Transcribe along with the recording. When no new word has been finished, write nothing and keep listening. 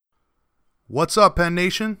What's up, Penn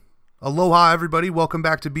Nation? Aloha, everybody. Welcome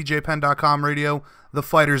back to BJPenn.com Radio, the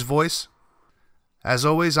fighter's voice. As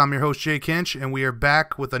always, I'm your host, Jay Kinch, and we are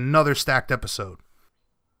back with another stacked episode.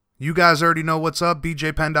 You guys already know what's up,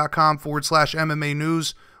 BJPenn.com/MMA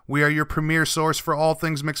news. We are your premier source for all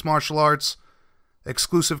things mixed martial arts,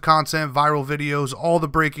 exclusive content, viral videos, all the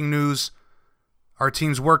breaking news. Our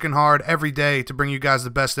team's working hard every day to bring you guys the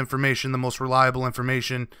best information, the most reliable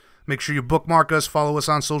information. Make sure you bookmark us, follow us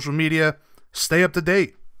on social media. Stay up to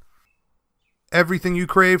date. Everything you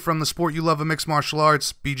crave from the sport you love of mixed martial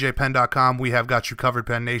arts, BJPenn.com, we have got you covered,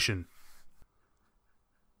 Penn Nation.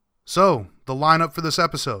 So, the lineup for this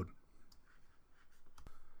episode.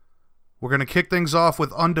 We're going to kick things off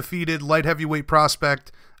with undefeated light heavyweight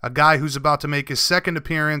prospect, a guy who's about to make his second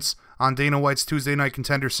appearance on Dana White's Tuesday Night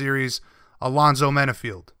Contender Series, Alonzo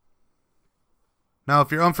Menifield. Now,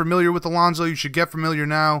 if you're unfamiliar with Alonzo, you should get familiar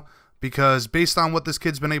now, because based on what this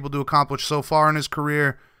kid's been able to accomplish so far in his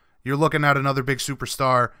career, you're looking at another big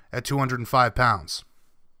superstar at 205 pounds.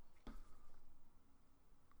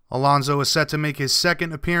 Alonzo is set to make his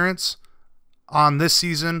second appearance on this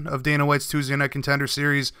season of Dana White's Tuesday Night Contender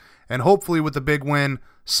Series, and hopefully with a big win,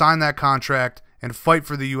 sign that contract and fight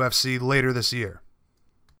for the UFC later this year.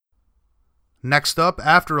 Next up,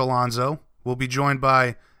 after Alonzo, we'll be joined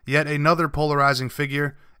by yet another polarizing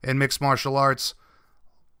figure in mixed martial arts.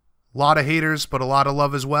 A lot of haters, but a lot of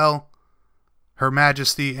love as well. Her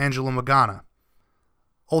Majesty Angela Magana.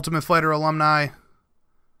 Ultimate Fighter alumni,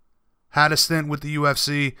 had a stint with the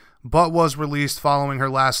UFC, but was released following her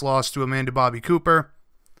last loss to Amanda Bobby Cooper.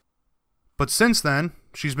 But since then,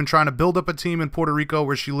 she's been trying to build up a team in Puerto Rico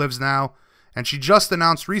where she lives now, and she just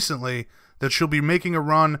announced recently that she'll be making a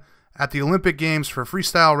run at the Olympic Games for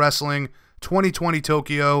Freestyle Wrestling 2020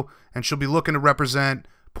 Tokyo, and she'll be looking to represent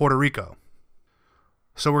Puerto Rico.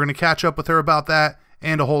 So we're going to catch up with her about that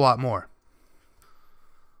and a whole lot more.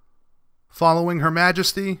 Following Her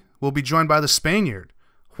Majesty, we'll be joined by the Spaniard,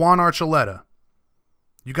 Juan Archuleta.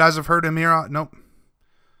 You guys have heard him here.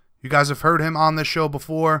 You guys have heard him on this show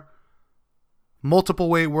before. Multiple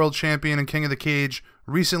weight world champion and King of the Cage,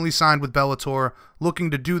 recently signed with Bellator,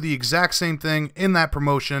 looking to do the exact same thing in that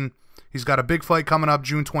promotion. He's got a big fight coming up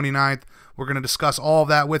June 29th. We're going to discuss all of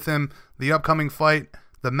that with him, the upcoming fight,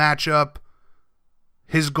 the matchup,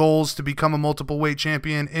 his goals to become a multiple weight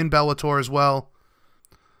champion in Bellator as well.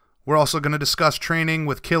 We're also going to discuss training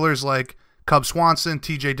with killers like Cub Swanson,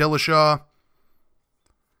 TJ Dillashaw,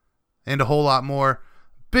 and a whole lot more.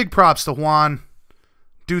 Big props to Juan.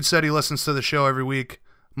 Dude said he listens to the show every week.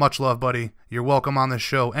 Much love, buddy. You're welcome on this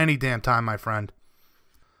show any damn time, my friend.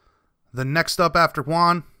 The next up after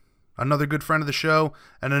Juan, another good friend of the show,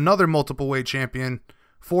 and another multiple weight champion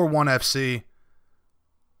for ONE FC,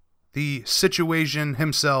 the Situation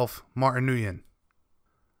himself, Martin Nguyen.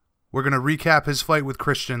 We're going to recap his fight with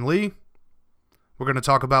Christian Lee. We're going to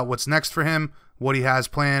talk about what's next for him, what he has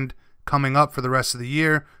planned coming up for the rest of the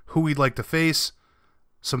year, who he'd like to face,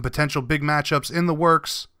 some potential big matchups in the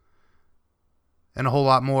works, and a whole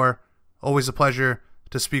lot more. Always a pleasure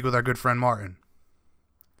to speak with our good friend Martin.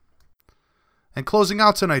 And closing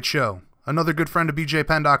out tonight's show, another good friend of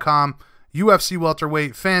BJPenn.com, UFC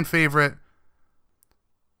welterweight, fan favorite,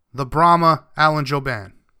 the Brahma, Alan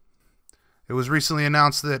Jouban. It was recently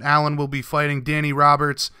announced that Alan will be fighting Danny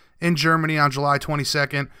Roberts in Germany on July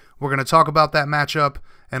 22nd. We're going to talk about that matchup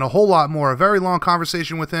and a whole lot more. A very long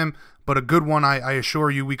conversation with him, but a good one. I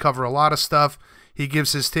assure you, we cover a lot of stuff. He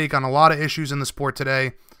gives his take on a lot of issues in the sport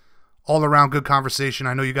today. All around good conversation.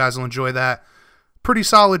 I know you guys will enjoy that. Pretty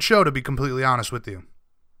solid show, to be completely honest with you.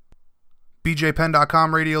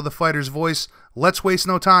 BJPenn.com Radio, the fighter's voice. Let's waste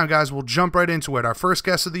no time, guys. We'll jump right into it. Our first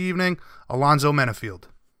guest of the evening, Alonzo Menifield.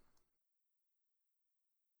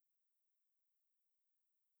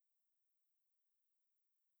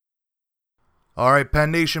 All right, Penn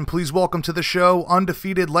Nation, please welcome to the show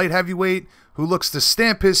undefeated light heavyweight who looks to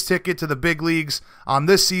stamp his ticket to the big leagues on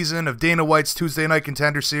this season of Dana White's Tuesday Night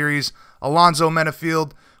Contender Series, Alonzo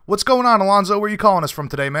Menifield. What's going on, Alonzo? Where are you calling us from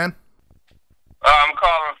today, man? I'm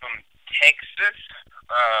calling from Texas,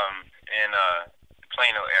 in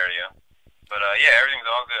Plano area. But yeah, everything's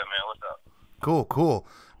all good, man. What's up? Cool.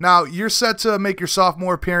 Now, you're set to make your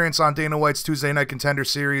sophomore appearance on Dana White's Tuesday Night Contender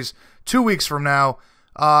Series 2 weeks from now.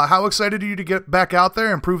 How excited are you to get back out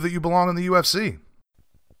there and prove that you belong in the UFC?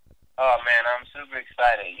 Oh, man, I'm super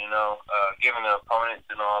excited, given the opponents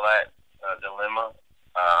and all that dilemma.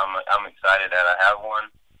 I'm excited that I have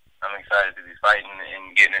one. I'm excited to be fighting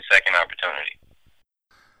and getting a second opportunity.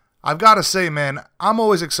 I've got to say, man, I'm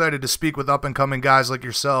always excited to speak with up-and-coming guys like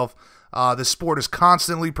yourself. This sport is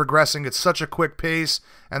constantly progressing at such a quick pace,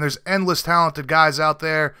 and there's endless talented guys out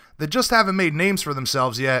there that just haven't made names for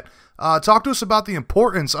themselves yet. Talk to us about the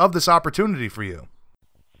importance of this opportunity for you.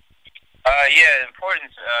 Yeah,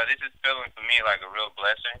 importance. This is feeling for me like a real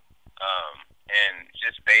blessing, and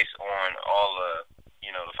just based on all the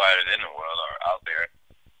the fighters in the world are out there.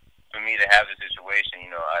 For me to have this situation,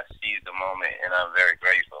 I seized the moment, and I'm very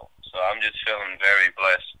grateful. So I'm just feeling very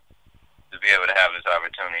blessed to be able to have this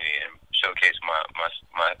opportunity and showcase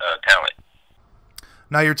my talent.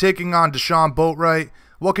 Now you're taking on Deshaun Boatwright.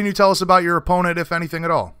 What can you tell us about your opponent, if anything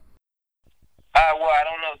at all? Well, I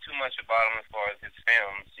don't know too much about him as far as his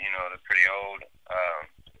films. They're pretty old.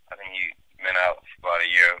 I think he's been out for about a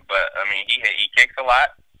year. But, I mean, he kicks a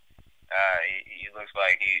lot. He looks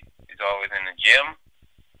like he's always in the gym.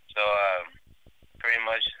 So, pretty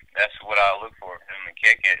much that's what I'll look for him to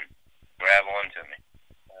kick and grab onto me.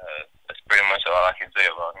 That's pretty much all I can say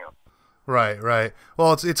about him. Right.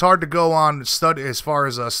 Well, it's hard to go on study as far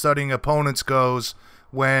as studying opponents goes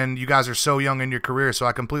when you guys are so young in your career, so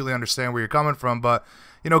I completely understand where you're coming from. But,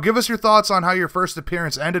 give us your thoughts on how your first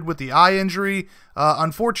appearance ended with the eye injury.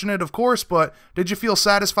 Unfortunate, of course, but did you feel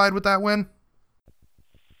satisfied with that win?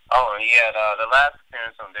 Oh, yeah, the last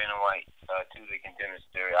appearance on Dana White, Tuesday Contender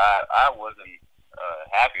Series, I wasn't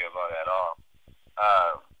happy about it at all.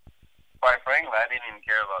 Quite frankly, I didn't even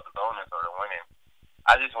care about the bonus or the winning.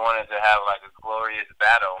 I just wanted to have, like, a glorious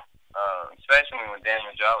battle, especially when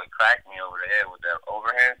Daniel Jolly cracked me over the head with that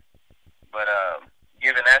overhand. But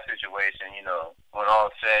given that situation, when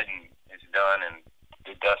all is said and it's done and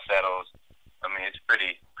the dust settles, I mean, it's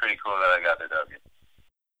pretty cool that I got the W.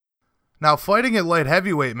 Now, fighting at light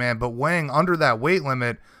heavyweight, man, but weighing under that weight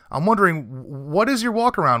limit, I'm wondering, what is your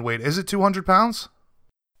walk-around weight? Is it 200 pounds?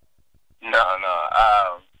 No.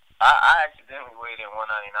 I accidentally weighed in 199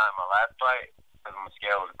 my last fight because my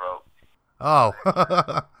scale was broke. Oh.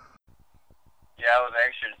 Yeah, I was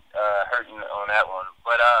actually hurting on that one.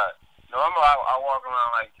 But normally I walk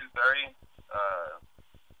around like 230,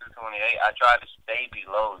 228. I try to stay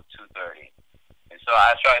below 230. And so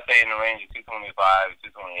I try to stay in the range of 225,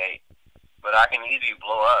 228. But I can easily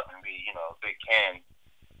blow up and be, a big can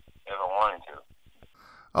if I wanted to.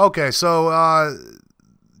 Okay, so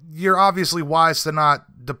you're obviously wise to not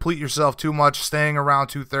deplete yourself too much, staying around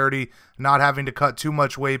 230, not having to cut too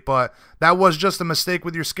much weight, but that was just a mistake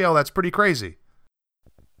with your scale. That's pretty crazy.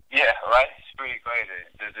 Yeah, right? It's pretty crazy.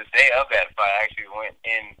 The day of that fight, I actually went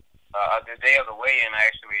in, the day of the weigh-in, I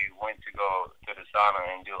actually went to go to the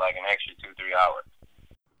sauna and do like an extra 2-3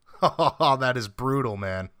 hours. Oh, that is brutal,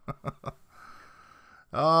 man.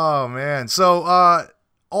 Oh, man. So,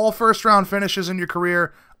 all first-round finishes in your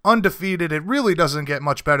career, undefeated. It really doesn't get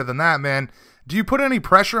much better than that, man. Do you put any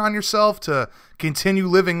pressure on yourself to continue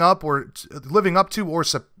living up to or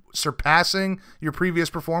surpassing your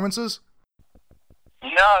previous performances?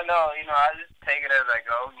 No. I just take it as I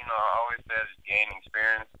go. I always said it's gaining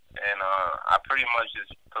experience, and I pretty much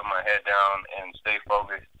just put my head down and stay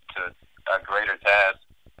focused to a greater task,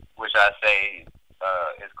 which I say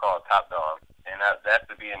is called top dog, and that's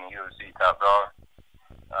to be in the UFC top dog.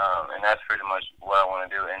 And that's pretty much what I want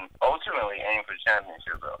to do, and ultimately aim for the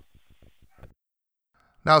championship, though.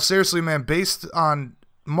 Now, seriously, man, based on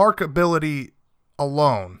marketability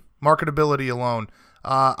alone,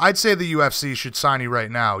 I'd say the UFC should sign you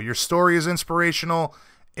right now. Your story is inspirational.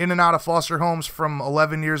 In and out of foster homes from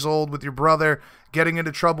 11 years old with your brother, getting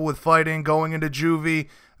into trouble with fighting, going into juvie,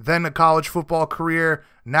 then a college football career,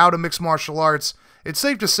 now to mixed martial arts. It's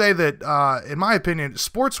safe to say that, in my opinion,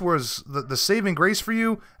 sports was the saving grace for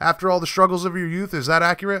you after all the struggles of your youth. Is that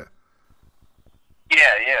accurate?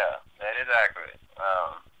 Yeah, that is accurate.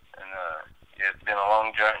 It's been a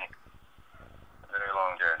long journey. A very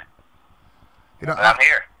long journey. But I'm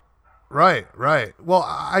here. Right. Well,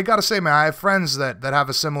 I got to say, man, I have friends that have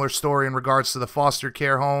a similar story in regards to the foster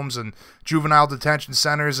care homes and juvenile detention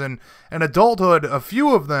centers and adulthood. A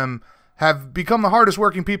few of them have become the hardest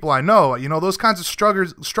working people I know. Those kinds of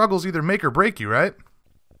struggles either make or break you, right?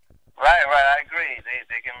 Right. I agree.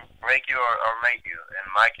 They can break you or make you.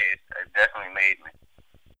 In my case, it definitely made me.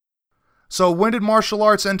 So when did martial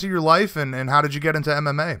arts enter your life, and how did you get into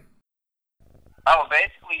MMA? Oh,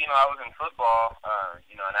 basically, I was in football,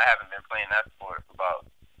 and I haven't been playing that sport for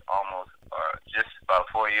just about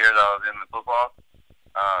 4 years. I was in the football,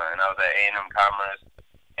 and I was at A&M Commerce,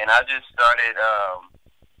 and I just started,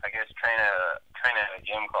 training at a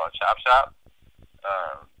gym called Chop Shop,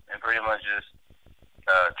 and pretty much just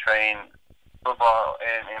train football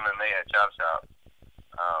and MMA at Chop Shop.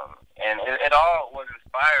 And it all was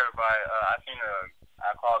inspired by, I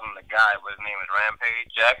called him the guy, but his name is Rampage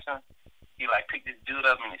Jackson. he like picked this dude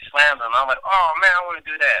up and he slammed him. I'm like, oh man, I want to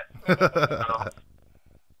do that.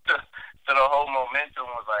 So the whole momentum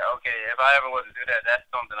was like, okay, if I ever was to do that, that's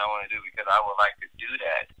something I want to do because I would like to do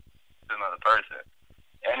that to another person.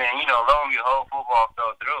 And then, you know, lo and behold, football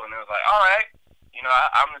fell through, and it was like, all right, you know,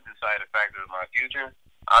 I'm the deciding factor of my future.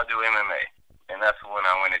 I'll do MMA, and that's when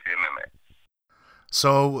I went into MMA.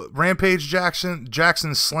 So Rampage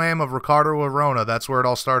Jackson's slam of Ricardo Arona, that's where it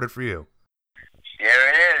all started for you. Yeah,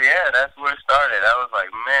 it is. Yeah, that's where it started. I was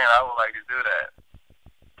like, man, I would like to do that.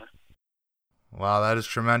 Wow, that is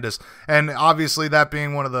tremendous. And obviously that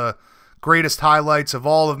being one of the greatest highlights of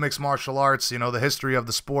all of mixed martial arts, you know, the history of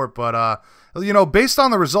the sport. But, you know, based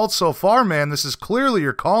on the results so far, man, this is clearly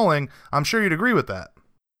your calling. I'm sure you'd agree with that.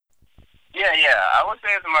 Yeah, I would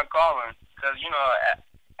say it's my calling because, you know,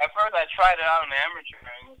 at first I tried it out in the amateur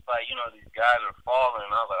and it's like, you know, these guys are falling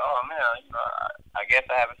and I was like, oh man, you know, I guess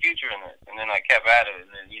I have a future in this. And then I kept at it and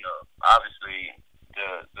then, you know, obviously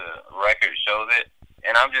the record shows it.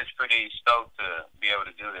 And I'm just pretty stoked to be able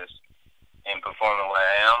to do this and perform the way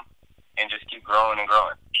I am and just keep growing and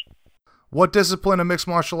growing. What discipline of mixed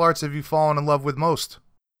martial arts have you fallen in love with most?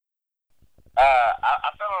 I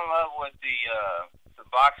fell in love with the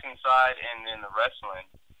boxing side and then the wrestling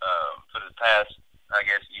for the past, I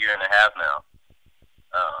guess, year and a half now.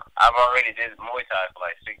 I've already did Muay Thai for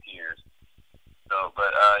like 6 years. So,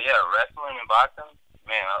 but yeah, wrestling and boxing,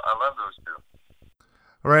 man, I love those two.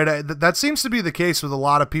 Right, that seems to be the case with a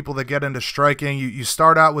lot of people that get into striking. You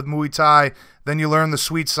start out with Muay Thai, then you learn the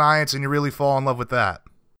sweet science, and you really fall in love with that.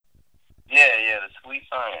 Yeah, the sweet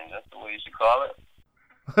science. That's the way you should call it.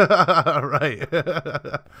 Right.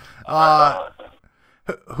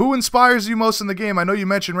 Who inspires you most in the game? I know you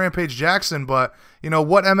mentioned Rampage Jackson, but, you know,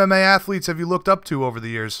 what MMA athletes have you looked up to over the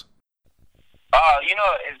years? You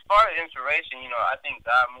know, as far as inspiration, you know, I think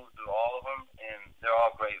God moves through all of them, and they're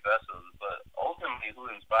all great vessels. But ultimately, who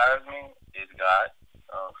inspires me is God,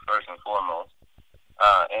 first and foremost.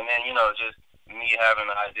 And then, you know, just me having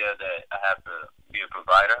the idea that I have to be a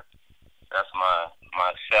provider. That's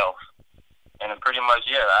myself. And then pretty much,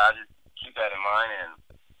 yeah, I just keep that in mind and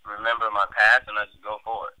remember my past, and I just go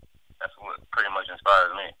forward. That's what pretty much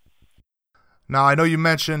inspires me. Now, I know you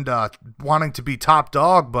mentioned wanting to be top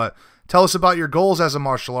dog, but tell us about your goals as a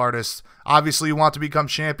martial artist. Obviously, you want to become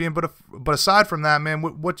champion, but aside from that, man,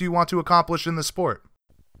 what do you want to accomplish in the sport?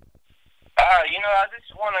 You know, I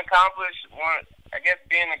just want to accomplish I guess,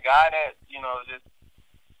 being a guy that, you know, just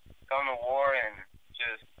come to war and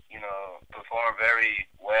just, you know, perform very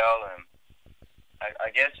well, and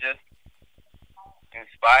I guess just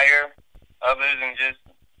inspire others and just,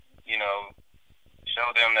 you know, show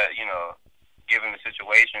them that, you know, given the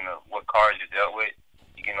situation of what cards you dealt with,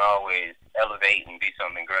 you can always elevate and be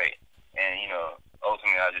something great. And, you know,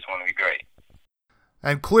 ultimately, I just want to be great.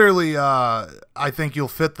 And clearly, I think you'll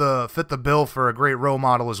fit the bill for a great role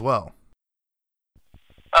model as well.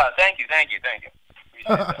 Thank you. Appreciate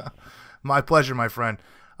that. My pleasure, my friend.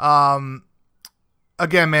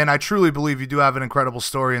 Again, man, I truly believe you do have an incredible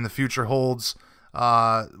story, and the future holds.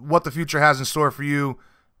 What the future has in store for you,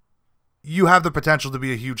 you have the potential to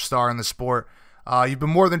be a huge star in the sport. You've been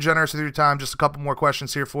more than generous with your time. Just a couple more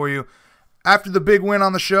questions here for you. After the big win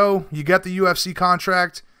on the show, you get the UFC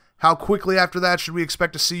contract. How quickly after that should we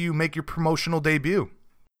expect to see you make your promotional debut?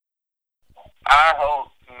 I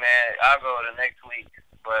hope, man, I'll go the next week.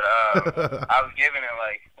 But I was giving it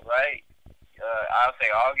I'll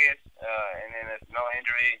say August, and then if no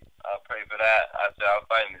injury, I'll pray for that. I said I'll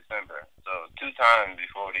fight in December. So 2 times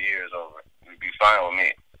before the year is over. It would be fine with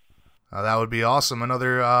me. That would be awesome.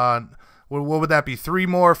 Another, what would that be? 3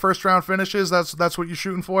 more first-round finishes? That's what you're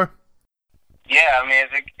shooting for? Yeah, I mean,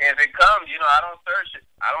 if it comes, you know, I don't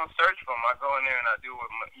search for them. I go in there and I do what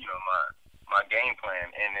my game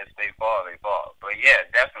plan, and if they fall, they fall. But yeah,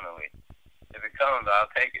 definitely. If it comes,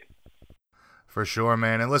 I'll take it. For sure,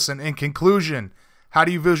 man. And listen, in conclusion, how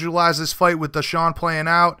do you visualize this fight with Deshaun playing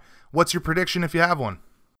out? What's your prediction if you have one?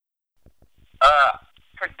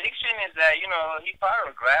 Prediction is that, you know, he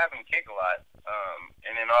probably will grab and kick a lot.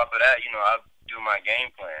 And then off of that, you know, I'll do my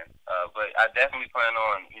game plan. But I definitely plan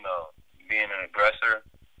on, you know, being an aggressor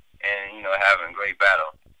and, you know, having a great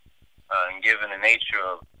battle. And given the nature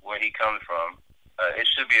of where he comes from, it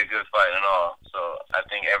should be a good fight and all. So I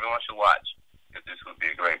think everyone should watch, because this would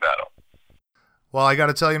be a great battle. Well, I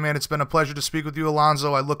got to tell you, man, it's been a pleasure to speak with you,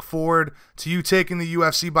 Alonzo. I look forward to you taking the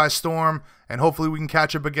UFC by storm, and hopefully we can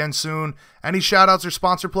catch up again soon. Any shout-outs or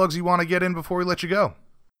sponsor plugs you want to get in before we let you go?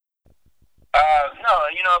 No,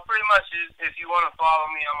 you know, pretty much if you want to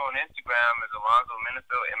follow me, I'm on Instagram as Alonzo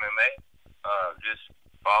Menifield MMA. Just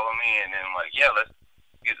follow me, and then, let's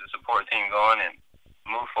get the support team going and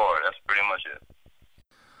move forward. That's pretty much it.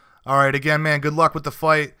 All right, again, man, good luck with the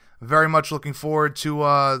fight. Very much looking forward to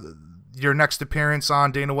your next appearance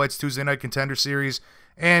on Dana White's Tuesday Night Contender Series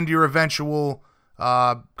and your eventual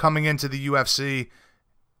coming into the UFC,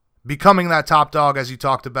 becoming that top dog as you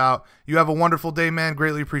talked about. You have a wonderful day, man.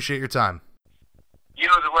 Greatly appreciate your time. You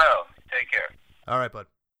as well. Take care. All right, bud.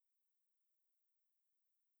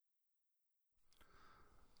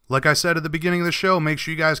 Like I said at the beginning of the show, make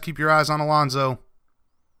sure you guys keep your eyes on Alonzo.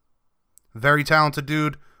 Very talented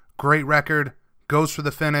dude, great record, goes for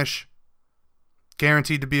the finish.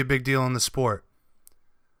 Guaranteed to be a big deal in the sport.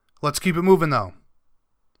 Let's keep it moving, though.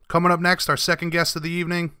 Coming up next, our second guest of the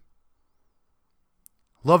evening.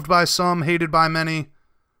 Loved by some, hated by many,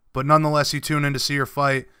 but nonetheless you tune in to see her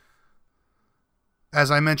fight.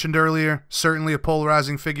 As I mentioned earlier, certainly a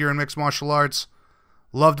polarizing figure in mixed martial arts.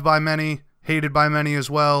 Loved by many, hated by many as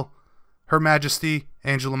well. Her Majesty,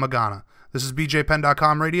 Angela Magana. This is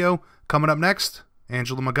BJPenn.com radio. Coming up next,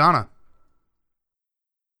 Angela Magana.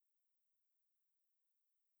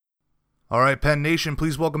 All right, Penn Nation,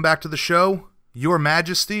 please welcome back to the show, Your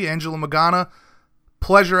Majesty, Angela Magana.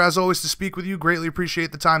 Pleasure, as always, to speak with you. Greatly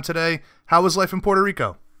appreciate the time today. How was life in Puerto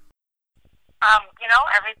Rico?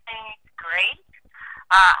 Everything's great.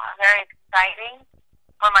 Very exciting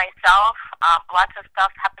for myself. Lots of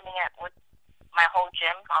stuff happening with my whole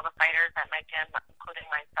gym, all the fighters at my gym, including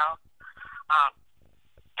myself.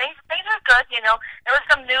 Things are good, There was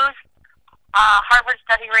some news, Harvard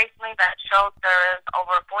study recently that showed there is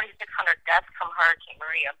over 4,600 deaths from Hurricane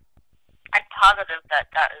Maria. I'm positive that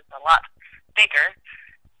is a lot bigger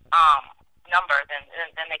number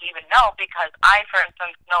than they even know, because I, for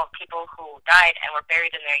instance, know people who died and were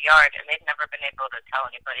buried in their yard, and they've never been able to tell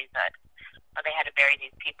anybody that they had to bury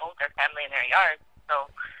these people, their family, in their yard.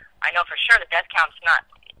 So I know for sure the death count's not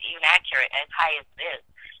even accurate as high as it is.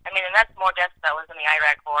 I mean, and that's more deaths that was in the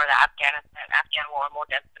Iraq War, the Afghan War, more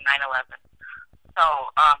deaths than 9/11. So,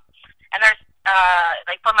 and there's,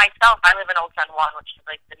 for myself, I live in Old San Juan, which is,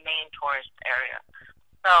 the main tourist area.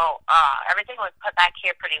 So, everything was put back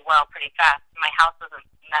here pretty well, pretty fast. My house wasn't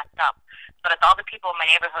messed up. But it's all the people in my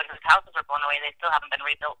neighborhood whose houses are blown away, they still haven't been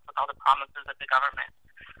rebuilt with all the promises that the government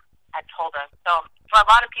had told us. So, for a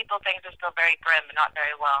lot of people, things are still very grim and not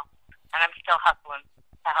very well. And I'm still hustling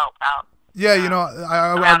to help out. Yeah,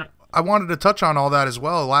 I wanted to touch on all that as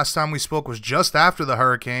well. Last time we spoke was just after the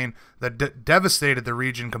hurricane that devastated the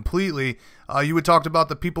region completely. You had talked about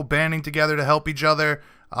the people banding together to help each other,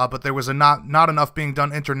 but there was not enough being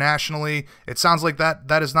done internationally. It sounds like that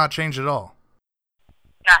has not changed at all.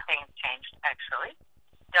 Nothing's changed, actually.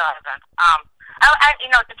 Still hasn't.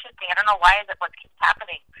 It's interesting. I don't know why what keeps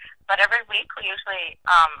happening, but every week we usually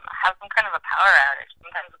have some kind of a power outage.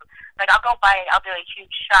 Sometimes, I'll do a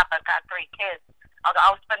huge shop. I've got 3 kids.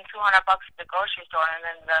 I'll spend $200 at the grocery store, and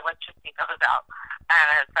then the electricity goes out, and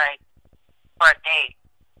it's for a day.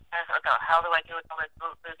 And what the hell do I do with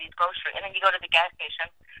these groceries? And then you go to the gas station,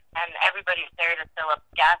 and everybody's there to fill up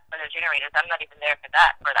gas for their generators. I'm not even there for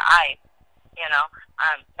that, for the ice.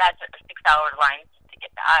 That's a 6-hour line to get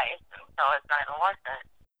the ice, and so it's not even worth it.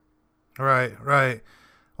 Right.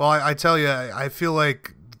 Well, I tell you, I feel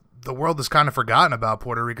like the world has kind of forgotten about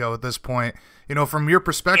Puerto Rico at this point. From your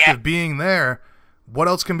perspective, being there, what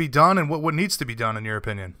else can be done, and what needs to be done, in your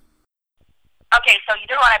opinion? Okay, so you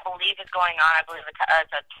know what I believe is going on? I believe it's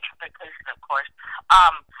a conclusion, of course.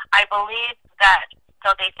 I believe that,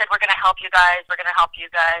 so they said, we're going to help you guys,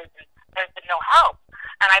 and there's been no help.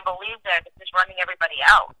 And I believe that it's just running everybody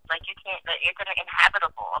out. It's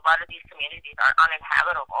uninhabitable. A lot of these communities are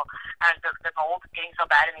uninhabitable. And the mold is getting so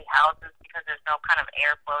bad in these houses because there's no kind of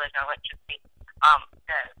airflow, there's no electricity.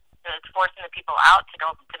 It's forcing the people out to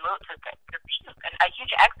move to a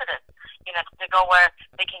huge exodus, to go where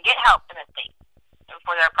they can get help in the state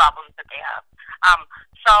for their problems that they have.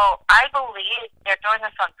 So I believe they're doing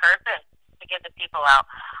this on purpose to get the people out.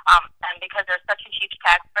 And because there's such a huge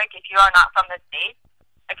tax break, if you are not from the state,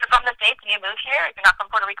 if you're from the States and you move here, if you're not from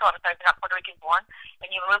Puerto Rico, if you're not Puerto Rican born, and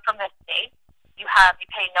you move from the state, you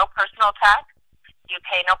pay no personal tax, you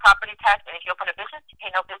pay no property tax, and if you open a business, you pay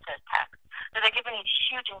no business tax. So they're giving these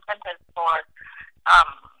huge incentives for,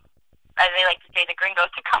 as they like to say, the gringos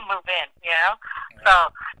to come move in, Right. So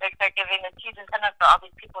they're giving this huge incentive for all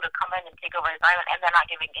these people to come in and take over this island, and they're not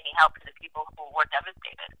giving any help to the people who were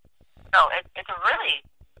devastated. So it's a really,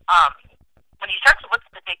 when you start to look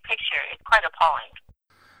at the big picture, it's quite appalling.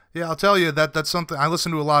 Yeah, I'll tell you that's something. I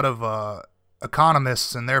listen to a lot of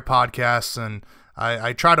economists and their podcasts, and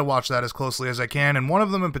I try to watch that as closely as I can. And one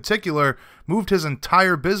of them in particular moved his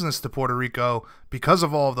entire business to Puerto Rico because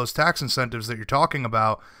of all of those tax incentives that you're talking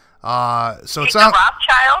about. So it The sounds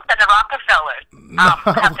Rothschilds and the Rockefellers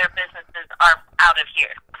have their businesses are out of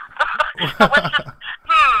here. So let's just,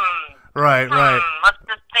 right. let's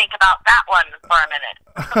just think about that one for a minute.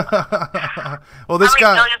 Well, this How many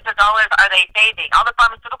guy. billions of dollars are they saving? All the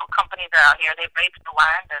pharmaceutical companies are out here. They've raped the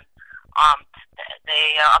land, and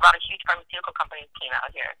a lot of huge pharmaceutical companies came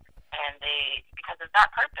out here, and because of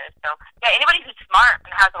that purpose. So yeah, anybody who's smart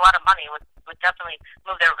and has a lot of money would definitely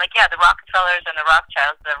move there. Like the Rockefellers and the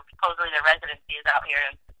Rothschilds, supposedly their residency is out here,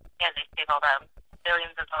 and yeah, they save all them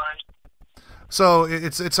billions of dollars. So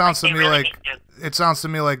it sounds to me really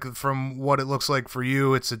like from what it looks like for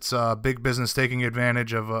you, it's big business taking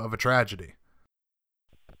advantage of a tragedy.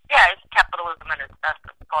 Yeah, it's capitalism at its best,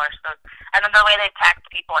 of course. So, and then the way they tax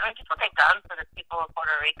people, I mean, just what they've done to the people of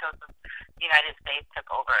Puerto Rico since the United States took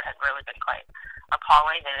over has really been quite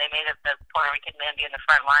appalling. And they made the Puerto Rican man be in the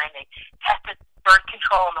front line. They tested birth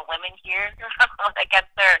control on the women here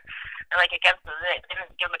against they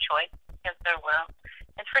didn't give them a choice against their will.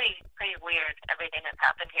 It's pretty weird, everything that's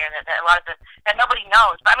happened here, that a lot of that nobody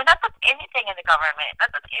knows. But I mean, that's with anything in the government.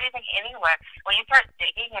 That's with anything anywhere. When you start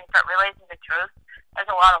digging and start realizing the truth,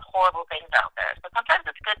 there's a lot of horrible things out there. So sometimes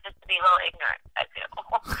it's good just to be a little ignorant, I feel.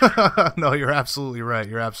 No, you're absolutely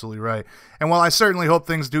right. And while I certainly hope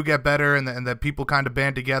things do get better and that people kind of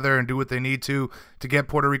band together and do what they need to get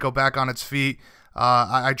Puerto Rico back on its feet,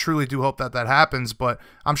 I truly do hope that happens. But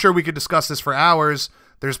I'm sure we could discuss this for hours.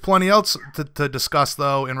 There's plenty else to discuss,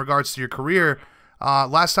 though, in regards to your career.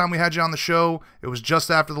 Last time we had you on the show, it was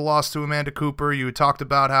just after the loss to Amanda Cooper. You had talked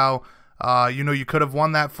about how you could have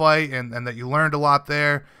won that fight and that you learned a lot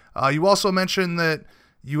there. You also mentioned that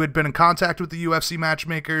you had been in contact with the UFC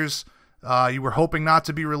matchmakers. You were hoping not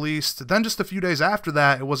to be released. Then just a few days after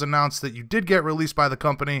that, it was announced that you did get released by the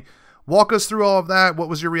company. Walk us through all of that. What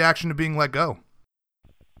was your reaction to being let go?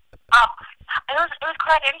 It was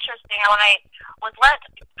quite interesting. When I was let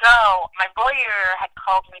go, my lawyer had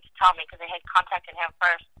called me to tell me because they had contacted him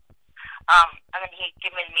first. And then he had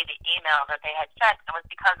given me the email that they had sent. It was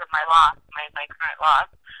because of my loss, my current loss.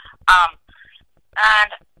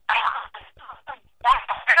 And I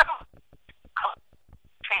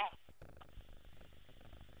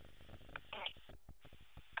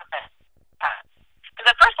because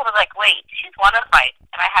at first I was like, wait, she's won a fight,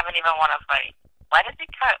 and I haven't even won a fight. Why does he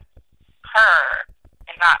cut her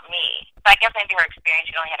and not me? But I guess maybe her experience,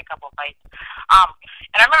 she only had a couple of fights.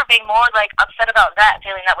 And I remember being more like upset about that,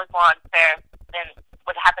 feeling that was more unfair than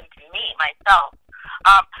what happened to me, myself.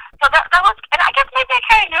 So that was, and I guess maybe I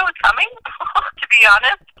kind of knew it was coming, to be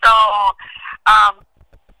honest. So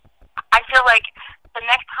I feel like the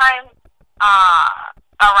next time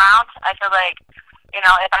around, I feel like,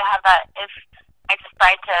 if I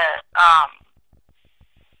decide to,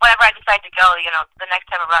 whenever I decide to go, the next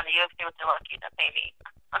time around, the UFC would be lucky to pay me.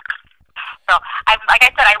 So, like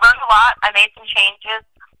I said, I learned a lot. I made some changes,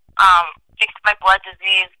 fixed my blood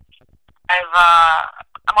disease.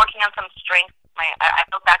 I'm working on some strength. I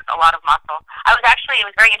built back a lot of muscle. It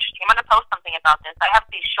was very interesting. I'm going to post something about this. I have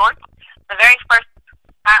these shorts. The very first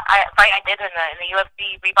fight I did in the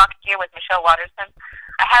UFC Reebok gear with Michelle Waterson,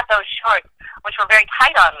 I had those shorts, which were very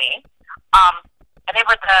tight on me. And they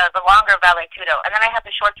were the longer Vale Tudo. And then I had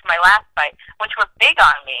the shorts for my last fight, which were big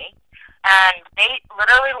on me. And they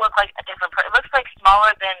literally look like a different person. It looks like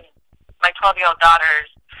smaller than my 12-year-old daughter's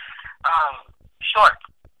shorts.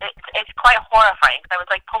 It's quite horrifying because I was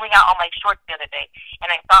like pulling out all my shorts the other day, and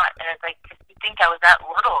I thought, and it's like to think I was that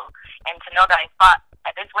little, and to know that I fought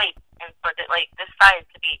at this weight and for this size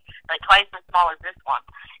to be like twice as small as this one.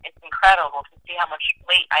 It's incredible to see how much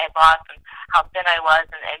weight I had lost and how thin I was,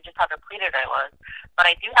 and just how depleted I was. But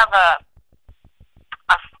I do have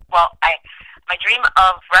my dream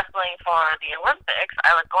of wrestling for the Olympics.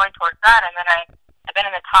 I was going towards that, and then I've been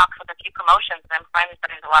in the talks with a few promotions, and I'm finally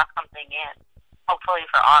starting to lock something in. Hopefully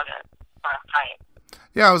for August for a fight.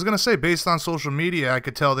 Yeah, I was going to say, based on social media, I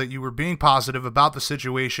could tell that you were being positive about the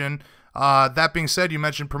situation. That being said, you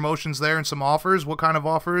mentioned promotions there and some offers. What kind of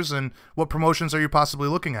offers and what promotions are you possibly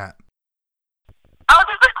looking at? Oh,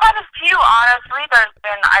 there's been quite a few, honestly. There's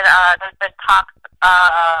been talks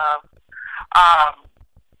of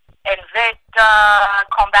Invicta,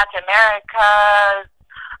 Combat Americas.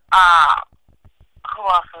 Who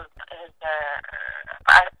else is there?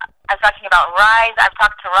 I was talking about Rise. I've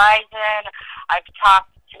talked to Ryzen. I've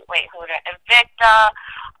talked to Invicta.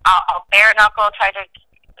 Bare Knuckle tried to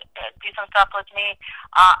do some stuff with me.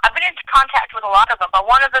 I've been in contact with a lot of them, but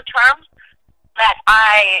one of the terms that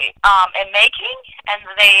I am making, and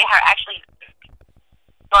they are actually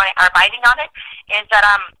are biting on it, is that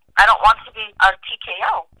I don't want to be a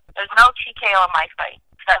TKO. There's no TKO in my fight.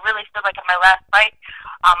 I really feel like in my last fight,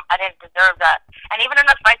 I didn't deserve that. And even in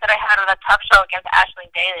the fight that I had on a tough show against Ashley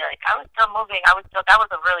Daly, like, I was still moving. That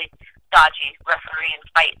was a really dodgy referee and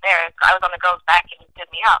fight there. I was on the girl's back and he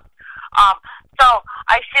stood me up. So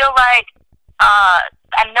I feel like,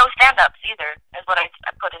 and no stand-ups either is what I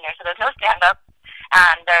put in there. So there's no stand-up,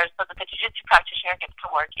 and so that the jiu-jitsu practitioner gets to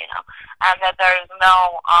work, and that there's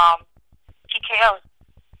no TKOs.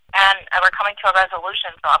 And we're coming to a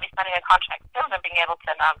resolution, so I'll be signing a contract soon and being able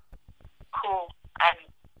to know who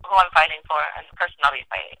I'm fighting for and the person I'll be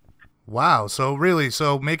fighting. Wow. So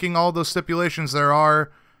making all those stipulations, there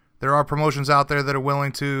are promotions out there that are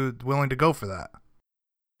willing to go for that.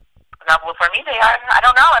 Well, for me, they are. I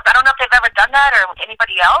don't know if they've ever done that or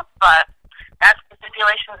anybody else, but that's the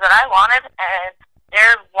stipulations that I wanted, and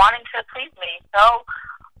they're wanting to please me. So,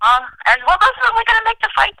 and what else is only going to make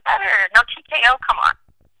the fight better? No TKO, come on.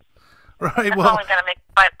 Right. That's Well, only going to make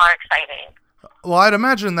the fight more exciting. Well, I'd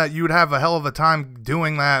imagine that you'd have a hell of a time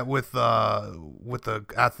doing that with the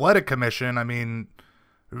athletic commission. I mean,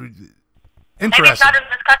 interesting. Maybe it's not in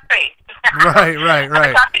this country. Right. I've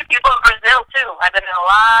been talking to people in Brazil too. I've been in a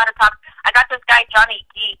lot of talks. I got this guy Johnny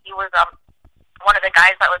Gee. He was one of the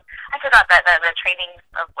guys that was. I forgot that the training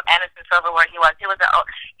of Anderson Silva where he was.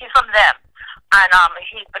 He's from them, and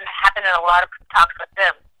he's been having a lot of talks with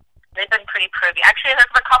them. They've been pretty privy. Actually,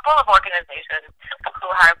 there's a couple of organizations who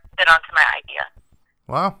have been onto my idea.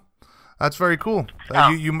 Wow, that's very cool.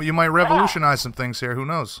 So, you might revolutionize some things here. Who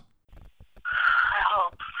knows? I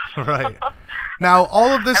hope. Right. Now, all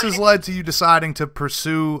of this has led to you deciding to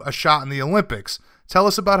pursue a shot in the Olympics. Tell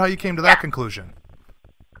us about how you came to that conclusion.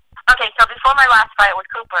 Okay, so before my last fight with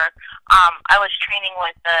Cooper, I was training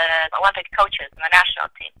with the Olympic coaches in the national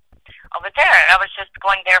team. Over there, I was just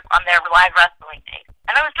going there on their live wrestling days,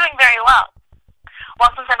 and I was doing very well. Well,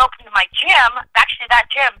 since I've opened my gym, actually that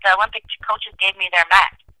gym, the Olympic coaches gave me their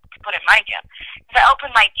mat to put in my gym. Since I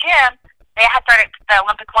opened my gym, they had started,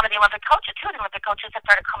 one of the Olympic coaches, two of the Olympic coaches had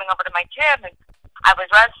started coming over to my gym, and I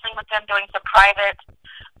was wrestling with them, doing some private,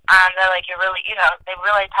 and they're like, they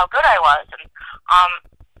realized how good I was, and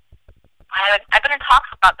I've been in talks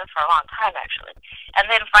about this for a long time, actually. And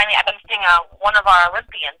then finally, I've been seeing one of our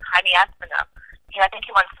Olympians, Jaime Espino. I think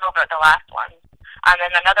he won silver at the last one. And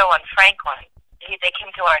then another one, Franklin. They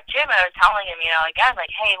came to our gym, and I was telling him, again,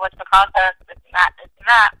 like, hey, what's the process, this and that, this and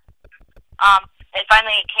that. They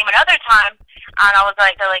finally came another time, and I was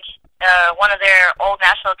like, one of their old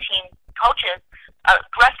national team coaches,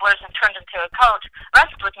 wrestlers and turned into a coach,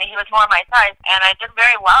 wrestled with me. He was more my size, and I did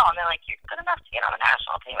very well. And they're like, you're good enough to get on the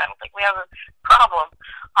national team. I was like, we have a problem.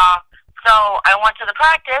 So I went to the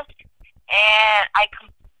practice, and I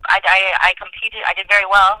competed. I did very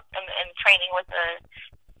well in training with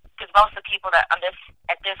because most of the people at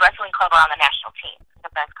this wrestling club are on the national team,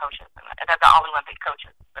 the best coaches, and they're the all Olympic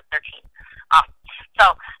coaches with their team.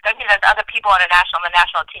 So there's other people on the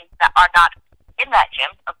national team that are not in that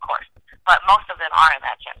gym, of course. But most of them are in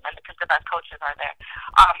that gym, and because the best coaches are there.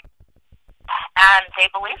 And they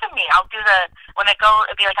believe in me. When I go,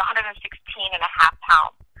 it'd be like 116.5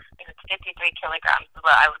 pounds. It's 53 kilograms,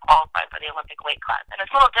 but I would qualify for the Olympic weight class. And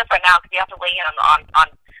it's a little different now because you have to weigh in on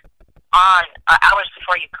hours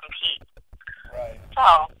before you compete. Right.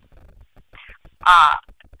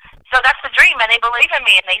 So that's the dream, and they believe in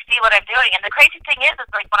me, and they see what I'm doing. And the crazy thing is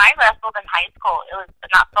like when I wrestled in high school, it was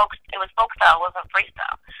not folk, it was folk style, it wasn't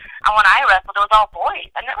freestyle. And when I wrestled, it was all boys.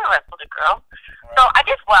 I never wrestled a girl. Right. So I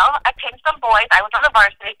did well. I pinned some boys. I was on the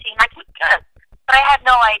varsity team. I did good, but I had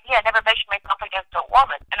no idea. I never measured myself against a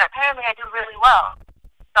woman, and apparently I do really well.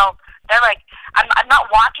 So they're like, I'm not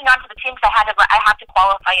walking onto the team because I have to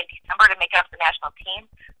qualify in December to make it up to the national team,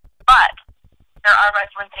 but there are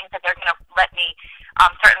wrestling things that they're going to let me,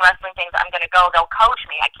 certain wrestling things I'm going to go, they'll coach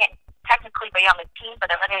me. I can't technically be on the team, but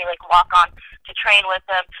they're letting me walk on to train with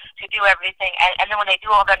them, to do everything. And then when they do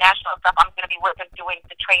all their national stuff, I'm going to be with them doing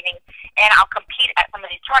the training. And I'll compete at some of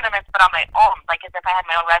these tournaments, but on my own, like as if I had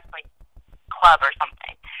my own wrestling club or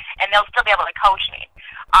something. And they'll still be able to coach me.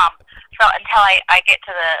 So until I get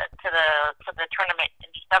to the tournament in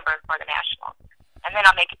December for the national. And then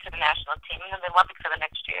I'll make it to the national team, and then the Olympics for the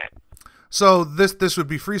next year. So this would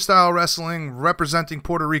be freestyle wrestling representing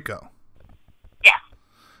Puerto Rico. Yeah.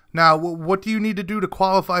 Now, what do you need to do to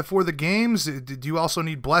qualify for the games? Do you also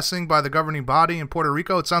need blessing by the governing body in Puerto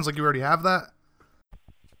Rico? It sounds like you already have that.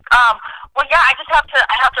 Well, yeah, I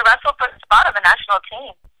have to wrestle for the spot on the national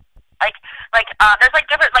team. There's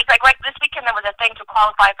different like this weekend there was a thing to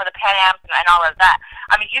qualify for the Pan Ams and all of that.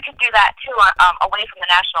 I mean, you can do that too away from the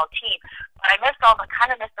national team. But I missed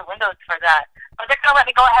the windows for that. But they're gonna let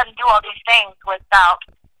me go ahead and do all these things without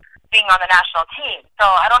being on the national team. So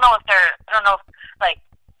I don't know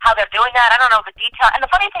how they're doing that. that. I don't know the detail. And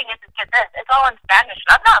the funny thing is, it's just this. It's all in Spanish.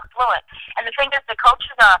 I'm not fluent. And the thing is, the coach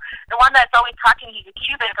is the one that's always talking. He's a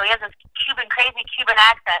Cuban, so he has this crazy Cuban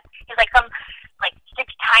accent. He's like some like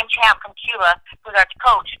 6-time champ from Cuba who's our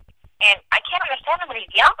coach. And I can't understand him when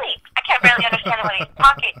he's yelling. I can't really understand him when he's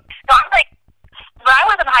talking. So I'm like, when I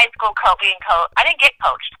was in high school being coached, I didn't get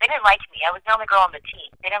coached. They didn't like me. I was the only girl on the team.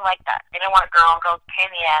 They didn't like that. They didn't want a girl. Girls pain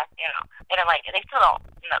in the ass, you know. They didn't like it. They still don't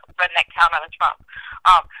in the redneck town I was from.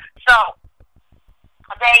 So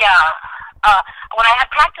they, when I had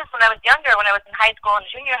practice when I was younger, when I was in high school and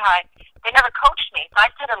junior high, they never coached me. So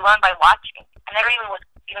I started to learn by watching. I never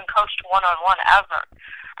even coached one-on-one ever.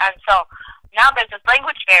 And so now there's this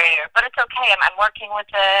language barrier, but it's okay. I'm working with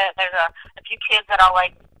it. There's a few kids that I'll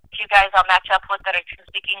like. Few guys I'll match up with that can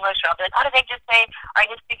speak English, or I'll be like, how did they just say? Or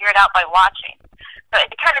I just figure it out by watching. So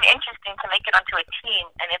it's kind of interesting to make it onto a team.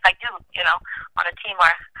 And if I do, you know, on a team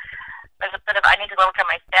where there's a bit of, I need to work on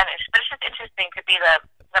my Spanish. But it's just interesting to be the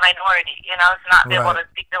minority, you know, to not be able to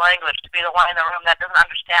speak the language, to be the one in the room that doesn't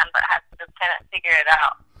understand but has to just kind of figure it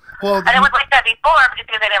out. Well, and it was like that before,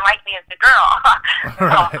 just because they didn't like me as the girl.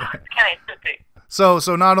 So it's kind of interesting. So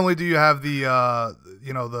not only do you have the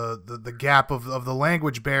the gap of the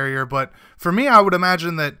language barrier, but for me, I would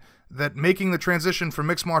imagine that making the transition from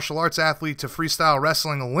mixed martial arts athlete to freestyle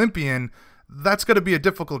wrestling Olympian, that's going to be a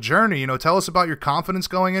difficult journey. You know, tell us about your confidence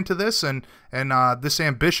going into this and this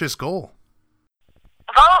ambitious goal.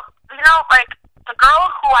 Well, you know, like the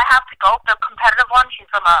girl who I have to go, the competitive one, she's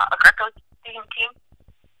from a Greco team.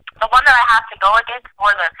 The one that I have to go against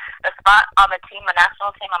for the spot on the team, the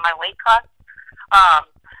national team on my weight class.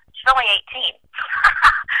 She's only 18.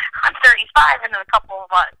 I'm 35 in a couple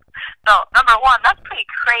of months. So, number one, that's pretty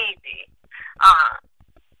crazy.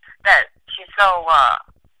 That she's so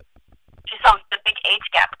the big age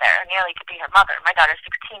gap there. Nearly could be her mother. My daughter's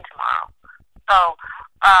 16 tomorrow. So,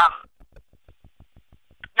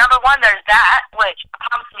 number one, there's that, which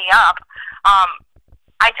pumps me up.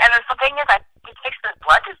 And the thing is, I just fixed this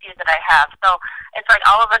blood disease that I have. So, it's like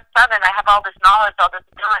all of a sudden I have all this knowledge, all this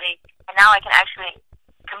ability, and now I can actually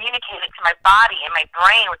communicate it to my body and my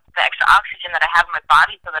brain with the extra oxygen that I have in my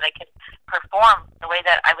body so that I can perform the way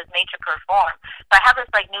that I was made to perform. So I have this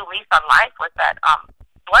like new lease on life with that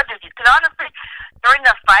blood disease. Because honestly, during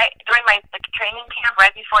my training camp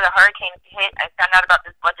right before the hurricane hit, I found out about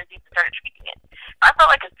this blood disease and started treating it. I felt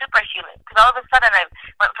like a superhuman because all of a sudden I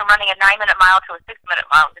went from running a 9-minute mile to a 6-minute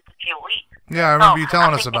mile in just a few weeks. Yeah, I remember you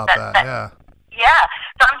telling us about that. Yeah. Yeah.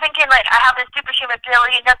 So I'm thinking like I have this superhuman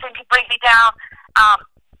ability, nothing can bring me down.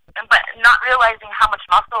 But not realizing how much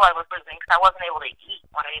muscle I was losing because I wasn't able to eat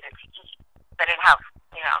when I needed to eat. I didn't have,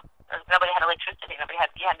 you know, nobody had electricity. You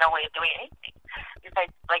had no way of doing anything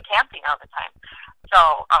besides like camping all the time. So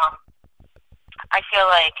I feel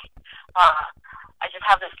like I just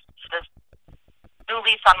have this new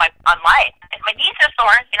lease on life. And my knees are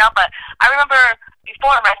sore, you know, but I remember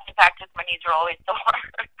before wrestling practice, my knees were always sore.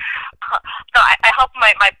 So I hope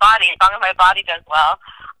my body, as long as my body does well,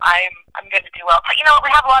 I'm going to do well. But, you know, we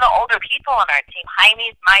have a lot of older people on our team.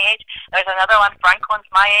 Jaime's my age. There's another one, Franklin's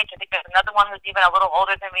my age. I think there's another one who's even a little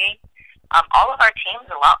older than me. All of our teams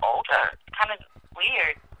are a lot older. It's kind of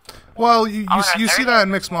weird. Well, you see that in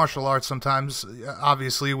mixed martial arts sometimes,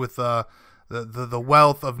 obviously, with the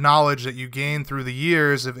wealth of knowledge that you gain through the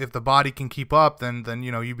years. If the body can keep up, then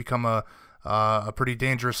you know, you become a pretty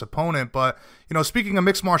dangerous opponent. But, you know, speaking of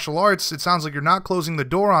mixed martial arts, it sounds like you're not closing the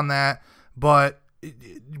door on that, but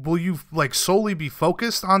will you like solely be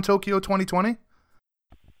focused on Tokyo 2020?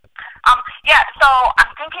 Yeah, so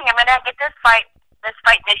I'm thinking I'm gonna get this fight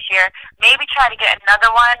this year. Maybe try to get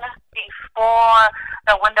another one before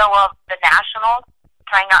the window of the nationals.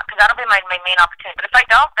 Trying out because that'll be my main opportunity. But if I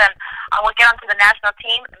don't, then I will get onto the national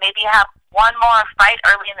team. Maybe have one more fight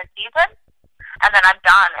early in the season, and then I'm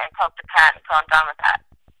done until Japan. So I'm done with that,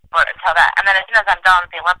 or until that. And then as soon as I'm done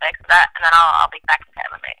with the Olympics, and then I'll be back into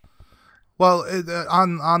MMA. Well,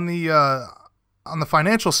 on the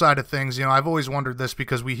financial side of things, you know, I've always wondered this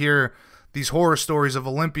because we hear these horror stories of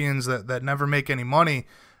Olympians that never make any money.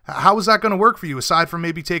 How is that going to work for you, aside from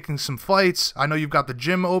maybe taking some fights? I know you've got the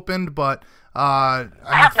gym opened, but I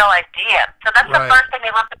have no idea. So that's the first thing the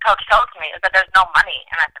Olympic coach told me, is that there's no money.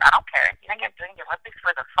 And I said, I don't care. You think you're doing the Olympics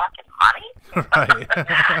for the fucking money? Right.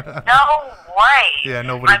 No way. Yeah,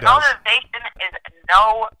 nobody does. My motivation is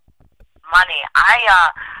no money. I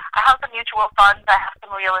have some mutual funds. I have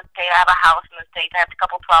some real estate. I have a house in the States. I have a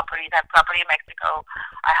couple properties. I have property in Mexico.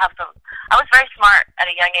 I was very smart at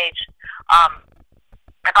a young age.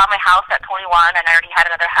 I bought my house at 21, and I already had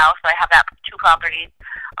another house, so I have that 2 properties.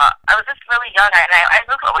 I was just really young, and I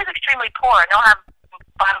was always extremely poor. I don't have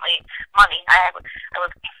finally money. I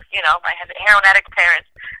was my heroin addict parents.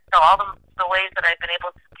 So all the ways that I've been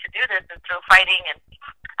able to do this is through fighting and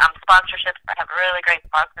sponsorships. I have really great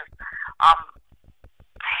sponsors.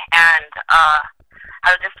 And I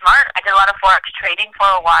was just smart. I did a lot of Forex trading for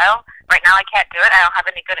a while. Right now I can't do it. I don't have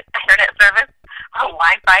any good internet service or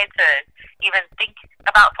Wi-Fi to even think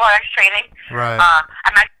about Forex trading. Right.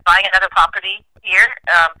 I'm actually buying another property here.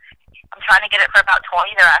 I'm trying to get it for about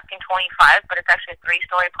 20. They're asking 25, but it's actually a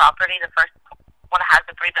 3-story property. The first one has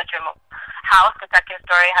a 3-bedroom house. The second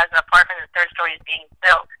story has an apartment. The third story is being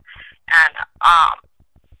built. And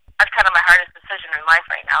that's kind of my hardest decision in life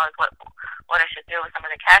right now is what I should do with some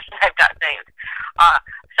of the cash that I've got saved.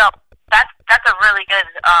 So that's a really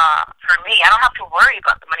good for me. I don't have to worry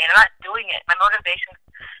about the money. I'm not doing it. My motivation's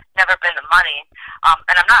never been the money.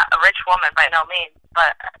 And I'm not a rich woman by no means,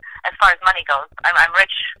 but as far as money goes, I'm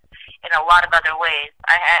rich in a lot of other ways.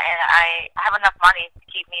 I have enough money to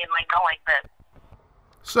keep me in my going this.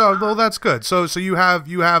 So, well, that's good. So you have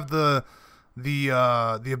the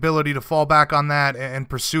ability to fall back on that and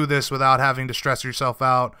pursue this without having to stress yourself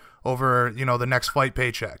out over, the next fight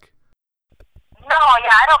paycheck. No,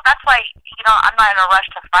 yeah, I don't. That's why, I'm not in a rush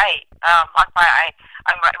to fight. That's why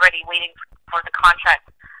I'm ready, waiting for the contract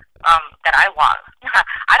that I want.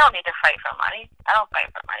 I don't need to fight for money. I don't fight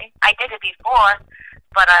for money. I did it before,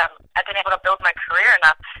 but I've been able to build my career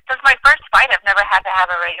enough. Since my first fight, I've never had to have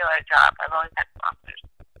a regular job. I've always had sponsors.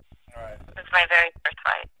 All right. Since my very first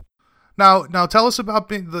fight. Now tell us about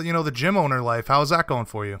being the gym owner life. How is that going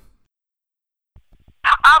for you?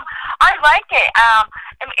 I like it.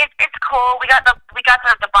 It's cool. We got the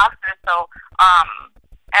boxers, so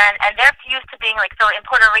and they're used to being so in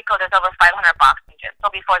Puerto Rico there's over 500 boxing gyms. So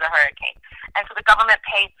before the hurricane, and so the government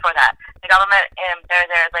pays for that. The government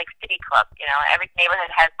they're like city clubs. Every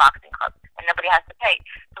neighborhood has boxing clubs, and nobody has to pay.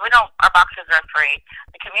 So our boxers are free.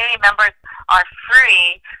 The community members are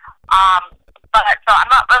free. But so I'm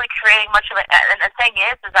not really creating much of it. And the thing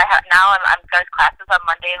is I'm there's classes on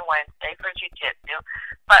Monday and Wednesday for jiu-jitsu,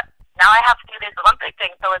 but now I have to do this Olympic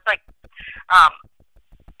thing. So it's kind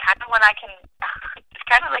of when I can, it's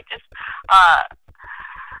kind of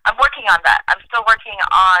I'm working on that. I'm still working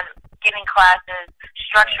on getting classes,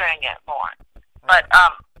 structuring it more. But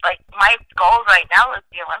my goal right now is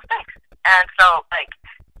the Olympics, and so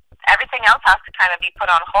everything else has to kind of be put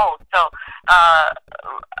on hold. So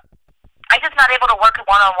I'm just not able to work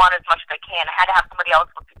one-on-one as much as I can. I had to have somebody else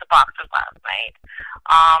look at the boxers last night.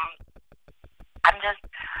 I'm just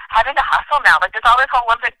having to hustle now. There's all this whole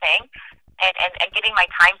Olympic thing, and getting my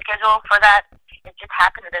time schedule for that. It just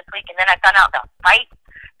happened this week, and then I found out the fight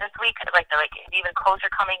this week, even closer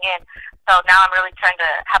coming in. So now I'm really trying to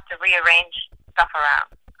have to rearrange stuff around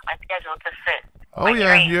my schedule to fit.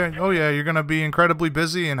 You're gonna be incredibly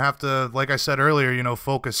busy and have to, like I said earlier,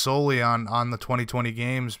 focus solely on the 2020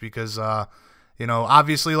 games because,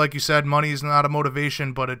 obviously, like you said, money is not a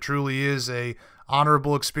motivation, but it truly is a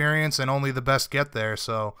honorable experience, and only the best get there.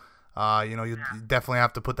 So, you definitely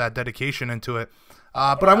have to put that dedication into it.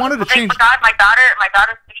 But I wanted to change. Thank God, my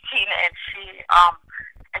daughter's 15, and she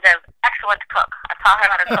is an excellent cook. I taught her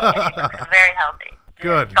how to cook. And she cooks very healthy.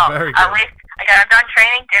 Good, so very good. At least I'm done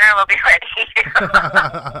training. Dinner will be ready.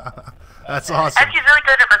 That's awesome. And she's really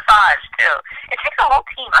good at massage too. It takes a whole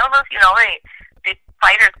team. I don't know if you know the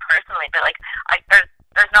fighters personally, but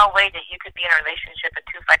there's no way that you could be in a relationship with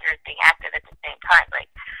 2 fighters being active at the same time.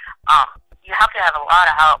 You have to have a lot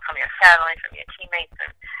of help from your family, from your teammates,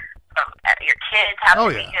 and from your kids.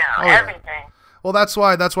 Everything. Well, that's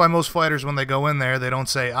why most fighters, when they go in there, they don't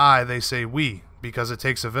say I, they say we, because it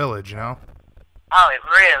takes a village, Oh, it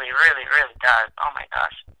really, really, really does. Oh, my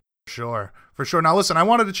gosh. For sure. Now, listen, I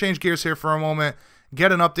wanted to change gears here for a moment,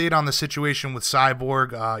 get an update on the situation with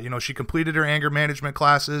Cyborg. She completed her anger management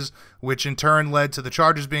classes, which in turn led to the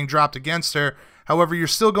charges being dropped against her. However, you're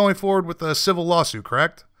still going forward with a civil lawsuit,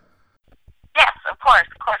 correct? Yes, of course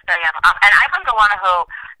I am. And I was the one who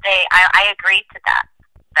I agreed to that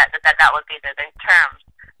would be the terms.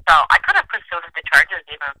 So I could have pursued the charges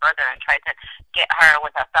even further and tried to get her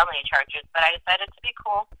with a felony charges, but I decided to be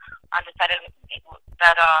cool. I decided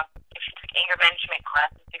that if she took anger management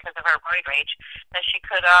classes because of her roid rage, that she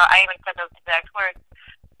could. I even said those exact words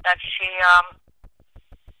that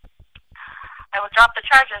I would drop the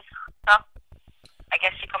charges. So I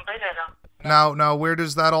guess she completed them. Now, where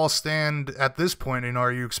does that all stand at this point?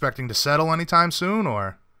 Are you expecting to settle anytime soon,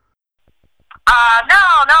 or? No.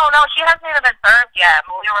 She hasn't even been served yet.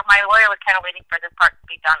 My lawyer was kind of waiting for this part to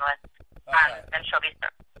be done with, and then she'll be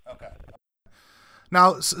served. Okay.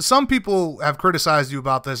 Now, some people have criticized you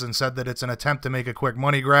about this and said that it's an attempt to make a quick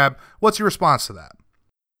money grab. What's your response to that?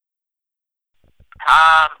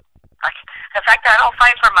 The fact that I don't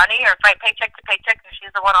fight for money or fight paycheck to paycheck, and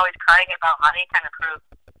she's the one always crying about money kind of proves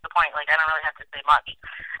the point. Like, I don't really have to say much.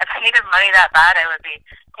 If I needed money that bad, I would be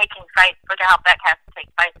taking fights. Look at how Beck has to take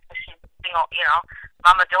fights because she's single, you know,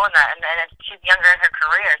 mama doing that. And then she's younger in her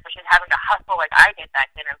career, so she's having to hustle like I did back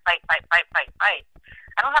then and fight.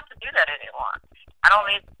 I don't have to do that anymore. I don't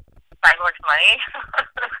need Cyborg's money.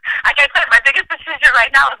 Like I said, my biggest decision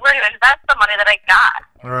right now is where to invest the money that I got.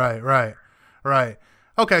 Right.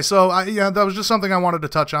 Okay, so that was just something I wanted to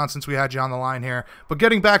touch on since we had you on the line here. But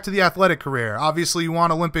getting back to the athletic career, obviously you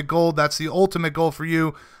want Olympic gold. That's the ultimate goal for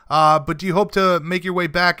you. But do you hope to make your way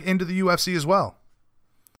back into the UFC as well?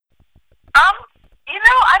 You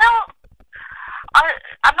know,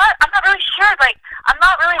 I'm not really sure. Like, I'm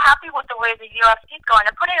not really happy with the way the UFC is going.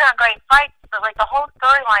 They're putting on great fights, but like the whole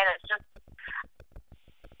storyline is just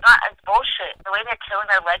not as bullshit. The way they're killing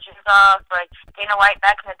their legends off, like Dana White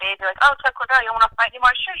back in the day, they're like, "Oh, Chuck Liddell, you don't want to fight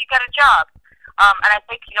anymore? Sure, you got a job." And I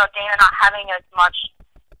think, you know, Dana not having as much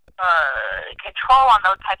control on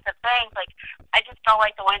those types of things. Like, I just don't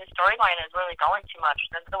like the way the storyline is really going too much.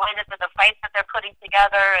 The way that the fights that they're putting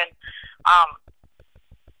together, and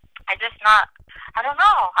I don't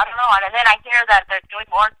know. And then I hear that they're doing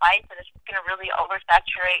more fights, and it's just going to really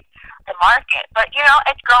oversaturate the market. But, you know,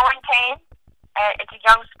 it's growing pains. It's a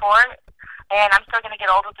young sport, and I'm still going to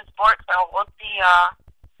get old with the sport, so we'll see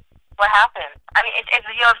what happens. I mean, if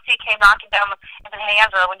the UFC came knocking down and said, "Hey,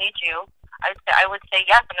 Angela, we need you," I would say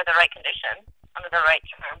yes under the right conditions, under the right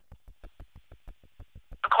terms.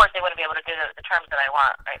 Of course, they wouldn't be able to do the terms that I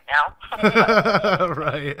want right now.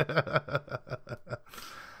 Right.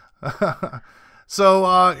 So,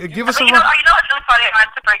 give us a... You know what's really funny? I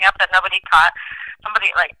wanted to bring up that nobody caught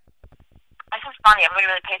somebody, like, this is funny.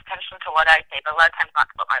 Everybody really pays attention to what I say, but a lot of times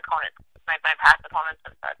not about my opponents, my past opponents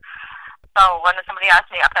and stuff. So when somebody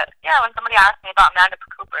asked me about Amanda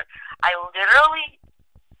Cooper, I literally,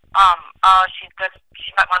 she's good.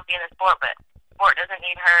 She might want to be in the sport, but sport doesn't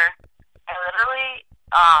need her. I literally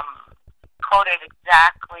quoted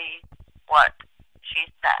exactly what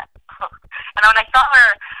she said. And when I saw her,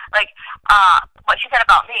 like, what she said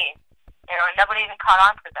about me, you know, and nobody even caught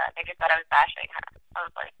on to that. They just thought I was bashing her. I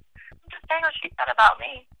was like, I'm just saying what she said about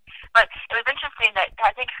me. But it was interesting that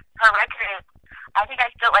I think her record is, I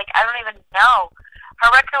don't even know. Her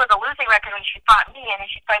record was a losing record when she fought me, and then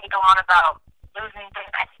she started to go on about losing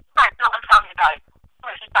things. I still was telling me about it.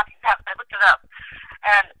 She's talking crap. I looked it up.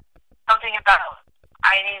 And something about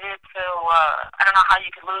I needed to, I don't know how you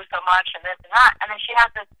could lose so much and this and that. And then she has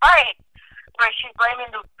this fight where she's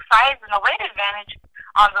blaming the size and the weight advantage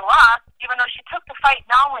on the loss, even though she took the fight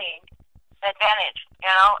knowing the advantage,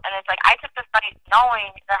 you know? And it's like, I took the fight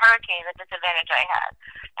knowing the hurricane, the disadvantage I had.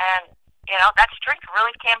 And, you know, that strength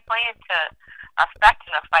really can play into effect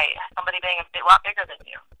in a fight, somebody being a lot bigger than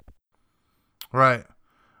you. Right.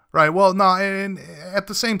 Well, no, and at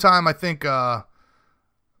the same time, I think a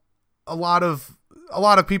lot of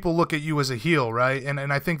people look at you as a heel, right?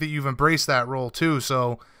 And I think that you've embraced that role too.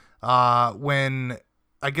 So when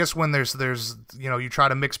there's you know, you try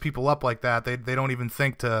to mix people up like that, they don't even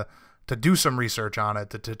think to do some research on it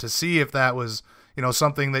to see if that was, you know,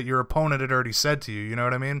 something that your opponent had already said to you. You know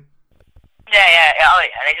what I mean? Yeah. Oh,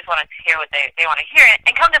 yeah. They just want to hear what they want to hear.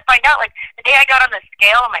 And come to find out, like, the day I got on the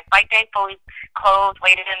scale on my fight day, fully clothed,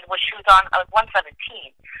 weighted in, with shoes on, I was 117.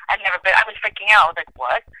 I was freaking out. I was like,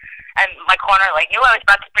 what? And my corner, like, knew I was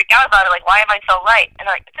about to freak out about it. Like, why am I so light? And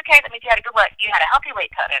they're like, it's okay. That means you had a healthy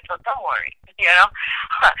weight cut in, so don't worry. You know?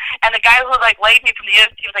 And the guy who, like, weighed me from the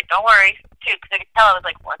UFC was like, don't worry, too, because I could tell. I was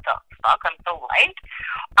like, what the fuck? I'm so light?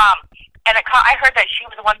 And I heard that she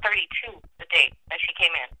was 132 the day that she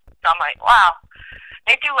came in. So I'm like, wow.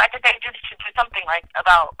 I think they do something like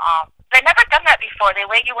about, they've never done that before. They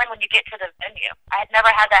weigh you in when you get to the venue. I had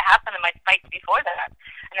never had that happen in my fights before that.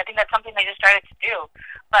 And I think that's something they just started to do.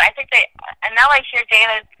 But I think and now I hear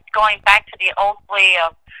Dana's going back to the old way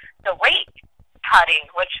of the weight cutting,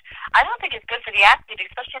 which I don't think is good for the athlete,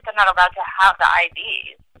 especially if they're not allowed to have the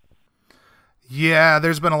IDs. Yeah,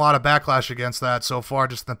 there's been a lot of backlash against that so far,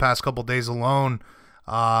 just in the past couple of days alone.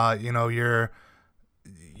 You know, you're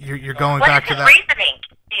going back to that. What is his reasoning?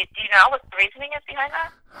 Do you know what the reasoning is behind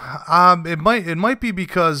that? It might be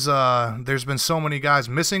because there's been so many guys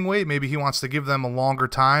missing weight. Maybe he wants to give them a longer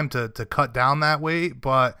time to cut down that weight.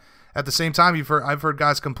 But at the same time, I've heard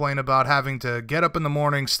guys complain about having to get up in the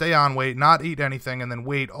morning, stay on weight, not eat anything, and then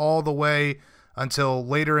wait all the way until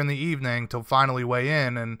later in the evening to finally weigh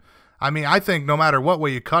in. And I mean, I think no matter what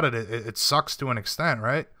way you cut it sucks to an extent,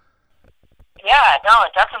 right? Yeah, no,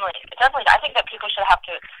 it definitely. I think that people should have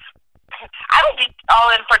to. I would be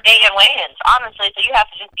all in for day and weigh-ins, honestly. So you have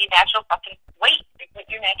to just be natural fucking weight.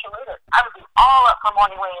 Your natural motor. I would be all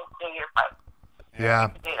 20 wins, do your fight. Yeah.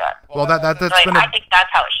 To do that. Well, that's So been I think that's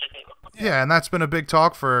how it should be. yeah, and that's been a big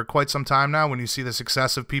talk for quite some time now. When you see the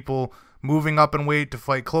success of people moving up in weight to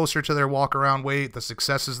fight closer to their walk-around weight, the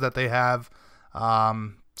successes that they have.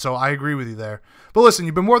 So I agree with you there. But listen,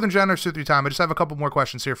 you've been more than generous with your time. I just have a couple more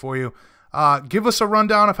questions here for you. Give us a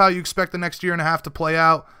rundown of how you expect the next year and a half to play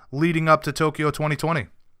out leading up to Tokyo 2020.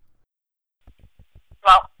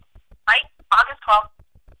 Well, August 12th.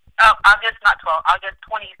 August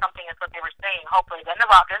 20-something is what they were saying. Hopefully, the end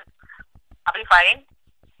of August, I'll be fighting.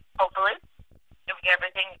 Hopefully, if we get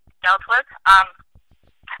everything dealt with. And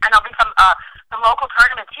there'll be some local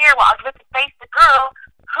tournaments here where I'll get to face the girl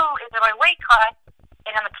who is in my weight class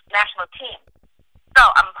and on the national team. So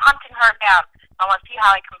I'm hunting her down. I want to see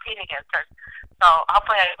how I compete against her. So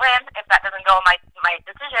hopefully I win. If that doesn't go my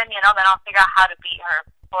decision, then I'll figure out how to beat her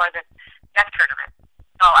for the next tournament.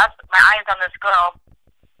 So my eye is on this girl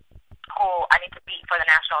who I need to beat for the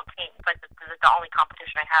national team. But this is the only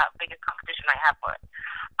competition I have, biggest competition I have for it.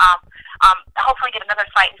 Hopefully get another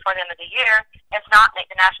fight before the end of the year. If not, make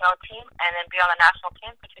the national team and then be on the national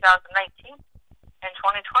team for 2019 and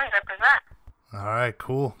 2020 represent. All right,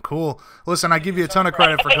 cool. Listen, I give you a ton of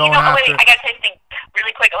credit for going after. Wait, I got to say something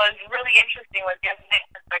really quick. It was really interesting. Was the other night,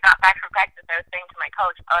 as I got back from practice, I was saying to my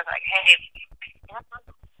coach, I was like, "Hey,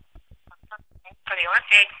 for the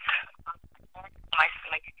Olympics, I've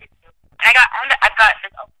got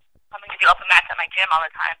this coming to do open mats at my gym all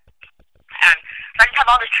the time, and so I just have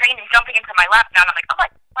all this training jumping into my lap now. And I'm like, oh,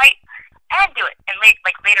 fight and do it. And later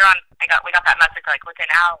on, we got that message like within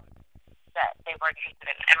hours that they were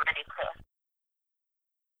interested and ready to.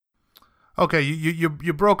 Okay,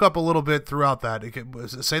 you broke up a little bit throughout that.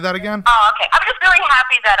 Say that again? Oh, okay. I'm just really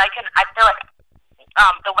happy that I feel like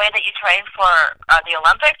the way that you train for the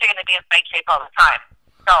Olympics, you're going to be in great shape all the time.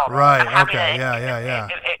 So right, I'm happy okay, that yeah.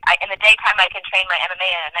 In the daytime, I can train my MMA,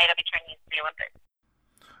 and at night, I'll be training for the Olympics.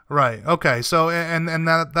 Right, okay. So, and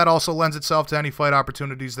that also lends itself to any fight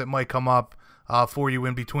opportunities that might come up for you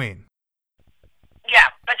in between. Yeah,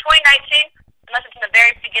 but 2019... unless it's in the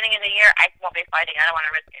very beginning of the year, I won't be fighting. I don't want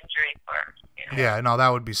to risk injury for. Yeah, no, that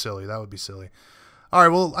would be silly. All right,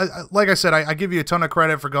 well, like I said, I give you a ton of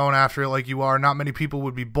credit for going after it like you are. Not many people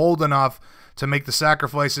would be bold enough to make the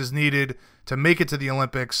sacrifices needed to make it to the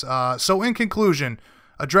Olympics. So in conclusion,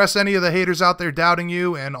 address any of the haters out there doubting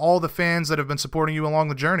you and all the fans that have been supporting you along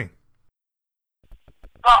the journey.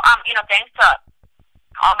 Well, thanks to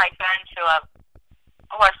all my fans who are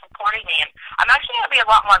supporting me, and I'm actually going to be a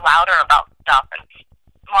lot more louder about stuff and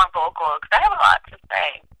more vocal because I have a lot to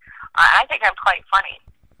say. I think I'm quite funny.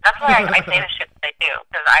 That's why I say the shit that I do,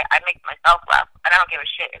 because I make myself laugh, and I don't give a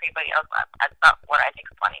shit if anybody else laughs. That's not what I think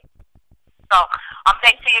is funny. So,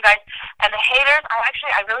 thanks to you guys. And the haters,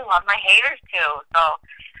 I really love my haters too. So,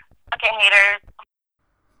 okay, haters.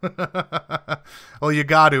 Well, you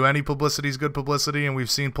got to. Any publicity is good publicity, and we've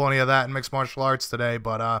seen plenty of that in mixed martial arts today.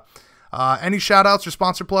 But any shout-outs or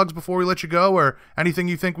sponsor plugs before we let you go, or anything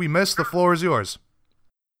you think we missed? The floor is yours.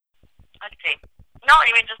 Let's see. No,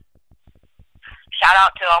 even just shout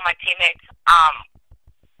out to all my teammates,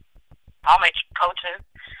 all my coaches.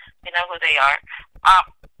 You know who they are.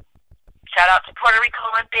 Shout out to Puerto Rico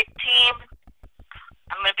Olympic team.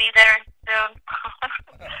 I'm gonna be there soon.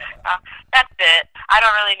 That's it. I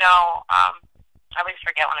don't really know. I always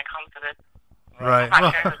forget when it comes to this. Right.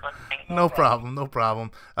 No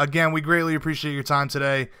problem. Again, we greatly appreciate your time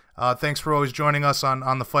today. Thanks for always joining us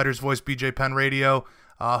on the Fighter's Voice BJ Penn Radio.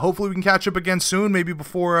 Hopefully we can catch up again soon, maybe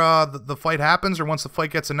before the fight happens or once the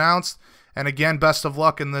fight gets announced. And again, best of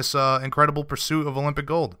luck in this incredible pursuit of Olympic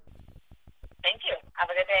gold. Thank you. Have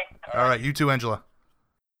a good day. All right, you too, Angela.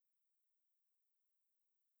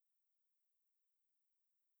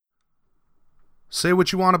 Say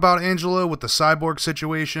what you want about Angela with the Cyborg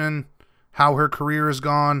situation, how her career has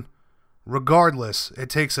gone. Regardless, it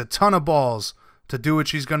takes a ton of balls to do what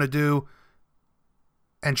she's going to do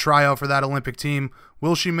and try out for that Olympic team.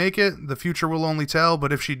 Will she make it? The future will only tell,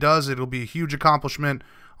 but if she does, it'll be a huge accomplishment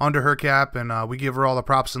under her cap, and we give her all the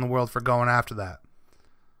props in the world for going after that.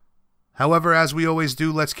 However, as we always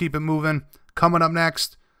do, let's keep it moving. Coming up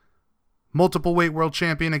next, multiple weight world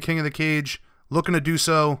champion and king of the cage, looking to do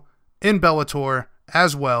so in Bellator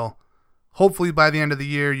as well. Hopefully by the end of the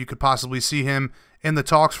year, you could possibly see him in the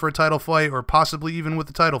talks for a title fight or possibly even with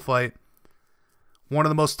the title fight. One of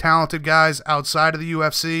the most talented guys outside of the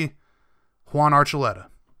UFC, Juan Archuleta.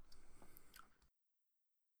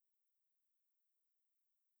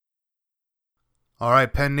 All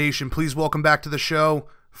right, Penn Nation, please welcome back to the show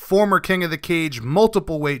former king of the cage,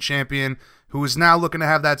 multiple weight champion, who is now looking to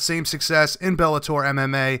have that same success in Bellator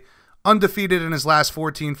MMA, undefeated in his last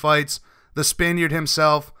 14 fights, the Spaniard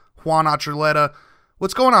himself, Juan Archuleta.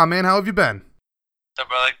 What's going on, man? How have you been? So,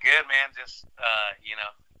 brother, good, man. Just,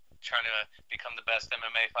 trying to become the best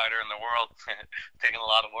MMA fighter in the world. Taking a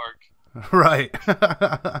lot of work. Right.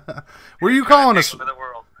 Where are you calling us? For the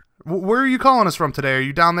world. Where are you calling us from today? Are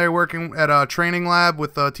you down there working at a training lab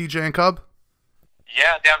with TJ and Cub?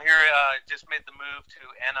 Yeah, down here. Just made the move to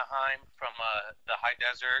Anaheim from the high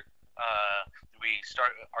desert.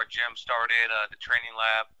 Our gym started the training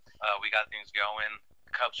lab. We got things going.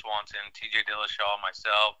 Cub Swanson, TJ Dillashaw,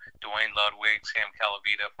 myself, Dwayne Ludwig, Sam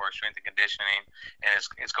Calavita for strength and conditioning, and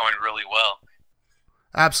it's going really well.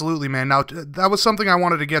 Absolutely, man. Now, that was something I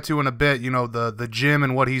wanted to get to in a bit, the gym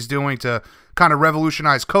and what he's doing to kind of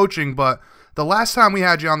revolutionize coaching, but the last time we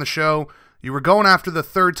had you on the show, you were going after the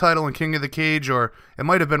third title in King of the Cage, or it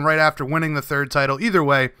might have been right after winning the third title. Either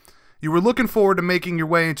way, you were looking forward to making your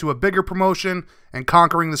way into a bigger promotion and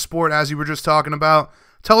conquering the sport, as you were just talking about.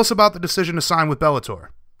 Tell us about the decision to sign with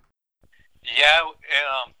Bellator. Yeah,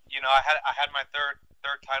 I had my third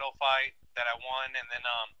title fight that I won, and then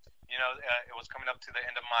it was coming up to the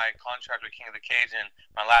end of my contract with King of the Cage, and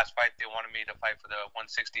my last fight they wanted me to fight for the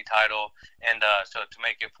 160 title, and so to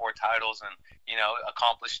make it 4 titles and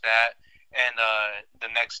accomplish that. And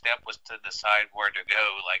the next step was to decide where to go,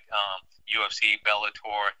 like UFC,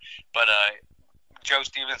 Bellator, but Joe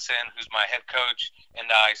Stevenson, who's my head coach, and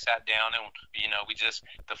I sat down and,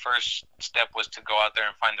 the first step was to go out there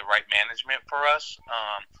and find the right management for us.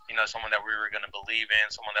 Someone that we were going to believe in,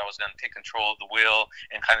 someone that was going to take control of the wheel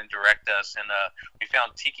and kind of direct us. And we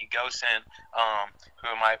found Tiki Gosen, who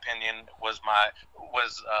in my opinion was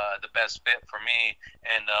the best fit for me.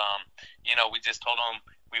 And, we just told him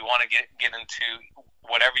we want to get into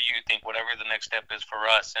whatever you think, whatever the next step is for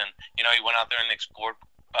us. And, he went out there and explored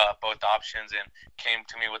both options and came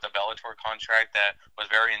to me with a Bellator contract that was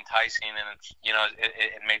very enticing, and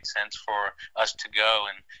it made sense for us to go,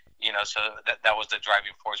 and so that was the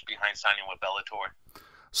driving force behind signing with Bellator.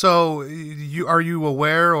 So are you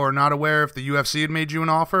aware or not aware if the UFC had made you an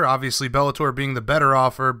offer? Obviously Bellator being the better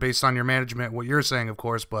offer based on your management, what you're saying, of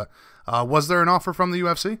course, but was there an offer from the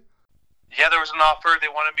UFC? Yeah, there was an offer. They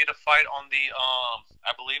wanted me to fight on the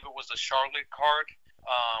I believe it was the Charlotte card.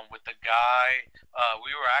 With the guy,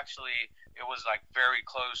 it was like very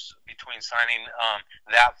close between signing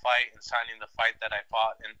that fight and signing the fight that I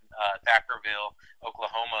fought in Thackerville,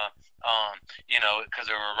 Oklahoma, because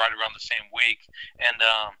they were right around the same week. And,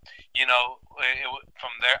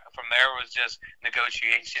 from there it was just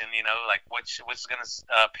negotiation, like which is going to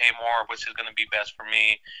pay more, which is going to be best for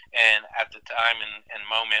me. And at the time and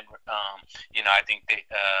moment, I think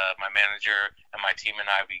my manager and my team and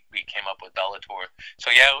I, we came up with Bellator. So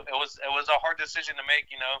yeah, it was a hard decision to make,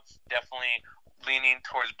 definitely leaning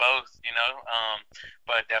towards both,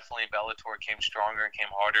 but definitely Bellator came stronger and came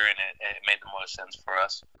harder, and it made the most sense for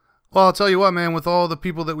us. Well, I'll tell you what, man, with all the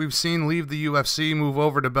people that we've seen leave the UFC, move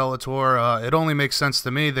over to Bellator, it only makes sense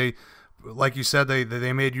to me. They, like you said,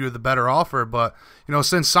 they made you the better offer, but,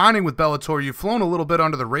 since signing with Bellator, you've flown a little bit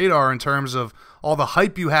under the radar in terms of all the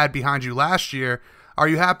hype you had behind you last year. Are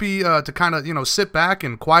you happy to kind of, sit back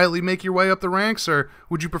and quietly make your way up the ranks, or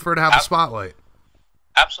would you prefer to have the spotlight?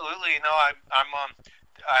 Absolutely.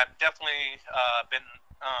 I've definitely been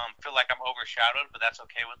feel like I'm overshadowed, but that's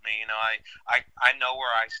okay with me. I know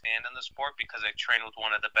where I stand in the sport because I train with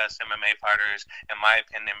one of the best MMA fighters, in my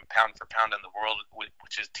opinion, pound for pound in the world,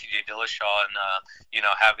 which is TJ Dillashaw, and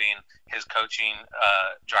having his coaching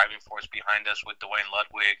driving force behind us with Dwayne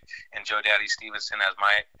Ludwig and Joe Daddy Stevenson as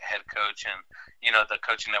my head coach, and the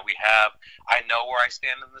coaching that we have. I know where I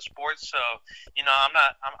stand in the sport, so I'm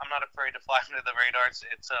not afraid to fly under the radar.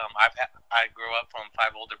 I grew up from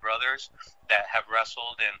 5 older brothers that have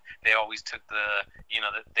wrestled, and they always took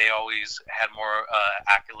they always had more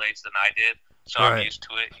accolades than I did. So right. I'm used to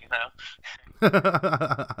it,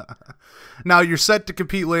 Now you're set to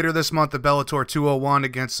compete later this month at Bellator 201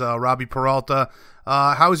 against Robbie Peralta.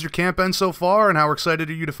 How has your camp been so far, and how excited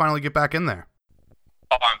are you to finally get back in there?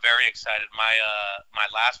 Oh, I'm very excited. My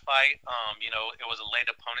last fight, it was a late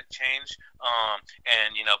opponent change,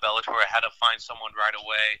 and Bellator had to find someone right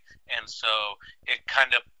away, and so it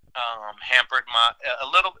kind of hampered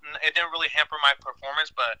it didn't really hamper my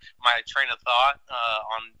performance, but my train of thought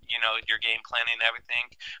on your game planning and everything.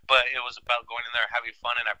 But it was about going in there having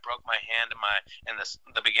fun, and I broke my hand in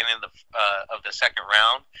the beginning of the second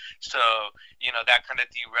round. So that kind of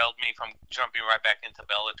derailed me from jumping right back into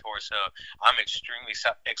Bellator. So I'm extremely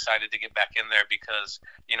excited to get back in there because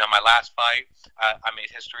my last fight I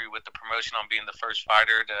made history with the promotion on being the first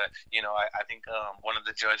fighter to I think one of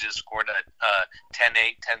the judges scored a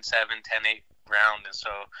 10-8, 10-7, 10-8 ground, and so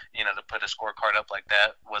to put a scorecard up like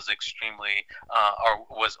that was extremely or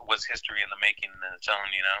was history in the making in its own.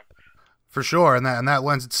 For sure, and that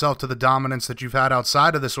lends itself to the dominance that you've had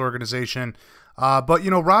outside of this organization. But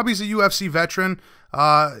Robbie's a UFC veteran.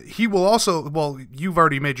 He will also, well, you've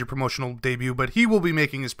already made your promotional debut, but he will be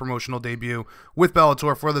making his promotional debut with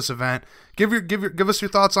Bellator for this event. Give us your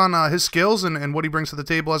thoughts on his skills and what he brings to the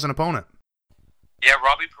table as an opponent. Yeah,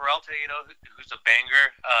 Robbie Peralta, who's a banger.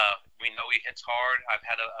 We know he hits hard. I've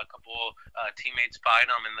had a couple teammates fight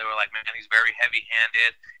him, and they were like, man, he's very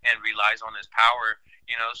heavy-handed and relies on his power.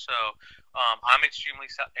 So I'm extremely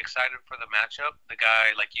excited for the matchup. The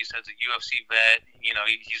guy, like you said, is a UFC vet.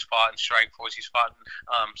 He's fought in Strikeforce. He's fought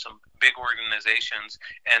in some big organizations,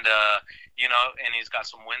 and and he's got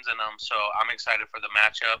some wins in him. So I'm excited for the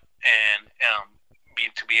matchup, and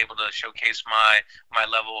to be able to showcase my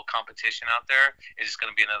level of competition out there is just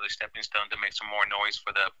going to be another stepping stone to make some more noise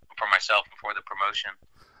for myself and for the promotion.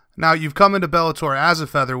 Now, you've come into Bellator as a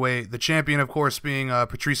featherweight, the champion, of course, being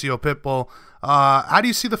Patricio Pitbull. How do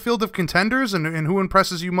you see the field of contenders, and who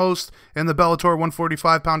impresses you most in the Bellator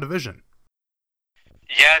 145-pound division?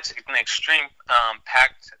 Yeah, it's an extreme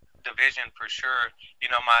packed division for sure.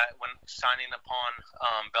 When signing upon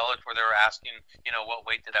Bellator, they were asking, what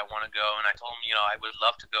weight did I want to go, and I told them, I would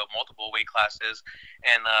love to go multiple weight classes,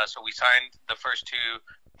 and so we signed the first two.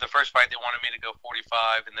 The first fight, they wanted me to go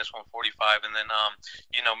 45, and this one 45, and then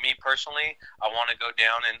me personally, I want to go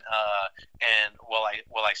down and while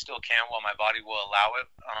I still can, while my body will allow it,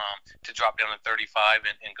 to drop down to 35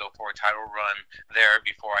 and go for a title run there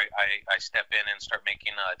before I step in and start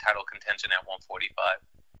making title contention at 145.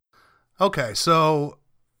 Okay, so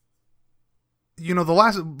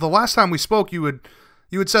the last time we spoke, you had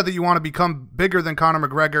said that you want to become bigger than Conor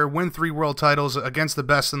McGregor, win 3 world titles against the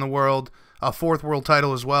best in the world, a 4th world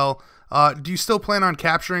title as well. Do you still plan on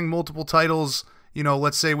capturing multiple titles,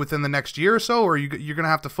 let's say within the next year or so, or you're going to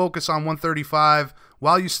have to focus on 135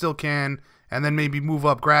 while you still can, and then maybe move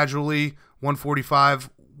up gradually, 145,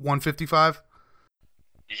 155?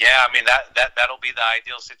 Yeah, I mean, that'll be the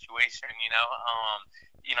ideal situation,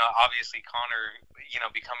 obviously Conor,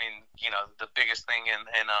 becoming, the biggest thing in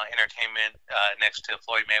entertainment next to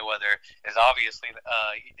Floyd Mayweather is obviously,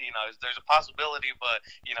 there's a possibility, but,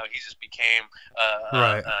 he just became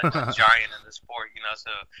a giant in the sport,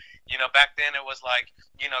 so, back then it was like,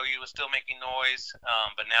 he was still making noise,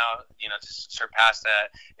 but now, to surpass that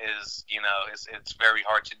is, it's very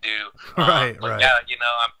hard to do. Right. Yeah,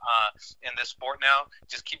 I'm in this sport now,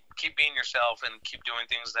 just keep being yourself and keep doing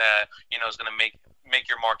things that, is going to make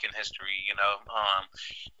your mark in history.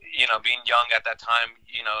 Being young at that time,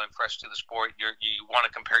 and fresh to the sport, you want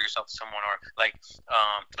to compare yourself to someone, or like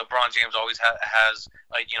LeBron James always has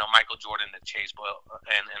Michael Jordan to chase,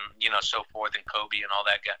 and so forth, and Kobe and all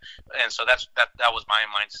that guy. And so that was my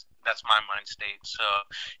mind. That's my mind state. So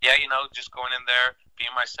yeah, just going in there,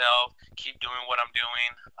 being myself, keep doing what I'm doing.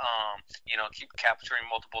 Keep capturing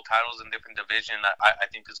multiple titles in different divisions. I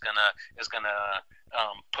think is gonna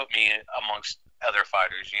put me amongst other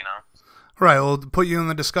fighters. Right. Well, put you in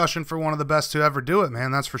the discussion for one of the best to ever do it,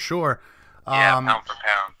 man. That's for sure. Yeah, pound for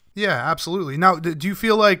pound. Yeah, absolutely. Now, do you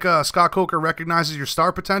feel like Scott Coker recognizes your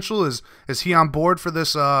star potential? Is he on board for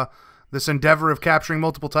this this endeavor of capturing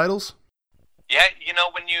multiple titles? Yeah,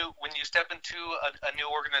 when you step into a new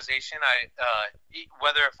organization,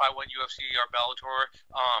 whether if I went UFC or Bellator,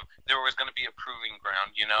 there was going to be a proving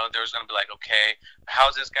ground. There was going to be like, okay,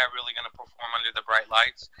 how's this guy really going to perform under the bright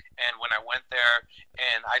lights? And when I went there,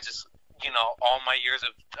 and I just, all my years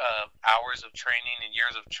of hours of training and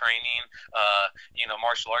years of training,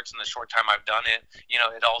 martial arts in the short time I've done it,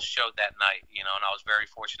 it all showed that night. And I was very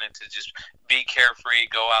fortunate to just be carefree,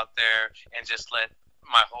 go out there, and just let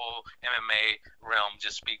my whole MMA realm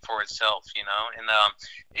just speak for itself, and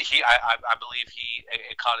I believe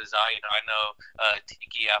it caught his eye. I know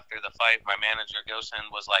Tiki, after the fight, my manager Gosen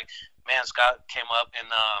was like, man, Scott came up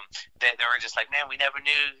and they were just like, man, we never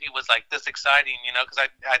knew he was like this exciting, because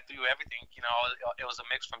I threw everything, it was a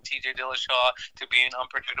mix from TJ Dillashaw to being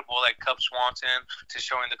unpredictable like Cub Swanson to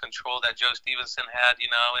showing the control that Joe Stevenson had,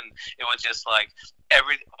 and it was just like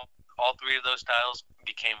all 3 of those styles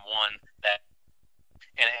became one that.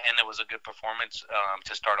 And it was a good performance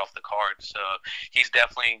to start off the card. So he's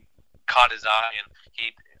definitely caught his eye, and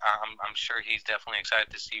I'm sure he's definitely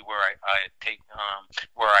excited to see where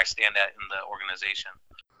I stand at in the organization.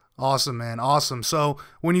 Awesome, man. Awesome. So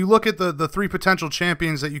when you look at the 3 potential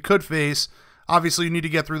champions that you could face, obviously you need to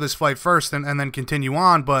get through this fight first and then continue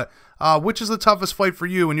on. But which is the toughest fight for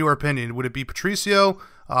you, in your opinion? Would it be Patricio,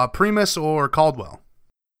 Primus, or Caldwell?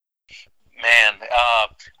 Man,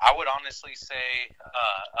 I would honestly say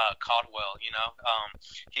Caldwell.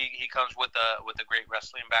 He comes with a great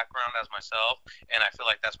wrestling background as myself, and I feel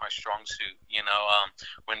like that's my strong suit.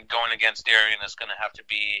 When going against Darian, it's going to have to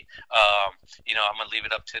be, I'm going to leave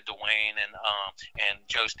it up to Dwayne and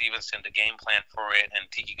Joe Stevenson to game plan for it, and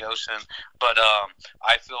Tiki Gosen. But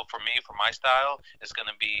I feel for my style, it's going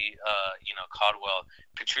to be, Caldwell.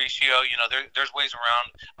 Patricio, there's ways around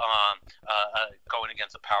going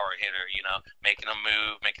against a power hitter, making him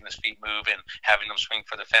move, making his feet move, and having them swing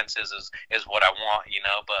for the fences is what I want,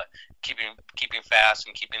 but keeping fast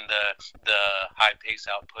and keeping the high pace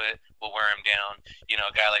output will wear him down.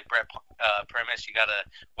 A guy like Brett Premise, you got to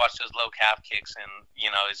watch those low calf kicks, and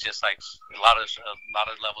it's just like a lot of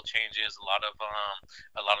level changes, a lot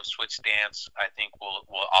of switch stance. I think will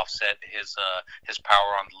offset his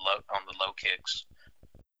power on the low kicks.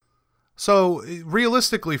 So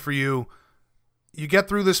realistically for you, you get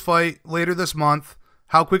through this fight later this month.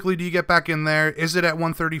 How quickly do you get back in there? Is it at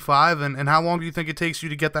 135? And how long do you think it takes you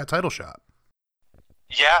to get that title shot?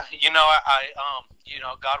 Yeah,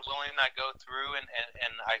 God willing, I go through and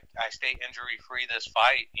I stay injury free this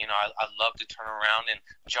fight. I'd love to turn around and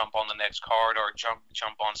jump on the next card or jump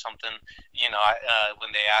on something.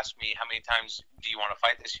 When they asked me how many times do you want to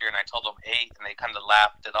fight this year, and I told them 8, and they kind of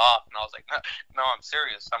laughed it off, and I was like, no, I'm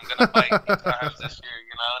serious. I'm gonna fight 8 times this year.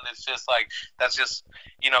 And it's just like that's just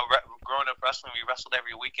growing up wrestling, we wrestled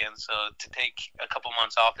every weekend, so to take a couple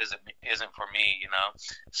months off isn't for me.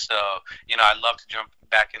 So I'd love to jump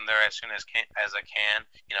back in there as soon as I can.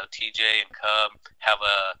 TJ and Cub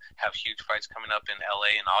have huge fights coming up in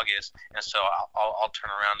LA in August, and so I'll turn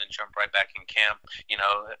around and jump right back in camp.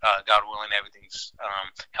 God willing, everything's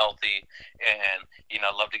healthy, and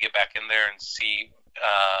love to get back in there and see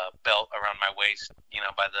belt around my waist.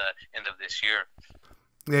 By the end of this year.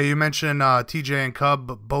 Yeah, you mentioned TJ and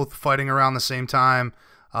Cub both fighting around the same time.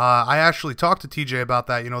 I actually talked to TJ about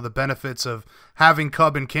that, the benefits of having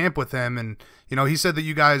Cub in camp with him. And, he said that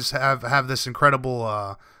you guys have this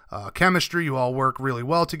incredible chemistry. You all work really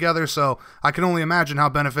well together. So I can only imagine how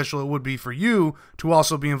beneficial it would be for you to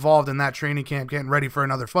also be involved in that training camp, getting ready for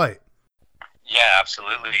another fight. Yeah,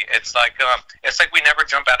 absolutely. It's like we never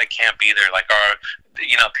jump out of camp either. Like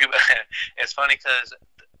people, it's funny because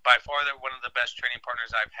by far they're one of the best training partners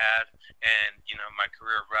I've had, and my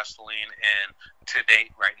career of wrestling and to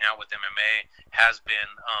date right now with MMA has been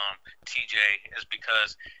TJ, is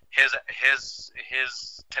because his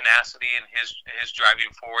tenacity and his driving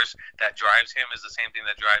force that drives him is the same thing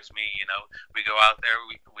that drives me. We go out there,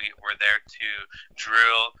 we're there to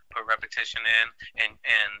drill, put repetition in,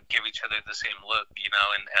 and give each other the same look,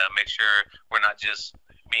 and make sure we're not just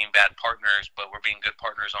being bad partners, but we're being good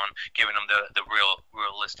partners on giving them the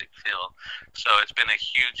realistic feel. So it's been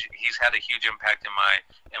he's had a huge impact in my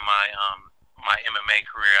my MMA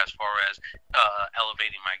career as far as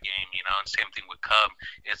elevating my game, and same thing with Cub.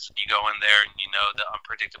 It's you go in there and the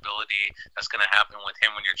unpredictability that's going to happen with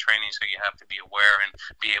him when you're training, so you have to be aware and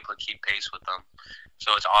be able to keep pace with them.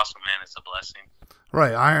 So it's awesome, man. It's a blessing.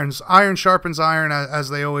 Right. Iron sharpens iron, as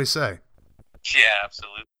they always say. Yeah,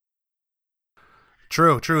 absolutely.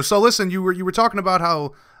 True. So listen, you were talking about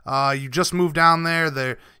how you just moved down there.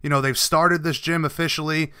 They've started this gym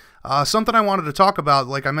officially. Something I wanted to talk about,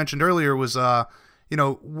 like I mentioned earlier, was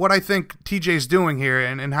what I think TJ's doing here,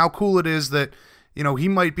 and how cool it is that he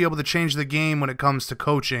might be able to change the game when it comes to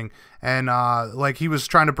coaching. And like he was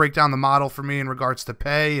trying to break down the model for me in regards to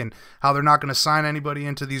pay and how they're not going to sign anybody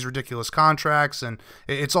into these ridiculous contracts, and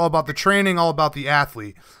it's all about the training, all about the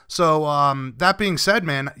athlete. So that being said,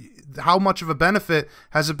 man, how much of a benefit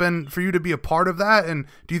has it been for you to be a part of that? And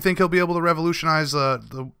do you think he'll be able to revolutionize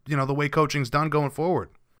the way coaching's done going forward?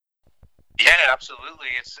 Yeah, absolutely.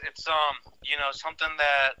 It's something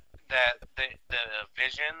that the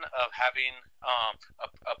vision of having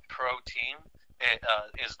a pro team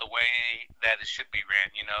is the way that it should be ran.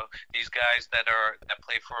 These guys that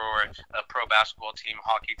play for a pro basketball team,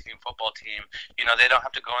 hockey team, football team, they don't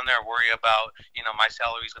have to go in there and worry about, my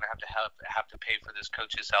salary is going to have to pay for this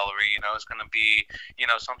coach's salary. It's going to be,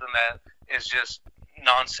 something that is just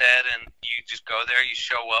non-said, and you just go there, you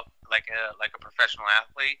show up like a professional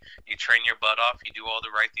athlete, you train your butt off, you do all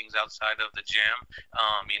the right things outside of the gym,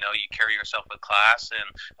 you carry yourself with class, and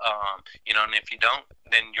and if you don't,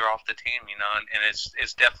 then you're off the team, and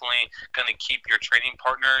it's definitely going to keep your training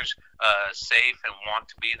partners safe and want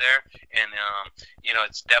to be there, and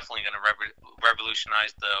it's definitely going to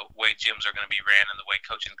revolutionize the way gyms are going to be ran and the way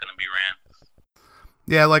coaching is going to be ran.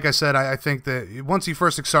 Yeah, like I said, I think that once he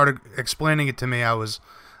first started explaining it to me, I was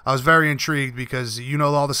I was very intrigued because you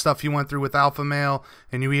know all the stuff you went through with Alpha Male,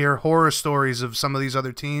 and you hear horror stories of some of these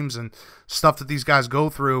other teams and stuff that these guys go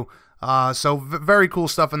through. So very cool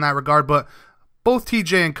stuff in that regard. But both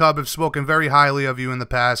TJ and Cub have spoken very highly of you in the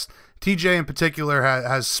past. TJ in particular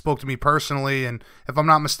has spoke to me personally, and if I'm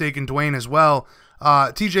not mistaken, Dwayne as well.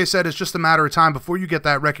 TJ said it's just a matter of time before you get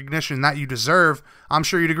that recognition that you deserve. I'm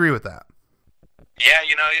sure you'd agree with that. Yeah,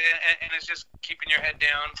 you know, and it's just keeping your head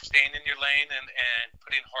down, staying in your lane, and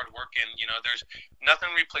putting hard work in. You know, there's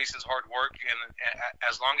nothing replaces hard work, and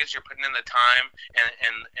as long as you're putting in the time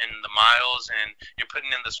and the miles, and you're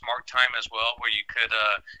putting in the smart time as well, where you could,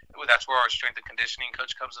 that's where our strength and conditioning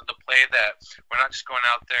coach comes into play. That we're not just going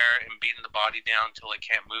out there and beating the body down until it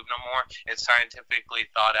can't move no more. It's scientifically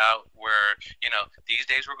thought out. Where these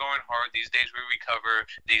days we're going hard, these days we recover,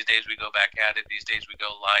 these days we go back at it, these days we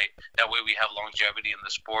go light. That way we have longevity in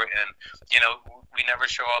the sport, and we never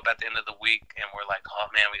show up at the end of the week and we're like, oh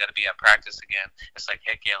man, we got to be at practice again. It's like,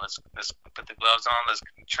 heck yeah, let's put the gloves on, let's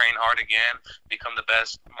train hard again, become the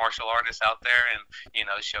best martial artist out there, and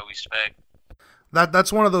show respect.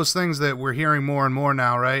 That's one of those things that we're hearing more and more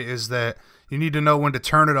now, right? Is that you need to know when to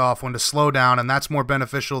turn it off, when to slow down, and that's more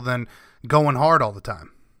beneficial than going hard all the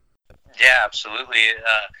time. Yeah, absolutely.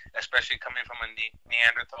 Especially coming from a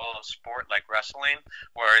Neanderthal sport like wrestling,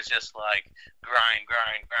 where it's just like grind.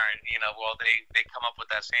 Well, they come up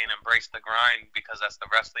with that saying, embrace the grind, because that's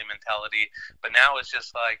the wrestling mentality. But now it's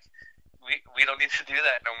just like, we don't need to do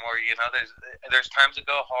that no more. There's times to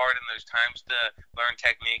go hard, and there's times to learn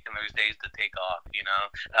technique, and there's days to take off.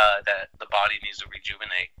 That the body needs to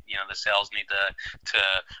rejuvenate. The cells need to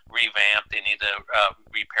revamp. They need to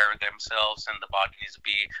repair themselves, and the body needs to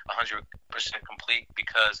be 100% complete.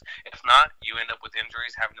 Because if not, you end up with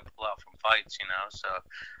injuries, having to pull out from fights. So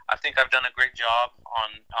I think I've done a great job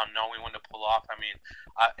on knowing when to pull off. I mean,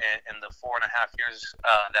 in the 4.5 years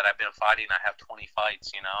that I've been fighting, I have 20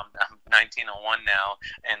 fights. I'm 19-1 now,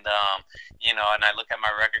 and and I look at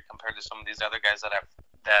my record compared to some of these other guys that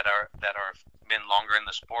are been longer in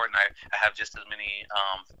the sport, and I have just as many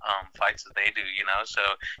fights as they do. So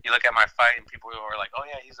you look at my fight, and people are like, "Oh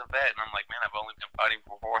yeah, he's a vet," and I'm like, "Man, I've only been fighting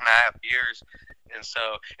for 4.5 years." And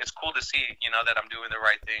so it's cool to see, that I'm doing the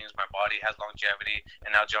right things. My body has longevity,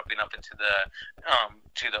 and now jumping up into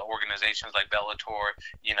the organizations like Bellator,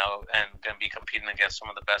 and gonna be competing against some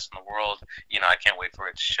of the best in the world. I can't wait for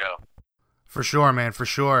it to show. For sure, man, for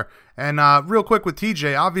sure. And real quick with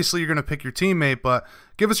TJ, obviously you're gonna pick your teammate, but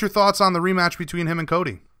give us your thoughts on the rematch between him and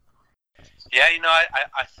Cody. Yeah,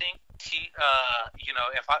 I think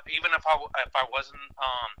if I wasn't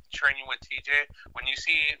training with TJ, when you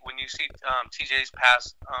see TJ's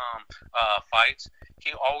past fights,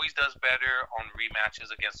 he always does better on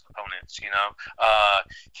rematches against opponents.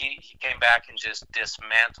 He came back and just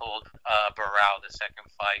dismantled Barao the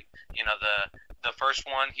second fight. The first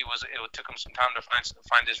one, it took him some time to find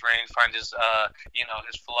his range, find his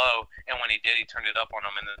his flow, and when he did, he turned it up on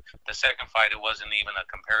him. And the second fight, it wasn't even a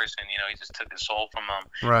comparison. He just took his soul from him.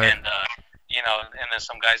 Right. And and then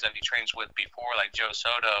some guys that he trains with before, like Joe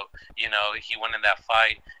Soto, he went in that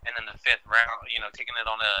fight, and in the fifth round, taking it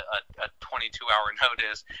on a 22-hour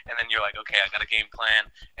notice, and then you're like, okay, I got a game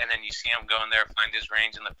plan, and then you see him go in there, find his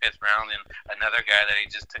range in the fifth round, and another guy that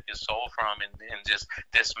he just took his soul from and just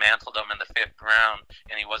dismantled him in the fifth round,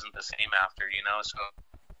 and he wasn't the same after, so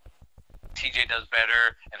TJ does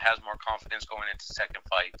better and has more confidence going into second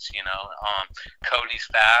fights. Cody's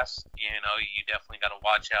fast. You definitely got to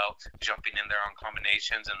watch out jumping in there on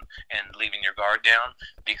combinations and leaving your guard down,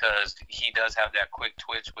 because he does have that quick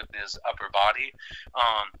twitch with his upper body.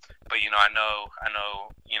 But I know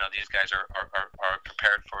these guys are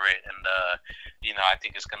prepared for it, and I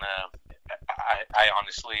think it's gonna. I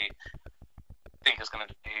honestly think it's gonna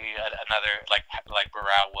be another like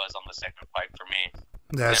Barao was on the second fight for me.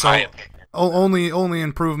 Yeah, so only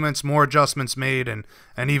improvements, more adjustments made, and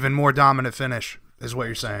even more dominant finish is what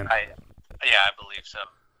you're saying. I believe so.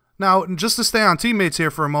 Now, just to stay on teammates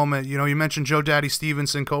here for a moment, you mentioned Joe Daddy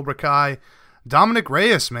Stevenson, Cobra Kai. Dominic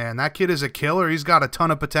Reyes, man, that kid is a killer. He's got a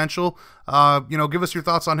ton of potential. Give us your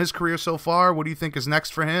thoughts on his career so far. What do you think is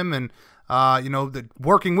next for him? And,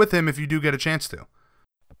 working with him if you do get a chance to.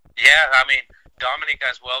 Yeah, I mean, Dominic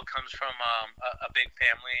as well comes from a big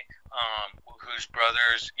family whose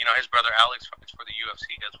brothers, his brother Alex fights for the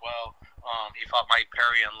UFC as well. He fought Mike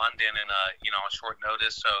Perry in London, and on short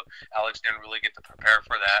notice, so Alex didn't really get to prepare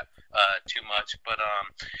for that too much. But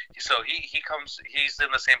so he's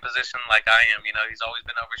in the same position like I am. He's always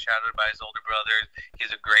been overshadowed by his older brothers.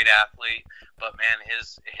 He's a great athlete, but man,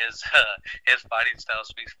 his fighting style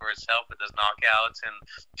speaks for itself with his knockouts and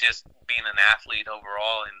just being an athlete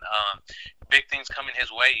overall. And big things coming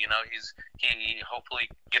his way. He hopefully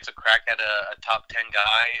gets a crack at a top 10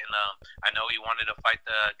 guy, and I know he wanted to fight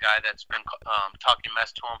the guy that's been talking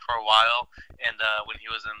mess to him for a while. And when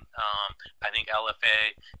he was in, I think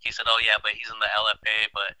LFA, he said, "Oh yeah, but he's in the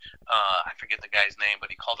LFA." But I forget the guy's name,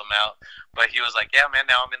 but he called him out. But he was like, "Yeah, man,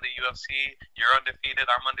 now I'm in the UFC. You're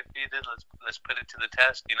undefeated. I'm undefeated. Let's put it to the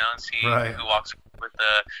test, and see who walks with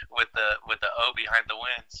the O behind the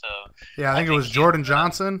win." So yeah, I think it was Jordan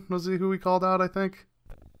Johnson. Was he who he called out? I think.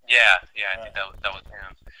 Yeah, I think that was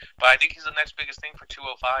him. But I think he's the next biggest thing for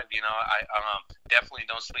 205. I definitely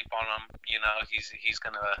don't sleep on him. He's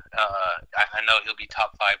gonna. I know he'll be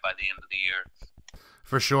top 5 by the end of the year.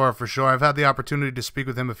 For sure. I've had the opportunity to speak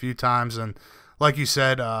with him a few times, and like you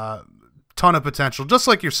said, ton of potential. Just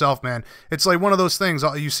like yourself, man. It's like one of those things.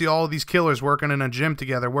 You see all of these killers working in a gym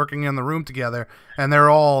together, working in the room together, and they're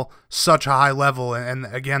all such a high level. And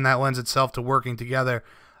again, that lends itself to working together.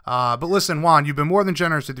 But listen, Juan, you've been more than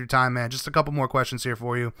generous with your time, man. Just a couple more questions here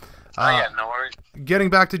for you. Yeah, no worries. Getting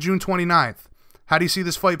back to June 29th, how do you see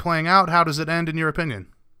this fight playing out? How does it end, in your opinion?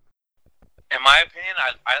 In my opinion,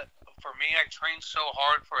 for me, I train so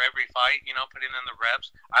hard for every fight. Putting in the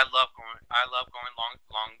reps. I love going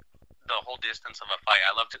long. The whole distance of a fight.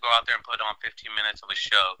 I love to go out there and put on 15 minutes of a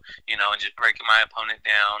show, and just breaking my opponent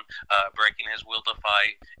down, breaking his will to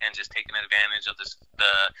fight, and just taking advantage of the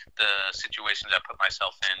situations I put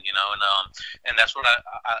myself in, and that's what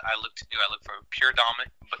I look to do. I look for pure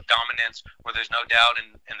dominance where there's no doubt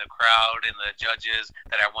in the crowd and the judges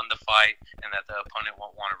that I won the fight and that the opponent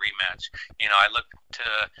won't want a rematch. I look to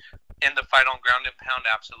end the fight on ground and pound,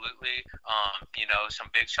 absolutely. Some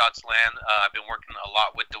big shots land. I've been working a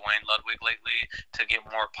lot with Duane Ludwig lately to get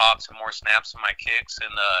more pops and more snaps in my kicks.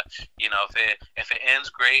 And if it ends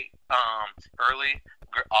great early,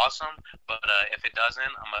 awesome. But if it doesn't,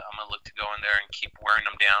 I'm gonna look to go in there and keep wearing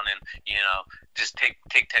them down, and just take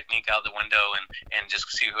technique out the window and just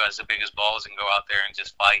see who has the biggest balls and go out there and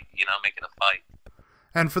just fight. Make it a fight.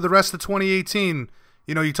 And for the rest of 2018.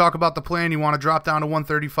 You talk about the plan. You want to drop down to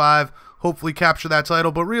 135, hopefully capture that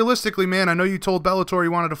title. But realistically, man, I know you told Bellator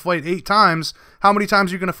you wanted to fight 8 times. How many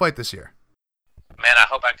times are you going to fight this year? Man, I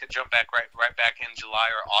hope I could jump back right back in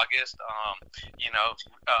July or August. I'm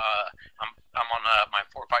on my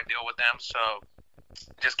 4-fight deal with them, so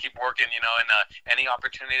just keep working, and any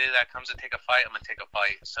opportunity that comes to take a fight, I'm going to take a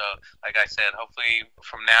fight. So, like I said, hopefully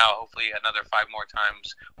another 5 more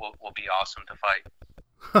times will be awesome to fight.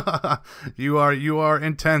 You are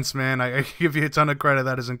intense, man. I give you a ton of credit.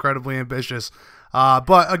 That is incredibly ambitious.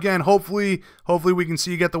 But again, hopefully we can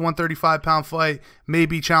see you get the 135-pound fight,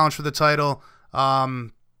 maybe challenge for the title.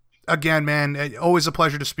 Again, man, always a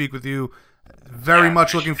pleasure to speak with you. Very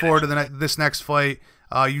much looking forward to this next fight.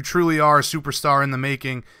 You truly are a superstar in the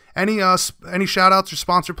making. Any shout outs or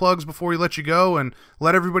sponsor plugs before we let you go, and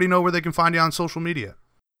let everybody know where they can find you on social media?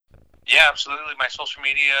 Yeah, absolutely. My social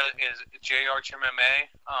media is JArchMMA.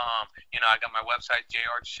 I got my website,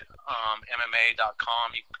 jarchmma.com.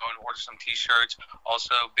 You can go and order some T-shirts.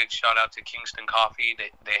 Also, big shout out to Kingston Coffee.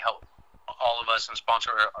 They help all of us and sponsor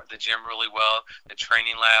the gym really well. The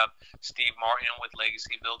training lab, Steve Martin with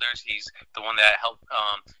Legacy Builders. He's the one that helped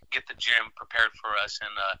get the gym prepared for us. And,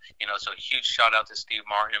 so huge shout out to Steve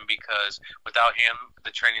Martin, because without him, the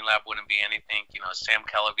training lab wouldn't be anything. Sam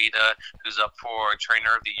Calavita, who's up for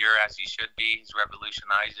Trainer of the Year, as he should be. He's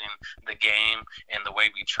revolutionizing the game and the way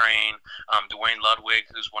we train. Duane Ludwig,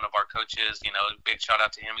 who's one of our coaches, big shout out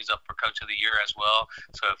to him. He's up for Coach of the Year as well.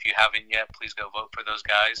 So if you haven't yet, please go vote for those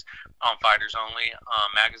guys on Fighters Only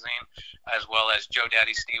magazine, as well as Joe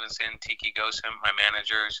Daddy Stevenson, Tiki Gosim, my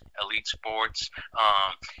managers, Elite Sports,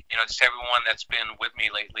 just everyone that's been with me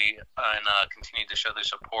lately and continue to show their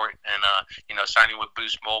support, and signing with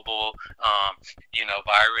Boost Mobile,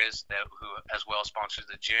 Virus, who as well sponsors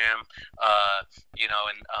the gym, I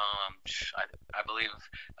believe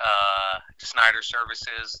Snyder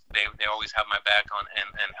Services, they always have my back on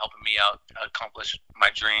and helping me out accomplish my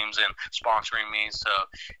dreams and sponsoring me. So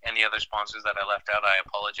any other sponsors that that I left out, I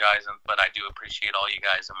apologize. But I do appreciate all you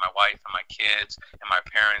guys and my wife and my kids and my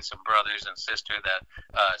parents and brothers and sister that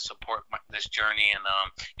support this journey. And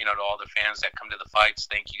to all the fans that come to the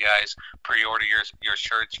fights, thank you guys. Pre-order your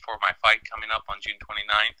shirts for my fight coming up on June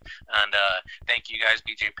 29th. And thank you guys,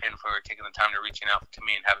 BJ Penn, for taking the time to reaching out to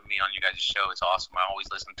me and having me on you guys' show. It's awesome. I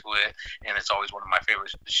always listen to it, and it's always one of my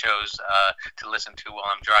favorite shows to listen to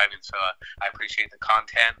while I'm driving. So I appreciate the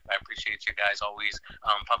content. I appreciate you guys always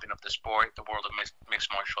pumping up the sport, the world of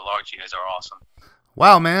mixed martial arts. You guys are awesome.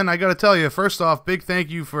 Wow, man, I got to tell you, first off, big thank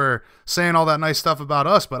you for saying all that nice stuff about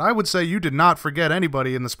us, but I would say you did not forget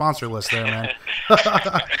anybody in the sponsor list there, man.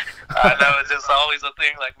 I know, it's just always a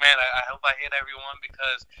thing, like, man, I hope I hit everyone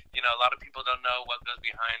because, a lot of people don't know what goes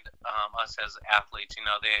behind us as athletes.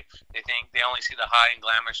 They think they only see the high and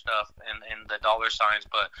glamour stuff and the dollar signs,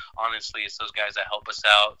 but honestly, it's those guys that help us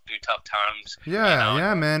out through tough times. Yeah,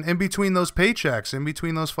 yeah, man, in between those paychecks, in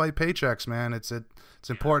between those fight paychecks, man, it's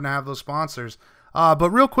important to have those sponsors. But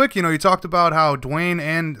real quick, you talked about how Dwayne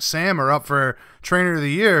and Sam are up for Trainer of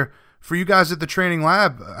the Year. For you guys at the training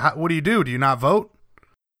lab, what do? Do you not vote?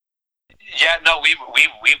 Yeah, no, we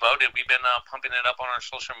voted. We've been pumping it up on our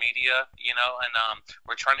social media, and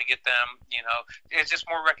we're trying to get them. It's just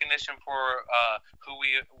more recognition for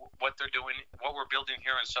what they're doing, what we're building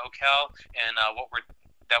here in SoCal, and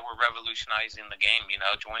that we're revolutionizing the game.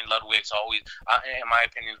 Dwayne Ludwig's always, in my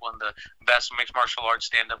opinion, is one of the best mixed martial arts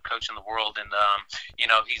stand-up coach in the world, and he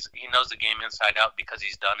knows the game inside out because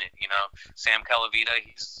he's done it. Sam Calavita,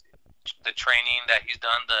 the training that he's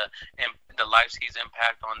done, the lives he's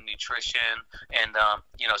impacted on nutrition, and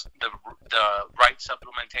the right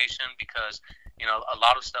supplementation, because a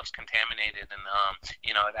lot of stuff's contaminated, and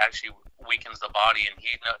it actually weakens the body, and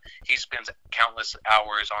he spends countless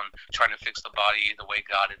hours on trying to fix the body the way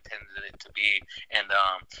God intended it to be. And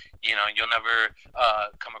you'll never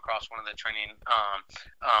come across one of the training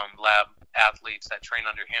lab athletes that train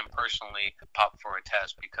under him personally pop for a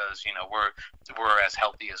test, because we're as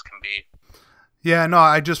healthy as can be. Yeah, no,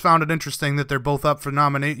 I just found it interesting that they're both up for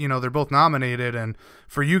they're both nominated, and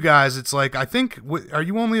for you guys, it's like, I think, are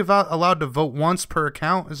you only allowed to vote once per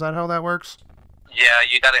account? Is that how that works? Yeah,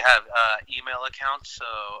 you got to have email accounts, so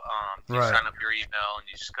you right. Sign up your email and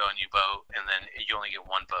you just go and you vote, and then you only get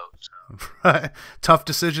one vote. So. Right. Tough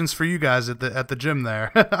decisions for you guys at the gym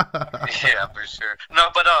there. Yeah, for sure. No,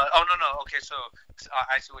 but no. Okay, so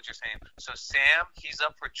I see what you're saying. So Sam, he's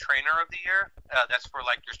up for Trainer of the Year. That's for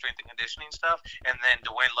like your strength and conditioning stuff, and then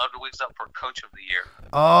Dwayne Ludwig's up for Coach of the Year.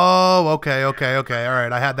 Oh, okay. All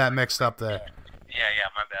right, I had that mixed up there. Yeah,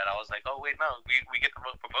 my bad. I was like, oh wait, no, we get to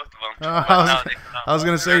vote for both of them. I was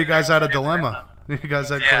gonna say you guys had a dilemma. You guys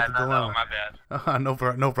had quite the dilemma. No, my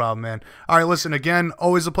bad. No problem, man. All right, listen, again,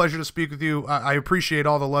 always a pleasure to speak with you. I appreciate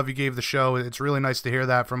all the love you gave the show. It's really nice to hear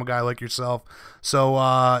that from a guy like yourself.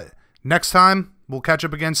 So next time, we'll catch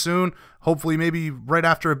up again soon. Hopefully maybe right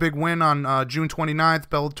after a big win on June 29th,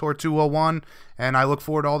 Bellator 201. And I look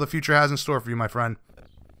forward to all the future has in store for you, my friend.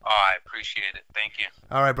 Oh, I appreciate it. Thank you.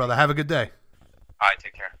 All right, brother. Have a good day. All right,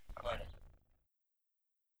 take care. Bye.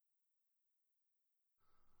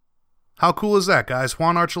 How cool is that, guys?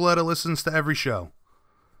 Juan Archuleta listens to every show.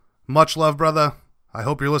 Much love, brother. I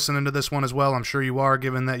hope you're listening to this one as well. I'm sure you are,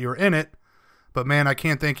 given that you're in it. But, man, I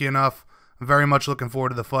can't thank you enough. I'm very much looking forward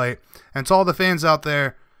to the fight. And to all the fans out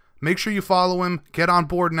there, make sure you follow him. Get on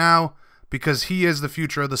board now, because he is the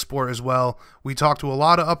future of the sport as well. We talk to a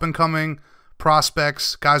lot of up-and-coming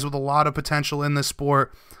prospects, guys with a lot of potential in this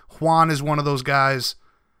sport. Juan is one of those guys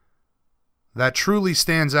that truly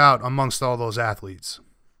stands out amongst all those athletes.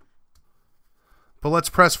 But let's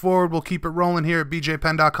press forward. We'll keep it rolling here at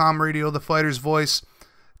BJPenn.com Radio, the fighter's voice.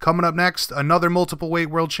 Coming up next, another multiple weight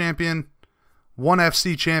world champion, one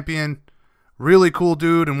FC champion, really cool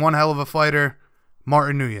dude and one hell of a fighter,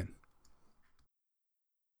 Martin Nguyen.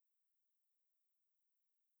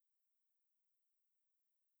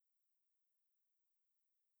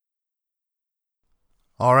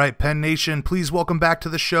 All right, Penn Nation, please welcome back to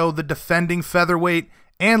the show the defending featherweight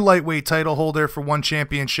and lightweight title holder for one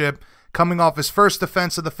championship, coming off his first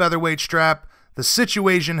defense of the featherweight strap, the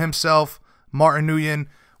situation himself, Martin Nguyen.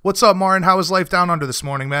 What's up, Martin? How is life down under this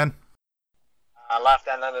morning, man? Life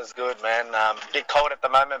down under is good, man. Bit cold at the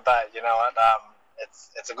moment, but you know what?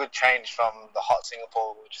 It's a good change from the hot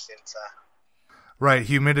Singapore we're just in. So. Right,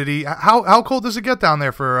 humidity. How cold does it get down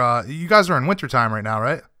there for? You guys are in wintertime right now,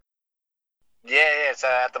 right? Yeah. So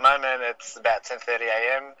at the moment it's about 10:30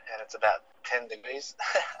 a.m. and it's about 10 degrees.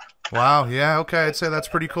 Wow. Yeah. Okay. I'd say that's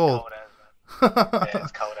pretty cold. Yeah,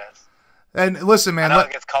 it's cold as. And listen, man. I know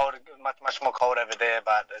it gets cold much more cold over there,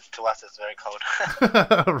 but to us it's very cold.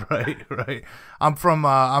 Right. I'm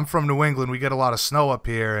from New England. We get a lot of snow up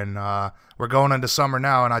here, and we're going into summer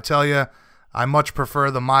now. And I tell you, I much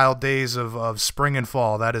prefer the mild days of spring and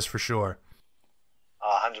fall. That is for sure.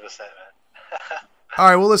 Oh, 100%, man. All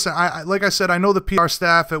right, well, listen, I like I said, I know the PR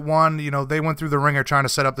staff at One, they went through the ringer trying to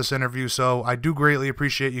set up this interview, so I do greatly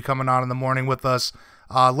appreciate you coming on in the morning with us.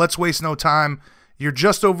 Let's waste no time. You're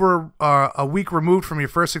just over a week removed from your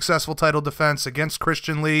first successful title defense against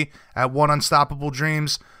Christian Lee at One Unstoppable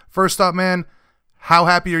Dreams. First up, man, how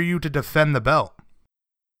happy are you to defend the belt?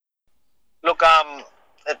 Look,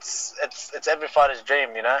 it's every fighter's dream,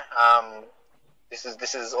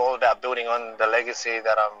 This is all about building on the legacy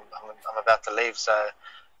that I'm about to leave. So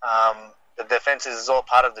the defense is all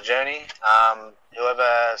part of the journey.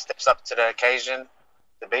 Whoever steps up to the occasion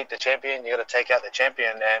to beat the champion, you got to take out the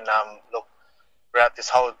champion. And look, throughout this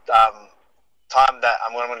whole time that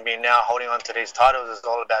I'm going to be now holding on to these titles, is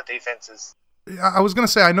all about defenses. I was going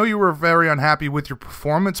to say, I know you were very unhappy with your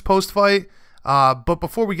performance post-fight. But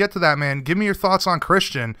before we get to that, man, give me your thoughts on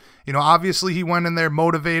Christian. Obviously he went in there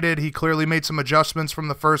motivated. He clearly made some adjustments from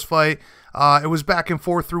the first fight. It was back and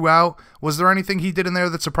forth throughout. Was there anything he did in there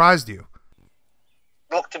that surprised you?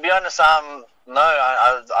 Look, to be honest,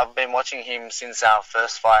 no. I've been watching him since our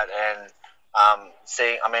first fight, and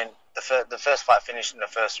the first fight finished in the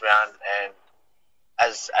first round, and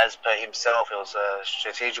as per himself, it was a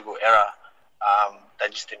strategical error. They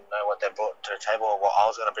just didn't know what they brought to the table or what I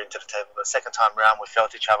was going to bring to the table. The second time around, we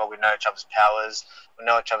felt each other. We know each other's powers. We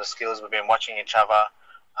know each other's skills. We've been watching each other.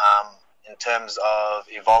 In terms of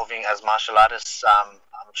evolving as martial artists, I'm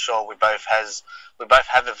sure we both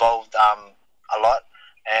have evolved a lot.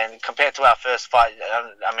 And compared to our first fight,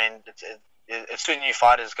 it's two new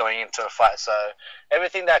fighters going into a fight. So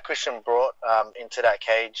everything that Christian brought into that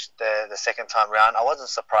cage the second time round, I wasn't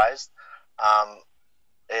surprised.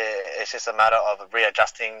 It's just a matter of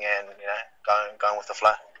readjusting and going with the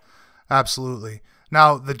flow. Absolutely.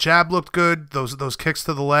 Now the jab looked good. Those kicks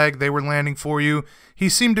to the leg, they were landing for you. He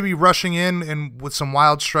seemed to be rushing in and with some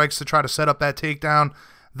wild strikes to try to set up that takedown.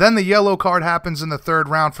 Then the yellow card happens in the third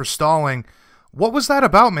round for stalling. What was that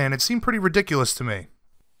about, man? It seemed pretty ridiculous to me.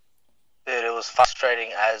 Dude, it was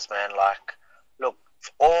frustrating man. Like, look,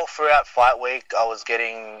 all throughout fight week, I was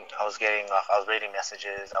reading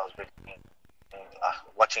messages. I was reading.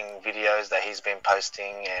 Watching videos that he's been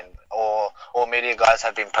posting, and all media guys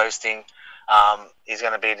have been posting. He's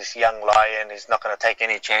going to be this young lion. He's not going to take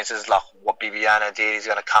any chances like what Bibiano did. He's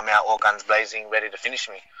going to come out all guns blazing, ready to finish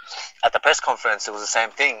me. At the press conference, it was the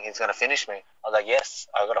same thing. He's going to finish me. I was like, yes,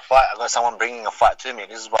 I got a fight. I got someone bringing a fight to me.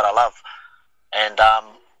 This is what I love. And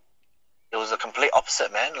it was a complete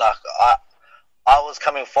opposite, man. Like I was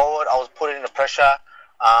coming forward. I was putting the pressure.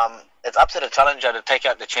 It's up to the challenger to take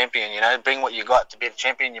out the champion, bring what you got. To be the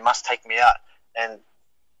champion, you must take me out. And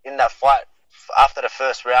in that fight, after the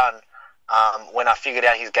first round, when I figured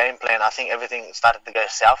out his game plan, I think everything started to go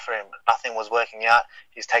south for him. Nothing was working out.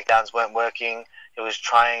 His takedowns weren't working. He was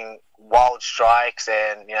trying wild strikes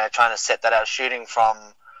and, trying to set that out, shooting from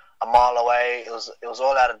a mile away. It was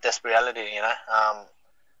all out of desperation,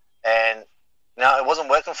 and, it wasn't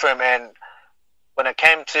working for him. And when it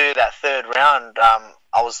came to that third round,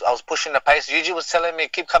 I was pushing the pace. Yuji was telling me,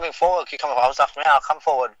 keep coming forward. I was like, man, I'll come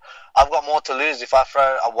forward. I've got more to lose. If I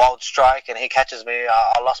throw a wild strike and he catches me,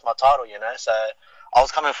 I lost my title, So I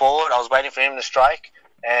was coming forward. I was waiting for him to strike,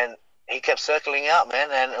 and he kept circling out, man.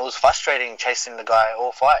 And it was frustrating chasing the guy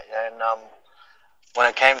all fight. And when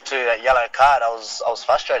it came to that yellow card, I was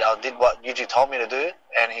frustrated. I did what Yuji told me to do,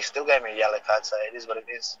 and he still gave me a yellow card. So it is what it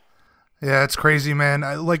is. Yeah, it's crazy, man.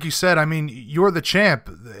 Like you said, you're the champ.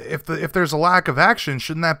 If there's a lack of action,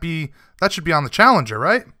 that should be on the challenger,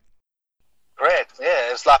 right? Correct.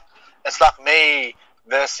 Yeah, it's like me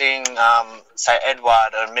versing say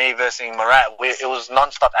Edward or me versing Murat. It was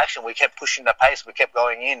non-stop action. We kept pushing the pace. We kept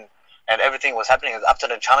going in, and everything was happening. It's up to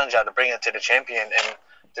the challenger to bring it to the champion, and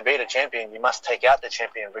to be the champion, you must take out the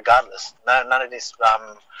champion regardless. None of these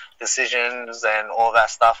decisions and all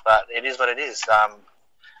that stuff. But it is what it is.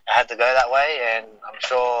 I had to go that way, and I'm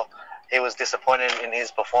sure he was disappointed in his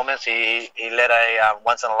performance. He let a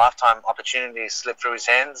once-in-a-lifetime opportunity slip through his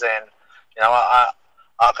hands, and I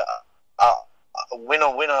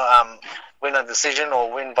win a decision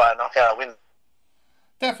or win by a knockout. I win.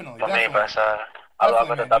 Definitely. Me, bro. So I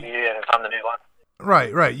got a W, and it's time to move on.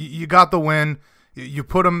 Right. You got the win. You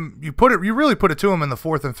really put it to him in the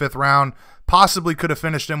fourth and fifth round. Possibly could have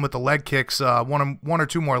finished him with the leg kicks, one or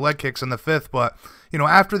two more leg kicks in the fifth. But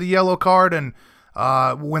after the yellow card and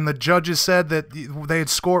when the judges said that they had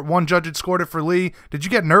scored, one judge had scored it for Lee. Did you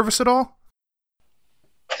get nervous at all?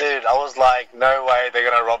 Dude, I was like, no way they're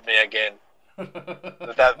gonna rob me again.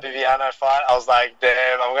 With that Viviano fight, I was like,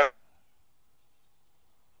 damn, I'm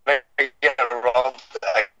gonna get robbed.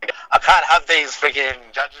 I can't have these freaking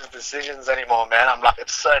judges' decisions anymore, man. I'm like,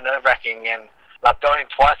 it's so nerve-wracking, and like going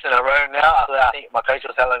twice in a row now. I think my coach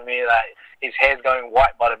was telling me that his hair's going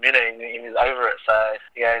white by the minute, and he's over it. So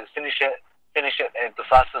he goes, finish it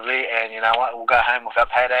decisively, and you know what, we'll go home with our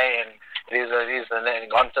payday, and it is what it is, and then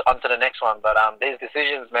on to the next one. But these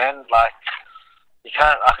decisions, man, like you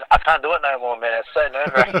can't, I can't do it no more, man. It's so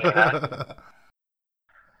nerve-wracking, you know.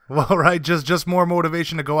 Well, right, just more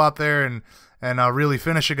motivation to go out there and really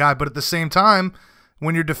finish a guy. But at the same time,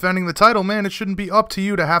 when you're defending the title, man, it shouldn't be up to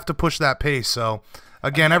you to have to push that pace. So,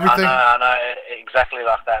 again, everything. I know, exactly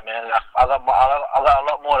like that, man. I got a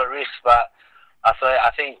lot more to risk, but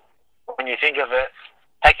I think when you think of it,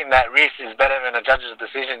 taking that risk is better than a judge's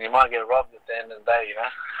decision. You might get robbed at the end of the day, you know.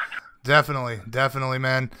 Definitely,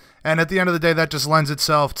 man. And at the end of the day, that just lends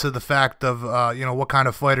itself to the fact of what kind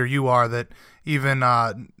of fighter you are. That even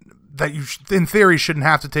that you, in theory, shouldn't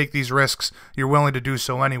have to take these risks. You're willing to do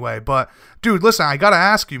so anyway. But, dude, listen, I gotta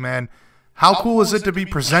ask you, man, how cool is it to be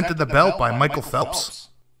presented the belt by Michael Phelps?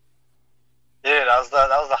 Dude, that was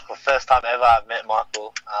like the first time ever I met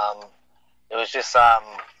Michael. It was just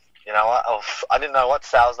you know what, I didn't know what to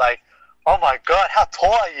say. I was like, oh my god, how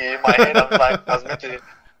tall are you? In my head, I was like, I was like,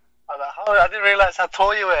 oh, I didn't realize how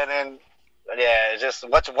tall you were. And then, yeah, just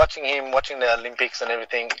watching him, watching the Olympics and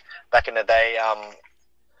everything back in the day.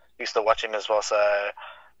 Used to watch him as well, so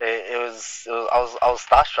I was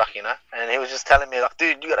starstruck, you know. And he was just telling me like,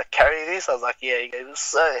 dude, you gotta carry this. I was like, yeah. He goes, it's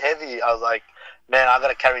so heavy. I was like, man, I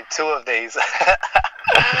gotta carry 2 of these.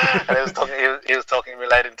 And he was talking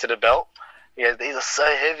related to the belt. He goes, these are so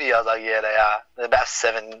heavy. I was like, yeah, they are. They're about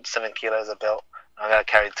 7 kilos a belt. I gotta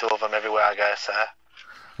carry 2 of them everywhere I go. So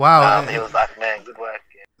wow. He was like, man, good work.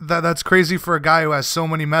 That's crazy for a guy who has so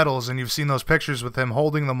many medals, and you've seen those pictures with him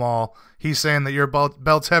holding them all. He's saying that your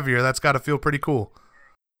belt's heavier. That's got to feel pretty cool.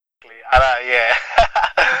 I know, yeah.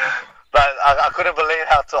 But I couldn't believe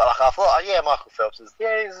how tall. Like, I thought, oh, yeah, Michael Phelps he's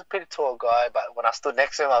a pretty tall guy. But when I stood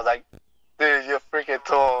next to him, I was like, dude, you're freaking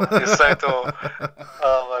tall. You're so tall.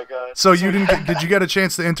 Oh my god. So did you get a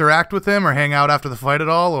chance to interact with him or hang out after the fight at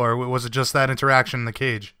all, or was it just that interaction in the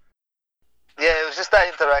cage? Yeah, it was just that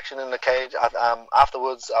interaction in the cage.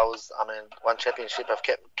 Afterwards, one championship have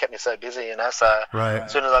kept me so busy, you know. So right.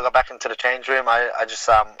 As soon as I got back into the change room, I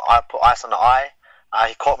put ice on the eye.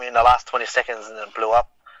 He caught me in the last 20 seconds and it blew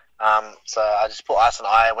up. So I just put ice on the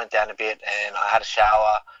eye, went down a bit, and I had a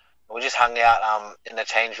shower. We just hung out in the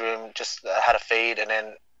change room, just had a feed, and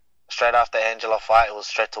then straight after Angela fight, it was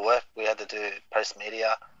straight to work. We had to do post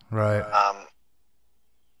media. Right.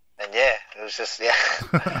 And yeah, it was just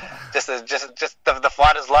just the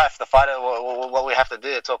fighter's life. The fighter, what we have to do.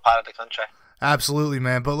 It's all part of the contract. Absolutely,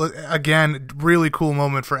 man. But look, again, really cool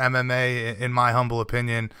moment for MMA, in my humble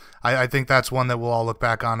opinion. I think that's one that we'll all look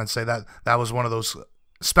back on and say that was one of those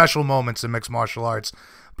special moments in mixed martial arts.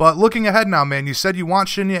 But looking ahead now, man, you said you want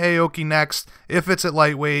Shinya Aoki next, if it's at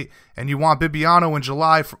lightweight, and you want Bibiano in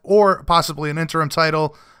July, or possibly an interim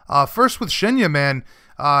title. First with Shinya, man,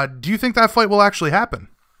 do you think that fight will actually happen?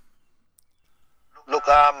 Look,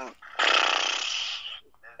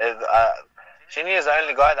 Shinya is the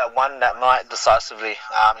only guy that won that night decisively.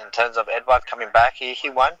 In terms of Edward coming back, he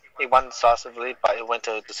won. He won decisively, but it went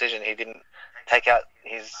to a decision. He didn't take out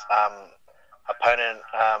his opponent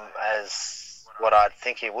as what I'd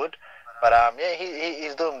think he would. But yeah,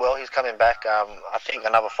 he's doing well. He's coming back. I think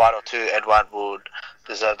another fight or two, Edward would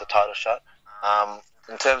deserve the title shot.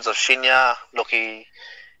 In terms of Shinya, look,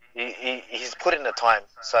 he's put in the time.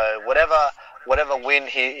 So whatever win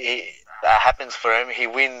he happens for him, he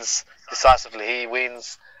wins decisively. He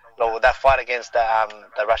wins. Well, with that fight against the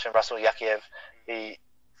Russian Russell Yakiev, he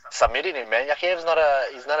submitted him, man. Yakiev's not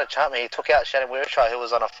a champ, man. He took out Shannon Weirachai, who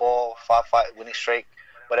was on a 4-5 fight winning streak,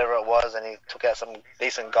 whatever it was, and he took out some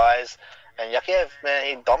decent guys. And Yakiev, man,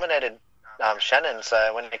 he dominated Shannon.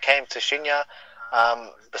 So when it came to Shinya,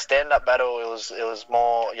 the stand-up battle, it was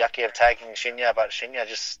more Yakiev tagging Shinya, but Shinya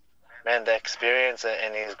just, man, the experience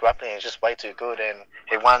and his grappling is just way too good, and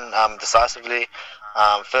he won decisively,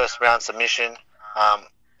 first round submission.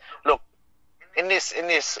 Look, in this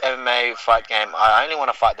MMA fight game, I only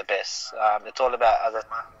want to fight the best. It's all about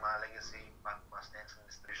marking my legacy, my stance in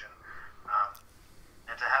this division,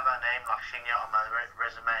 and to have a name like Shinya on my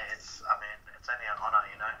resume, it's only an honor,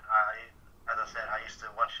 you know. As I said, I used to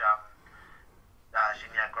watch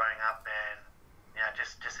Shinya growing up, and you know,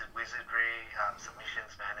 just his wizardry,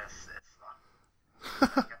 submissions, man, it's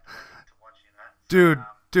like to watch, you know. Dude,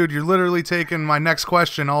 Dude, you're literally taking my next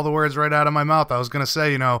question, all the words right out of my mouth. I was going to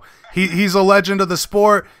say, he's a legend of the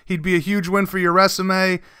sport. He'd be a huge win for your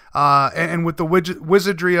resume. And with the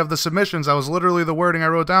wizardry of the submissions, that was literally the wording I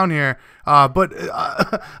wrote down here. But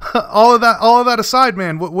all of that aside,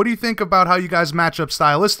 man, what do you think about how you guys match up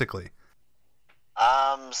stylistically?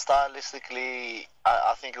 Stylistically,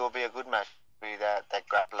 I think it will be a good match. Be that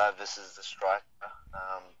grappler versus the striker.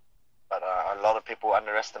 But a lot of people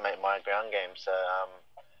underestimate my ground game, so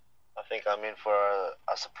I think I'm in for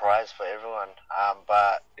a surprise for everyone.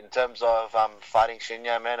 But in terms of fighting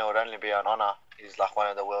Shinya, man, it would only be an honor. He's like one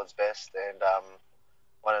of the world's best and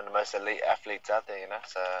one of the most elite athletes out there,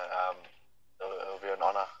 So it'll be an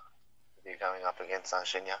honor to be going up against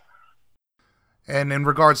Shinya. And in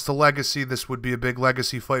regards to legacy, this would be a big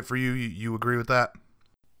legacy fight for you. You agree with that?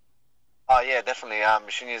 Oh yeah, definitely.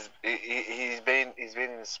 Shinya's he's been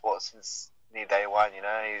in the sport since near day one.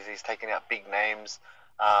 He's taken out big names.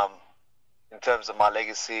 In terms of my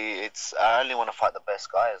legacy, I only want to fight the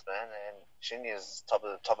best guys, man. And Shinya's top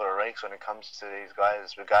of the ranks when it comes to these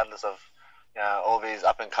guys, regardless of all these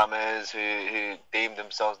up and comers who deem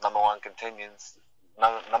themselves number one contenders.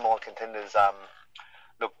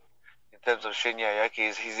 Look, in terms of Shinya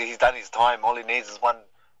Aoki, he's done his time. All he needs is one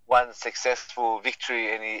successful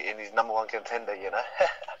victory and he's number one contender,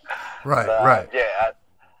 Right, but, right. Yeah.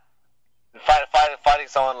 Fighting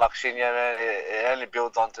someone like Shinya, man, it only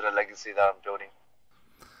builds onto the legacy that I'm building.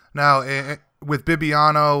 Now, with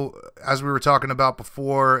Bibiano, as we were talking about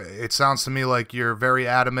before, it sounds to me like you're very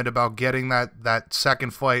adamant about getting that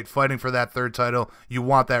second fight, fighting for that third title. You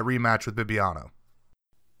want that rematch with Bibiano.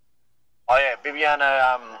 Oh yeah,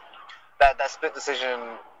 Bibiano. That split decision,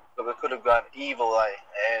 look, it could have gone either way.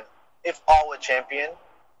 And if I were champion,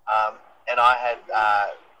 and I had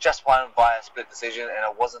just won via split decision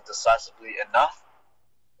and it wasn't decisively enough,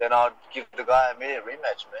 then I'd give the guy a immediate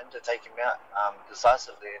rematch, man, to take him out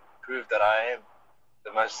decisively and prove that I am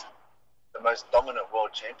the most dominant world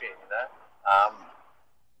champion,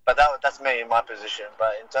 But that's me in my position.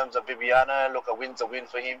 But in terms of Bibiano, look, a win's a win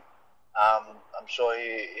for him. I'm sure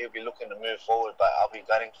he'll be looking to move forward, but I'll be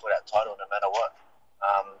gunning for that title no matter what.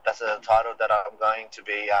 That's a title that I'm going to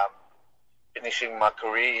be finishing my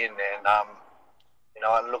career in, and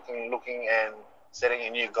looking and setting a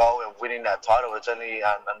new goal and winning that title. It's only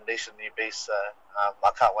unleashing new beast, so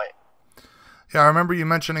I can't wait. Yeah, I remember you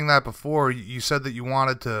mentioning that before. You said that you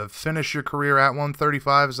wanted to finish your career at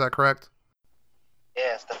 135. Is that correct?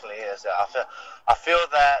 Yes, definitely is. I feel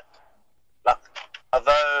that, like,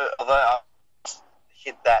 although I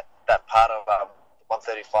hit that part of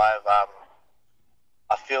 135,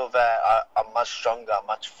 I feel that I'm much stronger,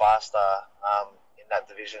 much faster in that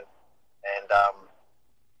division, and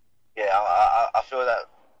I feel that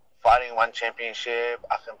fighting one championship,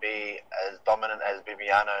 I can be as dominant as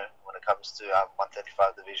Bibiano when it comes to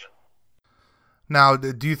 135 division. Now,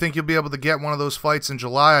 do you think you'll be able to get one of those fights in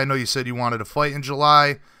July? I know you said you wanted to fight in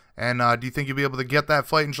July, and do you think you'll be able to get that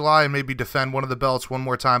fight in July and maybe defend one of the belts one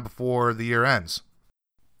more time before the year ends?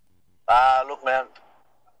 Look, man,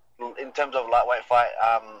 in terms of lightweight fight,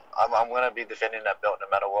 I'm going to be defending that belt no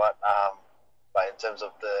matter what. But in terms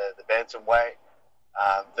of the bantamweight,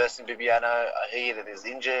 versus Bibiano, I hear that he's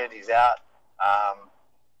injured, he's out.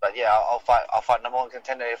 But yeah, I'll fight number one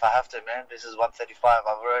contender if I have to, man. This is 135.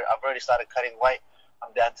 I've already started cutting weight.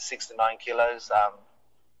 I'm down to 6 to 9 kilos. Now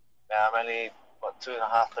I'm only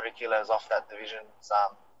 2.5, 3 kilos off that division's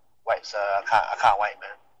weight, so I can't wait,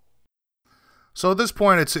 man. So at this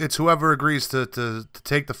point, it's whoever agrees to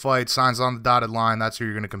take the fight, signs on the dotted line. That's who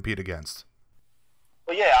you're going to compete against.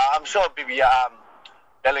 Well, yeah, I'm sure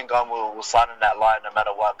Bellingham will sign on that line no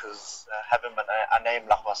matter what, because having a name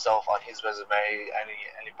like myself on his resume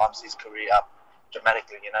only bumps his career up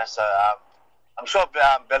dramatically, So I'm sure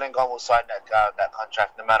Bellingham will sign that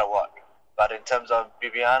contract no matter what. But in terms of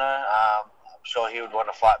Bibiano, I'm sure he would want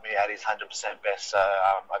to fight me at his 100% best, so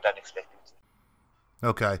I don't expect him to.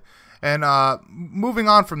 Okay. And moving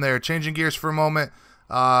on from there, changing gears for a moment,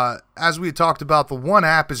 as we talked about, the One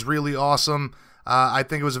app is really awesome. I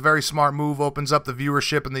think it was a very smart move, opens up the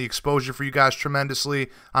viewership and the exposure for you guys tremendously.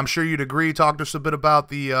 I'm sure you'd agree. Talk to us a bit about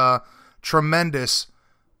the tremendous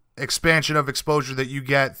expansion of exposure that you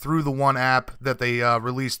get through the One app that they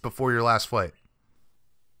released before your last fight.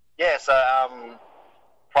 Yeah, so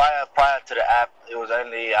prior to the app, it was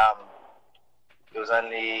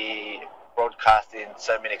only broadcast in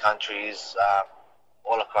so many countries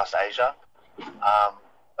all across Asia.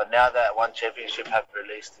 But now that One Championship have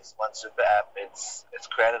released this One Super app, it's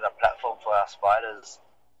created a platform for us fighters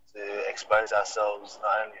to expose ourselves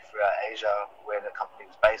not only throughout Asia, where the company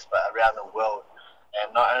is based, but around the world.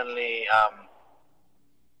 And not only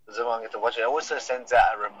Does everyone get to watch it? It also sends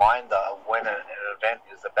out a reminder of when an event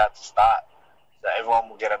is about to start. So everyone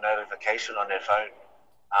will get a notification on their phone,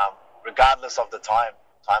 regardless of the time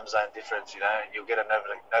zone difference. You'll get a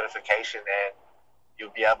notification and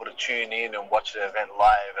you'll be able to tune in and watch the event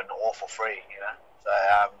live and all for free. So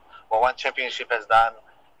what One Championship has done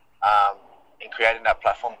in creating that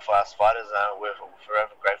platform for us fighters, we're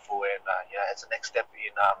forever grateful, and it's the next step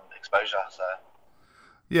in exposure. So.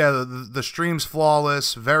 Yeah, the stream's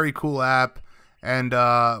flawless, very cool app, and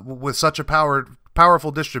with such a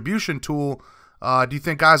powerful distribution tool, do you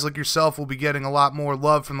think guys like yourself will be getting a lot more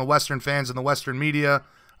love from the Western fans and the Western media?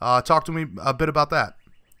 Talk to me a bit about that.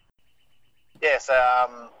 Yeah, so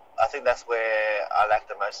I think that's where I like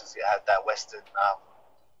the most, is you have that Western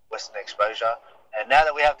exposure. And now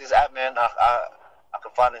that we have this app, man, I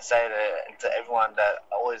can finally say to everyone that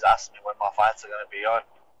always asks me when my fights are going to be on,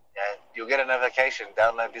 you'll get a notification,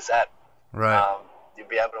 download this app. Right. You'll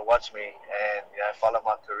be able to watch me and follow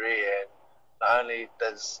my career. And not only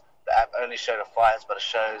does the app only show the fights, but it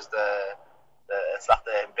shows it's like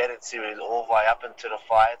the embedded series all the way up into the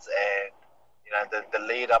fights, and the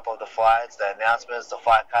lead up of the fights, the announcements, the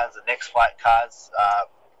fight cards, the next fight cards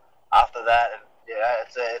after that, and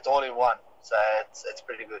it's all in one. So it's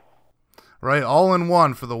pretty good. Right, all in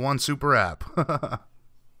one for the One Super app.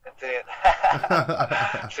 That's it.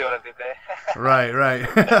 See what I did there?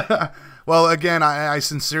 Right. Well, again, I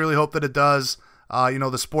sincerely hope that it does.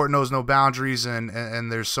 The sport knows no boundaries,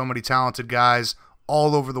 and there's so many talented guys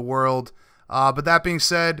all over the world. But that being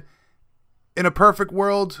said, in a perfect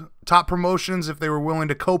world, top promotions, if they were willing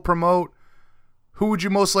to co-promote, who would you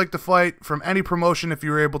most like to fight from any promotion if you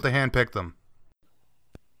were able to handpick them?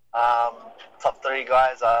 Top 3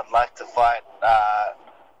 guys I'd like to fight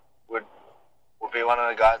would be one of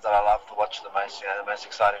the guys that I love to watch the most, the most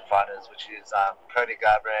exciting fighters, which is Cody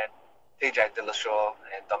Garbrandt, TJ Dillashaw,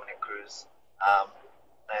 and Dominic Cruz.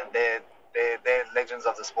 And they're legends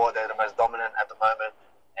of the sport. They're the most dominant at the moment.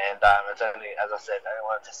 And it's only, as I said, I don't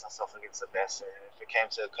want to test myself against the best. And if it came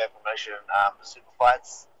to co-promotion, the super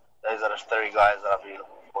fights, those are the 3 guys that I'll be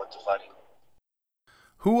looking forward to fighting.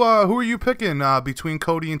 Who are you picking between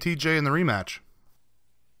Cody and TJ in the rematch?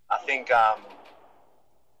 I think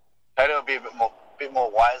Cody will be a bit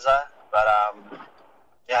more wiser, but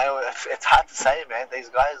it's hard to say, man. These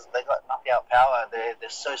guys, they got knockout power. They're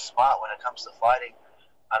so smart when it comes to fighting.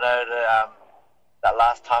 I know that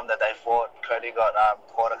last time that they fought, Cody got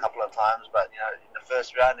caught a couple of times, but in the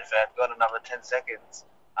first round, if they had got another 10 seconds,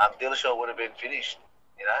 Dillashaw would have been finished.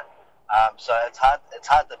 So it's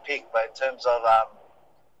hard to pick, but in terms of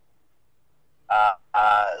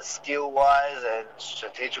skill-wise and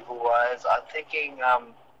strategical-wise, I'm thinking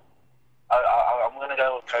I'm going to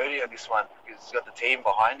go with Cody on this one because he's got the team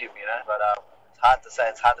behind him, But it's hard to say.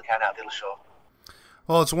 It's hard to count out Dillashaw.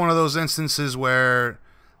 Well, it's one of those instances where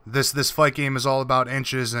this fight game is all about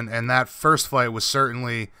inches, and that first fight was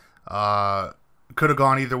certainly could have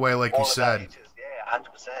gone either way, like all you said. Inches. Yeah,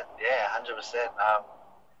 100%. Yeah, 100%.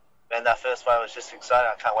 Man, that first fight was just exciting.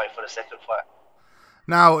 I can't wait for the second fight.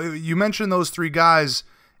 Now, you mentioned those 3 guys.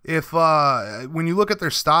 If when you look at their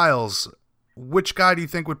styles, which guy do you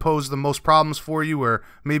think would pose the most problems for you, or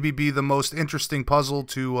maybe be the most interesting puzzle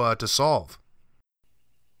to solve?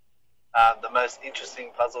 The most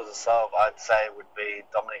interesting puzzle to solve, I'd say, would be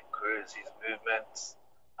Dominic Cruz. His movements,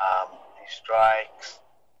 his strikes,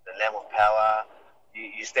 the level of power.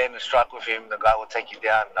 You stand and strike with him, the guy will take you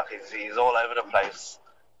down. Like he's all over the place.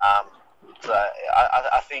 So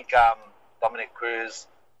I think Dominic Cruz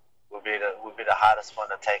would be the hardest one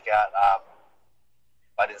to take out.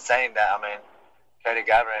 But in saying that, I mean, Cody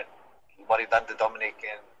Garbrandt, what he done to Dominic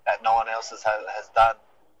and that no one else has done,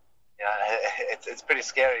 it's pretty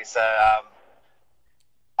scary. So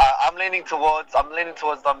I'm leaning towards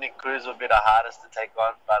Dominic Cruz would be the hardest to take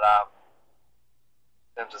on. But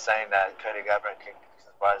in terms of saying that, Cody Garbrandt can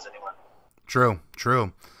surprise anyone.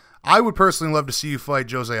 True. I would personally love to see you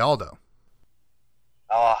fight Jose Aldo.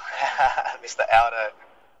 Oh, Mr. Aldo.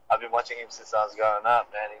 I've been watching him since I was growing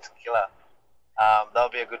up, man. He's a killer. That'll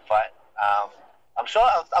be a good fight. I'm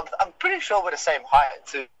pretty sure we're the same height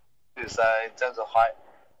too. So in terms of height,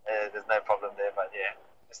 there's no problem there. But yeah,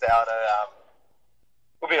 Mr. Aldo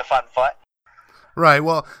will be a fun fight. Right.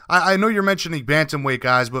 Well, I know you're mentioning bantamweight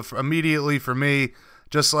guys, but immediately for me,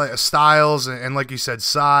 just like styles and like you said,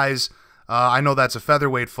 size. I know that's a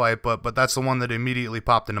featherweight fight, but that's the one that immediately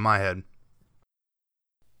popped into my head.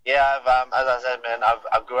 Yeah, as I said, man,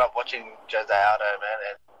 I grew up watching Jose Aldo, man,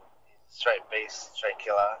 and he's a straight beast, straight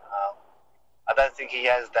killer. I don't think he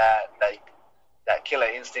has that killer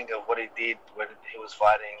instinct of what he did when he was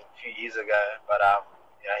fighting a few years ago, but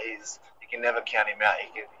you can never count him out.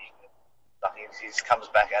 He just comes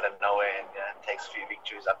back out of nowhere and takes a few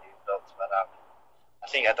victories under his belt. But I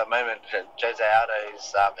think at the moment Jose Aldo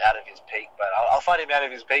is out of his peak, but I'll fight him out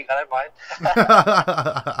of his peak. I don't mind.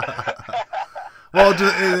 Well,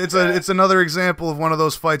 it's another example of one of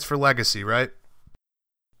those fights for legacy, right?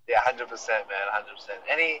 Yeah, 100%, man, 100%.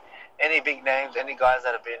 Any big names, any guys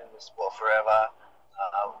that have been in the sport forever,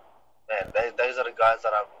 man, those are the guys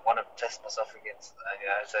that I want to test myself against.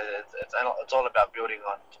 So it's all about building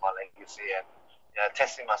on to my legacy and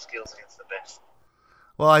testing my skills against the best.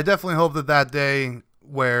 Well, I definitely hope that day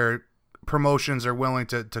where promotions are willing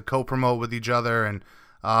to co-promote with each other and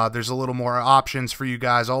there's a little more options for you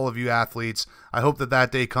guys, all of you athletes. I hope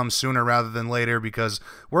that day comes sooner rather than later because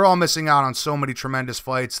we're all missing out on so many tremendous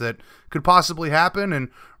fights that could possibly happen and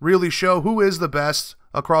really show who is the best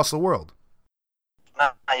across the world.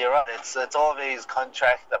 No, you're right. It's all these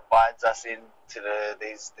contracts that binds us into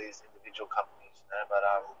these individual companies, but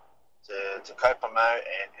to co-promote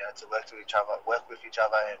and to work with each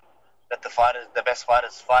other, and let the best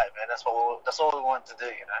fighters fight, man. That's all we want to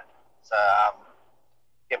do, So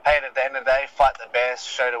get paid at the end of the day, fight the best,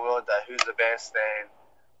 show the world that who's the best, and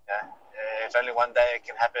if only one day it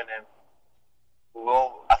can happen, and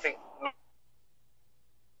I think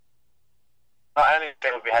not only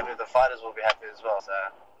they will be happy, the fighters will be happy as well. So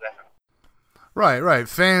definitely. Right.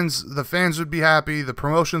 The fans would be happy, the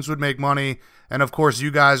promotions would make money, and of course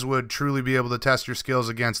you guys would truly be able to test your skills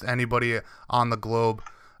against anybody on the globe.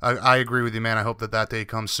 I agree with you, man. I hope that day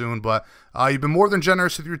comes soon. But you've been more than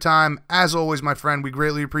generous with your time. As always, my friend, we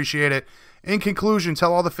greatly appreciate it. In conclusion,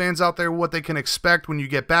 tell all the fans out there what they can expect when you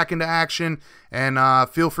get back into action, and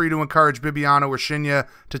feel free to encourage Bibiano or Shinya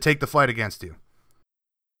to take the fight against you.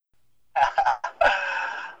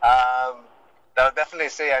 They'll definitely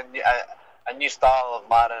see a new style of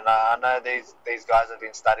Martin. I know these guys have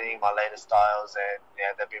been studying my latest styles, and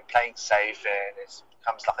they've been playing safe, and it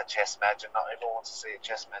becomes like a chess match, and not everyone wants to see a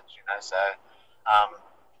chess match, So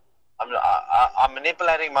I'm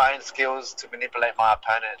manipulating my own skills to manipulate my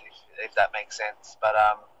opponent, if that makes sense. But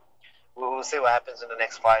we'll see what happens in the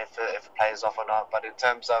next fight if it plays off or not. But in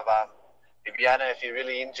terms of Bibiano, if you're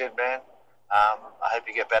really injured, man, I hope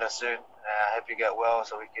you get better soon. I hope you get well,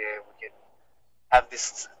 so we can have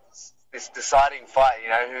this deciding fight.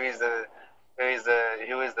 Who is the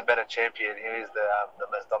better champion? Who is the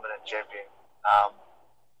most dominant champion?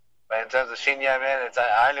 But in terms of Shinya, man,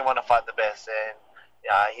 I only want to fight the best, and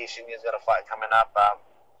I hear Shinya's got a fight coming up.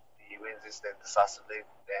 He wins this then decisively,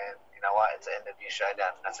 then you know what? It's an end of year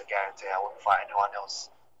showdown. That's a guarantee. I wouldn't fight anyone else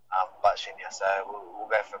but Shinya. So we'll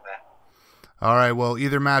go from there. All right. Well,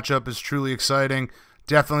 either matchup is truly exciting.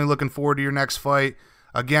 Definitely looking forward to your next fight.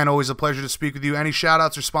 Again, always a pleasure to speak with you. Any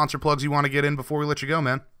shout-outs or sponsor plugs you want to get in before we let you go,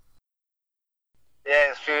 man?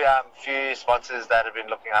 Yeah, a few sponsors that have been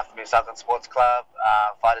looking after me. Southern Sports Club,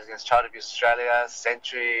 Fighters Against Child Abuse Australia,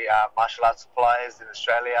 Century Martial Arts Suppliers in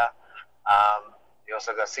Australia. You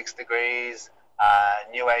also got 6 Degrees,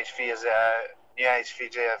 New Age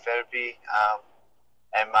Physiotherapy,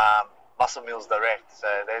 and Muscle Mills Direct. So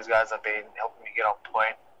those guys have been helping me get on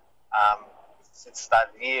point since the start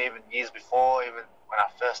of the year, even years before, even when I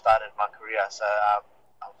first started my career. So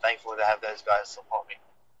I'm thankful to have those guys support me.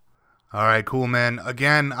 All right, cool, man.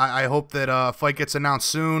 Again, I hope that a fight gets announced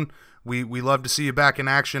soon. We love to see you back in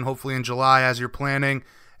action, hopefully in July as you're planning,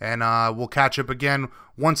 and we'll catch up again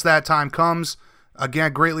once that time comes.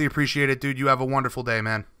 Again, greatly appreciate it, dude. You have a wonderful day,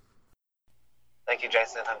 man. Thank you,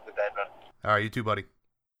 Jason. Have a good day, bro. All right, you too, buddy.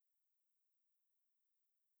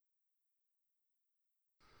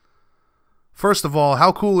 First of all,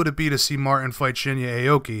 how cool would it be to see Martin fight Shinya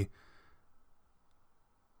Aoki?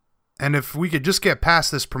 And if we could just get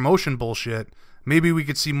past this promotion bullshit, maybe we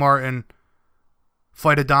could see Martin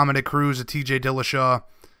fight a Dominic Cruz, a TJ Dillashaw.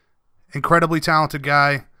 Incredibly talented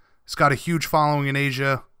guy. He's got a huge following in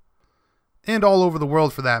Asia and all over the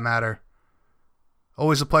world for that matter.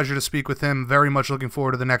 Always a pleasure to speak with him. Very much looking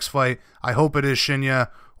forward to the next fight. I hope it is Shinya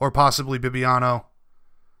or possibly Bibiano.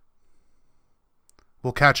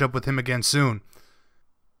 We'll catch up with him again soon.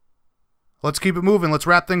 Let's keep it moving. Let's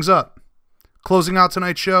wrap things up. Closing out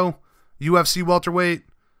tonight's show, UFC welterweight,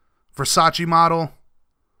 Versace model,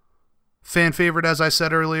 fan favorite as I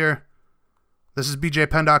said earlier. This is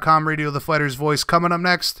BJPenn.com Radio, the fighter's voice. Coming up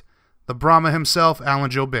next, the Brahma himself, Alan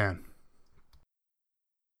Jouban.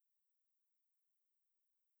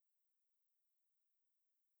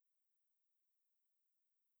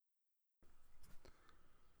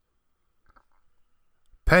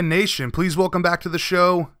 Penn Nation, please welcome back to the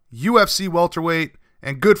show, UFC welterweight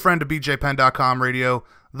and good friend of BJPenn.com Radio,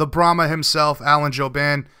 the Brahma himself, Alan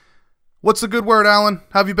Jouban. What's the good word, Alan?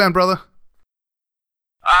 How have you been, brother?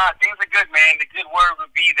 Things are good, man. The good word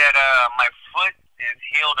would be that my foot is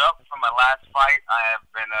healed up from my last fight. I have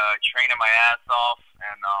been training my ass off,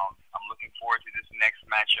 and I'm looking forward to this next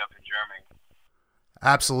matchup in Germany.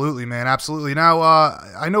 Absolutely, man. Absolutely. Now,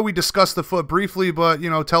 I know we discussed the foot briefly, but,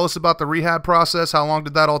 tell us about the rehab process. How long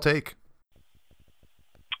did that all take?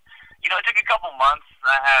 It took a couple months.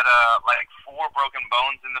 I had, 4 broken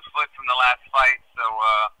bones in the foot from the last fight, so,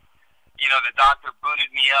 the doctor booted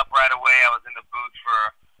me up right away. I was in the boot for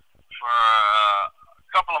a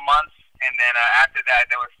couple of months, and then after that,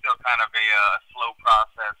 there was still kind of a slow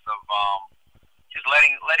process of just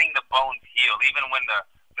letting the bones heal. Even when the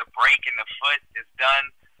break in the foot is done,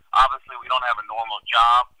 obviously we don't have a normal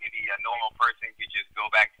job. Maybe a normal person could just go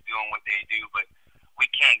back to doing what they do, but we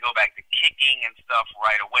can't go back to kicking and stuff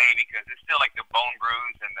right away because it's still like the bone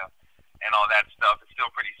bruise and all that stuff. It's still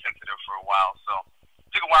pretty sensitive for a while, so it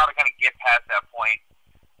took a while to kind of get past that point.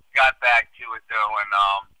 Got back to it though, and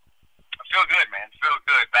I feel good, man. Feel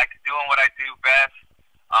good. Back to doing what I do best.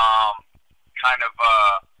 Kind of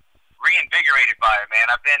reinvigorated by it, man.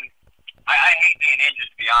 I hate being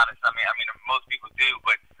injured, to be honest. I mean, most people do,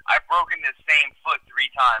 but I've broken this same foot 3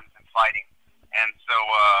 times in fighting, and so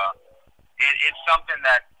it's something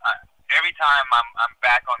that every time I'm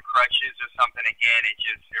back on crutches or something again, it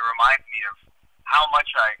reminds me of how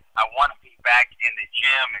much I want to be back in the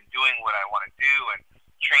gym and doing what I want to do and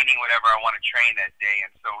training whatever I want to train that day.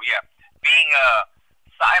 And so, yeah, being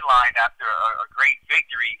sidelined after a great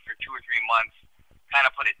victory for 2 or 3 months kind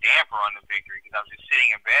of put a damper on the victory because I was just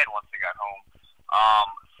sitting in bed once I got home.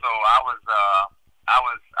 So I was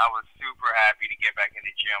super happy to get back in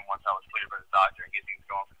the gym once I was cleared by the doctor and get things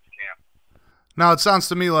going for this camp. Now, it sounds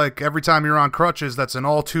to me like every time you're on crutches, that's an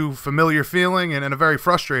all too familiar feeling and a very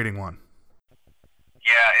frustrating one.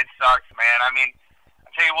 Yeah, it sucks, man. I mean, I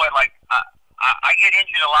tell you what, like, I get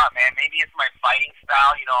injured a lot, man. Maybe it's my fighting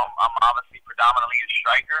style. I'm obviously predominantly a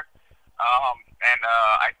striker, and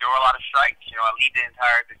I throw a lot of strikes. I lead the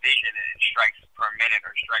entire division in strikes per minute or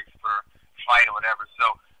strikes per fight or whatever.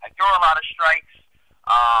 So I throw a lot of strikes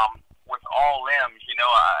with all limbs, and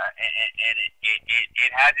it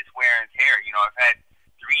had this wear and tear. I've had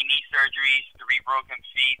 3 knee surgeries, 3 broken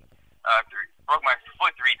feet, broke my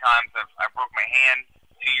foot 3 times. I broke my hand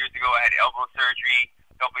 2 years ago. I had elbow surgery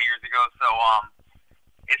a couple of years ago. So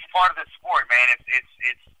it's part of the sport, man.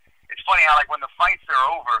 It's funny how, like, when the fights are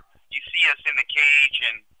over, you see us in the cage,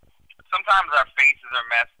 and sometimes our faces are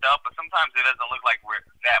messed up, but sometimes it doesn't look like we're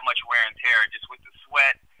that much wear and tear, just with the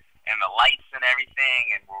sweat and the lights and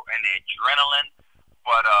everything and the adrenaline.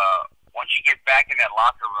 But once you get back in that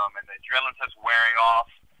locker room and the adrenaline starts wearing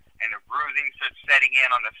off and the bruising starts setting in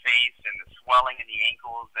on the face and the swelling in the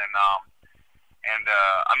ankles and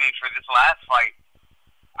I mean, for this last fight,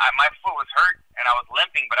 my foot was hurt and I was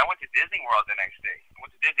limping, but I went to Disney World the next day. I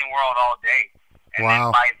went to Disney World all day. And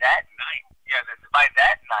wow. Then by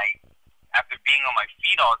that night, after being on my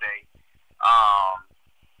feet all day,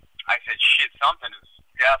 I said, shit, something is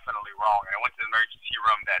definitely wrong. And I went to the emergency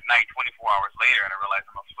room that night 24 hours later, and I realized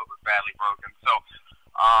that my foot was badly broken. So,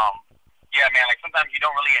 yeah, man, like sometimes you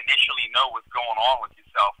don't really initially know what's going on with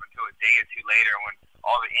yourself until a day or 2 later when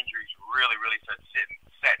all the injuries really, really start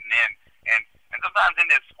setting in. And sometimes in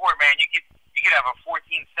this sport, man, you could have a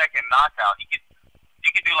 14-second knockout. You could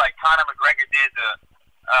do like Conor McGregor did to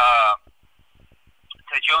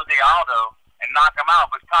Jose Aldo and knock him out,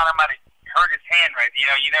 but Conor might have hurt his hand right.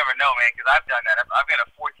 You never know, man, because I've done that. I've got a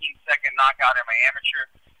 14-second knockout in my amateur,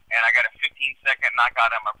 and I got a 15-second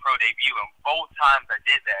knockout in my pro debut, and both times I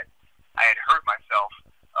did that, I had hurt myself.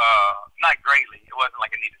 Not greatly. It wasn't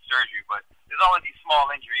like I needed surgery, but there's always these small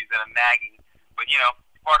injuries that are nagging. But, it's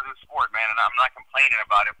part of the sport, man, and I'm not complaining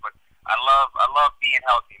about it, but I love being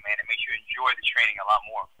healthy, man. It makes you enjoy the training a lot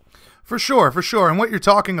more. For sure. And what you're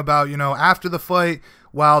talking about, after the fight,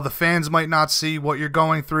 while the fans might not see what you're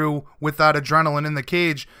going through with that adrenaline in the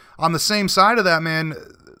cage, on the same side of that, man,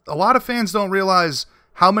 a lot of fans don't realize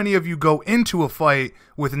how many of you go into a fight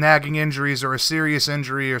with nagging injuries or a serious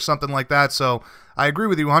injury or something like that. So I agree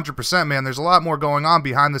with you 100%, man. There's a lot more going on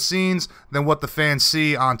behind the scenes than what the fans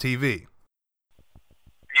see on TV.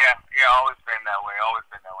 Yeah, always been that way.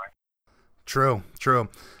 True.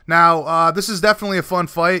 Now, this is definitely a fun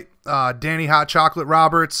fight. Danny Hot Chocolate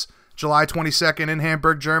Roberts, July 22nd in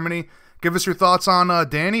Hamburg, Germany. Give us your thoughts on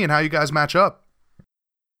Danny and how you guys match up.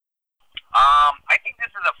 I think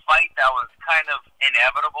this is a fight that was kind of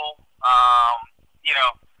inevitable.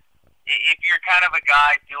 If you're kind of a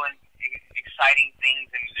guy doing exciting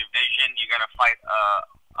things in the division, you're going to fight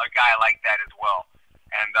a guy like that as well.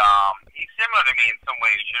 And he's similar to me in some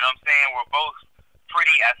ways, you know what I'm saying? We're both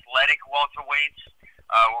pretty athletic welterweights.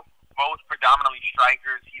 We're both predominantly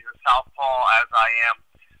strikers. He's a southpaw, as I am.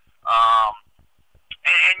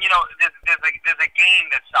 And you know, there's a game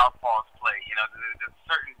that southpaws play. You know, there's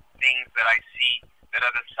certain things that I see that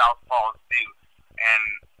other southpaws do, and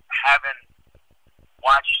having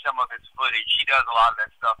watched some of his footage, he does a lot of that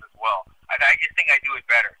stuff as well. I just think I do it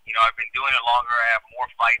better. You know, I've been doing it longer. I have more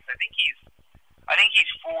fights. I think he's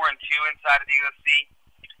 4-2 inside of the UFC,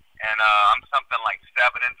 and I'm something like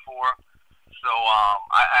 7-4. So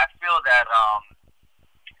I feel that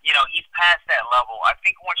you know, he's past that level. I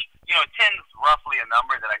think once, you know, 10's roughly a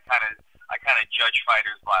number that I kind of judge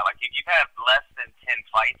fighters by. Like, if you've had less than 10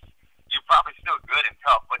 fights, you're probably still good and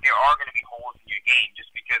tough, but there are going to be holes in your game just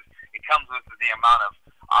because it comes with the amount of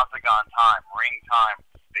octagon time, ring time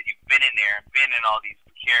that you've been in there and been in all these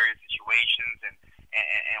precarious situations and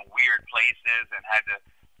weird places and had to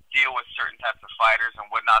deal with certain types of fighters and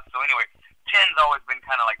whatnot. So anyway, 10's always been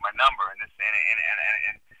kind of like my number in this,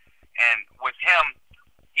 and with him,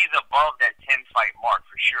 he's above that 10 fight mark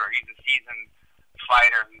for sure. He's a seasoned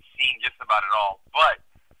fighter who's seen just about it all. But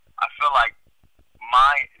I feel like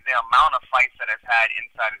the amount of fights that I've had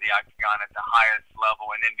inside of the octagon at the highest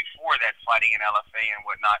level, and then before that, fighting in LFA and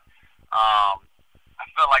whatnot, I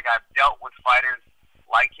feel like I've dealt with fighters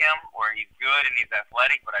like him, where he's good and he's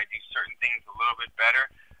athletic, but I do certain things a little bit better,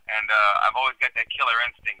 and I've always got that killer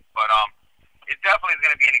instinct. But it definitely is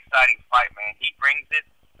going to be an exciting fight, man. He brings it.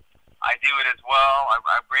 I do it as well.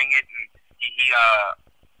 I bring it, and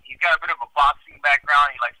he's got a bit of a boxing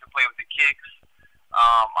background. He likes to play with the kicks.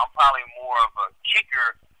 I'm probably more of a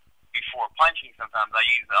kicker before punching. Sometimes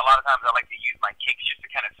a lot of times I like to use my kicks just to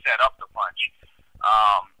kind of set up the punch.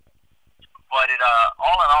 But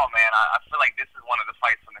all in all, man, I feel like this is one of the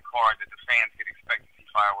fights on the card that the fans could expect to see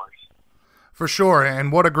fireworks. For sure,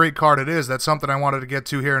 and what a great card it is. That's something I wanted to get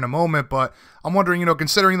to here in a moment, but I'm wondering, you know,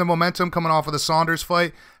 considering the momentum coming off of the Saunders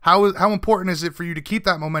fight, how important is it for you to keep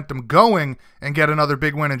that momentum going and get another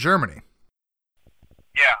big win in Germany?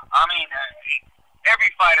 Yeah, I mean,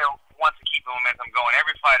 every fighter wants to keep the momentum going.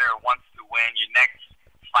 Every fighter wants to win. Your next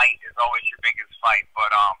fight is always your biggest fight,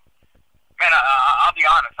 but man, I'll be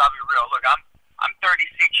honest. I'll be real. Look, I'm 36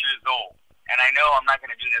 years old, and I know I'm not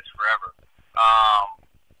going to do this forever.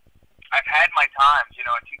 I've had my times. You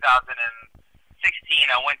know, in 2016,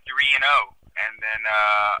 I went 3-0, and then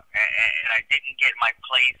and I didn't get my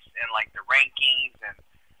place in like the rankings, and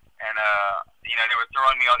you know, they were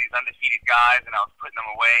throwing me all these undefeated guys, and I was putting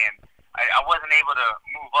them away, and I wasn't able to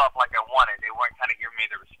move up like I wanted. They weren't kind of giving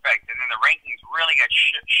me the respect, and then the rankings really got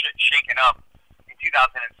shaken up in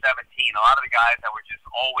 2017. A lot of the guys that were just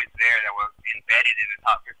always there, that were embedded in the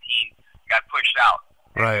top 15, got pushed out,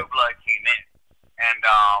 and right. New blood came in, and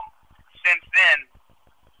since then,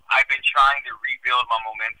 I've been trying to rebuild my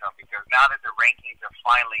momentum, because now that the rankings have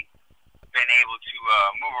finally been able to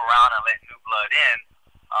move around and let new blood in,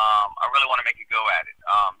 I really want to make a go at it.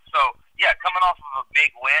 So, yeah, coming off of a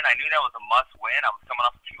big win, I knew that was a must win. I was coming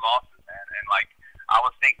off of 2 losses, man, and like, I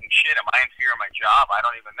was thinking, shit, am I inferior in my job? I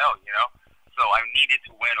don't even know, you know? So I needed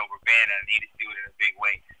to win over Ben, and I needed to do it in a big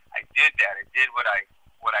way. I did that. I did what I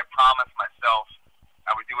promised myself.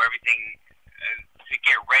 I would do everything to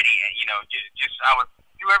get ready, and you know, just I would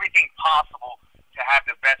do everything possible to have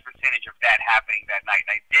the best percentage of that happening that night.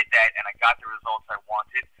 And I did that, and I got the results I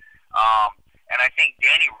wanted. And I think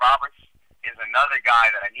Danny Roberts is another guy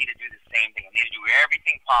that I need to do the same thing. I need to do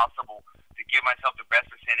everything possible to give myself the best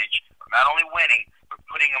percentage of not only winning, but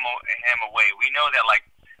putting him away. We know that, like,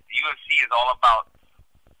 the UFC is all about,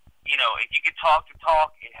 you know, if you can talk the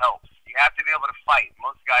talk, it helps. You have to be able to fight.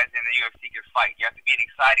 Most guys in the UFC can fight. You have to be an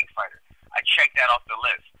exciting fighter. I check that off the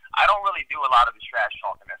list. I don't really do a lot of the trash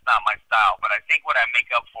talking. That's not my style. But I think what I make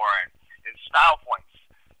up for is style points.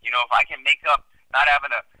 You know, if I can make up not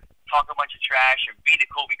having to talk a bunch of trash and be the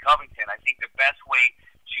Colby Covington, I think the best way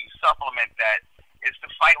to supplement that is to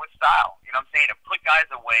fight with style. You know what I'm saying? To put guys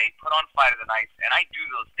away, put on fight of the night, and I do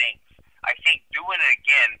those things. I think doing it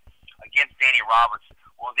again against Danny Roberts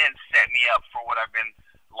will then set me up for what I've been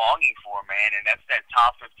longing for, man, and that's that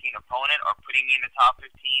top 15 opponent, or putting me in the top 15.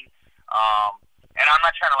 And I'm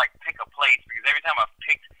not trying to like pick a place, because every time I've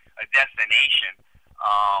picked a destination,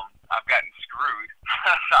 I've gotten screwed.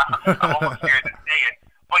 So I'm almost scared to say it.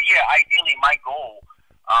 But yeah, ideally my goal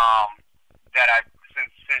that I've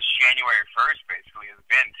since January 1st basically has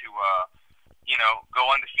been to you know, go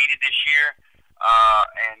undefeated this year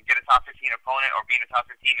and get a top 15 opponent, or be in the top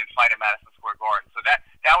 15 and fight at Madison Square Garden. So that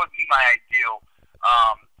would be my ideal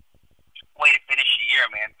way to finish the year,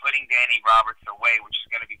 man. Putting Danny Roberts away, which is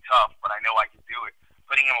going to be tough, but I know I can do it.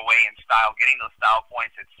 Putting him away in style, getting those style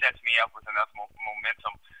points, it sets me up with enough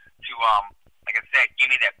momentum to like I said, give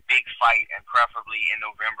me that big fight, and preferably in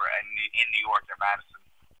November in New York or Madison.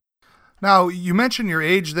 Now, you mentioned your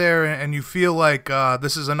age there, and you feel like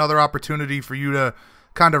this is another opportunity for you to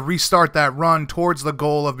kind of restart that run towards the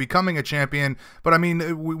goal of becoming a champion. But, I mean,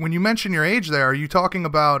 when you mention your age there, are you talking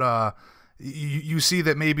about you see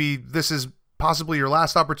that maybe this is possibly your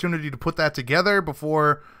last opportunity to put that together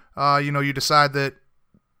before, you decide that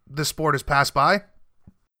this sport has passed by?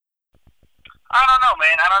 I don't know,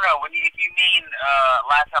 man. I don't know. If you mean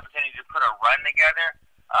last opportunity to put a run together,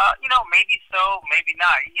 maybe so, maybe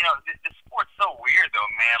not. The sport's so weird,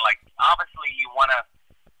 though, man. Like, obviously, you want to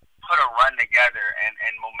put a run together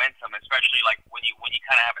and momentum, especially like when you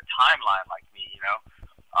kind of have a timeline like me,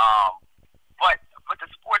 But the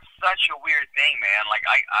sport's such a weird thing, man. Like,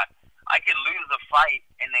 I could lose a fight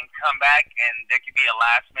and then come back, and there could be a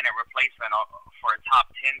last-minute replacement for a top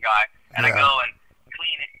 10 guy, and I go and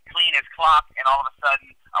clean his clock, and all of a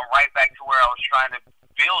sudden I'm right back to where I was trying to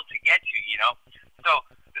build to get to, So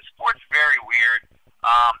the sport's very weird.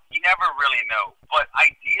 You never really know. But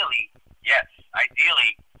ideally, yes, at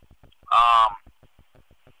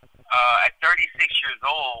 36 years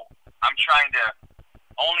old, I'm trying to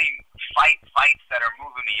only fight fights that are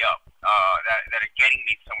moving me up, that are getting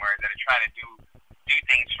me somewhere, that are trying to do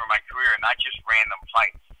things for my career, not just random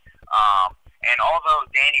fights. And although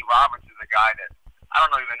Danny Roberts is a guy that I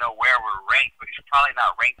don't even know where we're ranked, but he's probably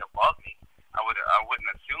not ranked above me. I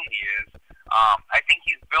wouldn't assume he is. I think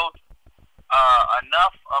he's built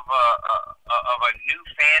enough of a new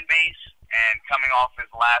fan base, and coming off his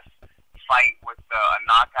last fight with a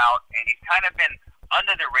knockout, and he's kind of been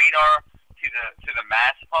under the radar to the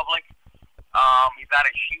mass public. He's not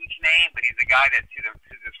a huge name, but he's a guy that to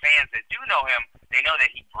the fans that do know him, they know that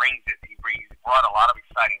he brings it. He's brought a lot of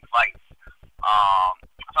exciting fights.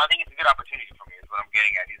 So I think it's a good opportunity for me, is what I'm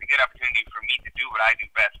getting at. It's a good opportunity for me to do what I do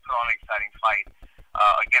best, put on an exciting fight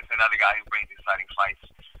against another guy who brings exciting fights,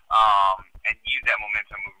 and use that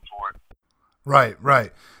momentum moving forward.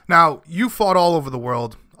 Right. Now, you fought all over the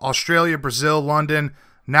world: Australia, Brazil, London,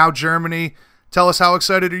 now Germany. Tell us, how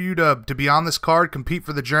excited are you to be on this card, compete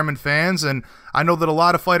for the German fans? And I know that a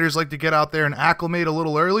lot of fighters like to get out there and acclimate a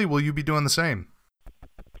little early. Will you be doing the same?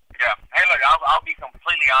 Yeah. Hey, look, I'll be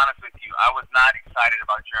completely honest with you. I was not excited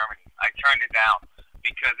about Germany. I turned it down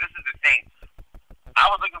because this is the thing. I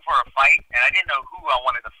was looking for a fight, and I didn't know who I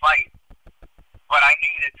wanted to fight, but I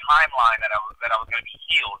needed a timeline that I was going to be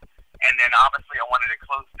healed, and then obviously I wanted a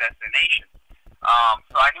close destination.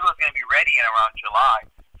 So I knew I was going to be ready in around July.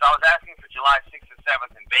 So I was asking for July 6th and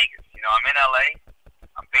 7th in Vegas. I'm in LA.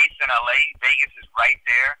 I'm based in LA. Vegas is right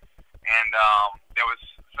there, and there was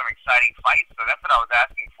some exciting fights, so that's what I was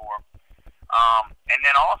asking for. And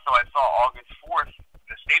then also I saw August 4th,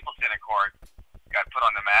 the Staples Center card got put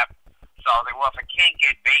on the map. So I was like, well, if I can't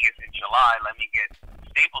get Vegas in July, let me get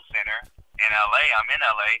Staples Center in LA. I'm in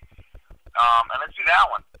LA, and let's do that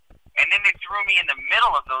one. And then they threw me in the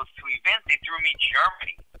middle of those two events. They threw me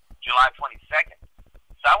Germany, July 22nd.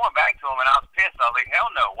 So I went back to them, and I was pissed. I was like, hell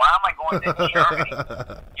no. Why am I going to Germany?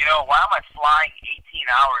 Why am I flying 18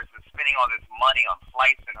 hours and spending all this money on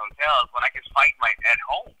flights and hotels when I could fight at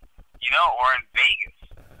home, or in Vegas?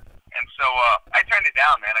 And so I turned it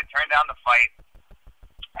down, man. I turned down the fight.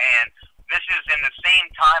 And this is in the same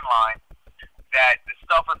timeline that the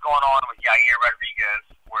stuff was going on with Yair Rodriguez,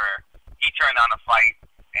 where he turned down the fight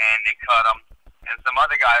and they cut him. And some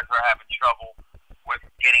other guys were having trouble with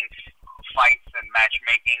getting fights and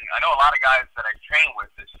matchmaking. I know a lot of guys that I train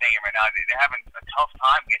with are saying right now they're having a tough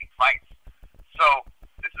time getting fights. So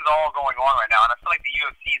this is all going on right now, and I feel like the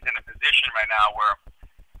UFC is in a position right now where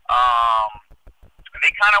they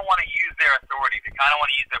kind of want to use their authority. They kind of want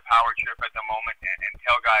to use their power trip at the moment and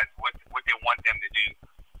tell guys what they want them to do.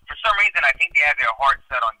 For some reason, I think they have their heart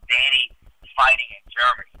set on Danny fighting in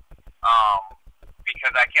Germany.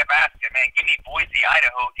 Because I kept asking, man, give me Boise,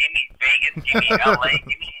 Idaho, give me Vegas, give me LA,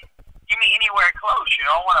 give me anywhere close.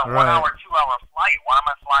 I want a 1 hour, 2 hour flight. Why am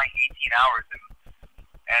I flying 18 hours?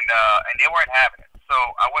 And they weren't having it. So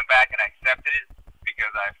I went back and I accepted it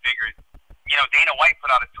because I figured, Dana White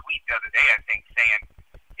put out a tweet the other day, I think, saying,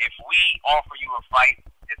 if we offer you a fight,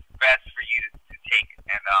 it's best for you to take it.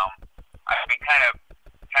 And I've been kind of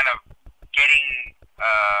getting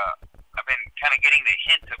getting the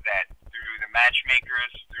hint of that through the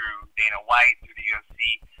matchmakers, through Dana White, through the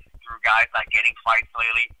UFC, through guys not getting fights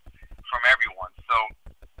lately, from everyone. So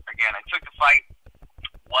again, I took the fight,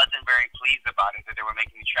 wasn't very pleased about it, that they were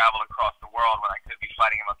making me travel across the world when I could be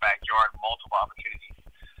fighting in my backyard, multiple opportunities.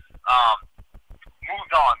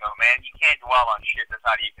 Moved on though, man. You can't dwell on shit that's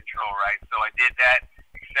out of your control, right? So I did that,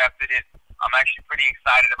 accepted it. I'm actually pretty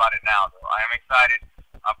excited about it now, though. I am excited.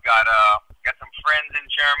 I've got some friends in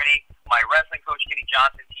Germany. My wrestling coach, Kenny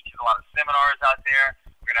Johnson, teaches a lot of seminars out there.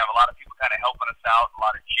 We're going to have a lot of people kind of helping us out, a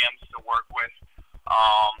lot of gyms to work with.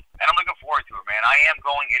 And I'm looking forward to it, man. I am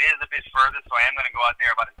going, it is a bit further, so I am going to go out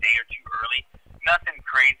there about a day or two early. Nothing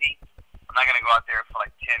crazy. I'm not going to go out there for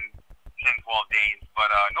like 10, 12 days.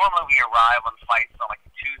 But normally we arrive on fights on like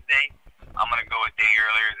a Tuesday. I'm going to go a day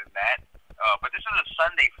earlier than that. But this is a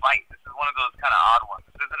Sunday fight. This is one of those kind of odd ones.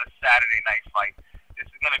 This isn't a Saturday night fight. This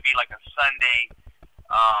is going to be like a Sunday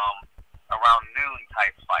around noon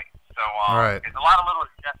type fight. So right. There's a lot of little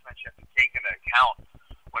adjustments you have to take into account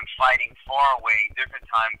when fighting far away, different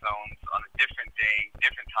time zones, on a different day,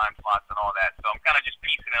 different time slots and all that. So I'm kind of just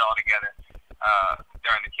piecing it all together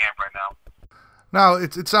during the camp right now. Now,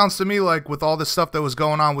 it sounds to me like with all this stuff that was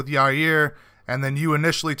going on with Yair and then you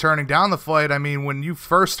initially turning down the fight, I mean, when you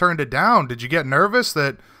first turned it down, did you get nervous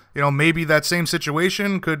that, you know, maybe that same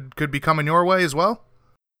situation could be coming your way as well?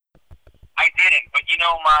 I didn't, but you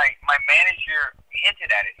know, my manager hinted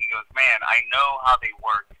at it. He goes, man, I know how they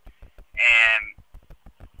work, and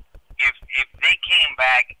if they came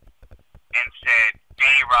back and said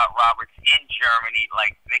Danny Roberts in Germany,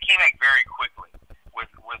 like they came back very quickly with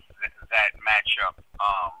that matchup.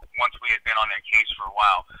 Once we had been on their case for a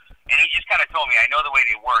while, and he just kind of told me, I know the way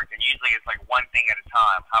they work, and usually it's like one thing at a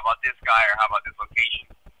time. How about this guy, or how about this location?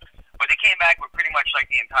 But they came back with pretty much like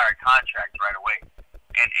the entire contract right away,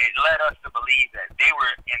 and it led us to believe that they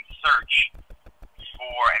were in search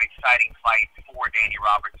for an exciting fight for Danny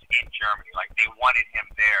Roberts in Germany. Like they wanted him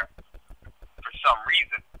there for some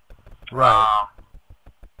reason. Right.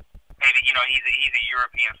 Maybe, you know, he's a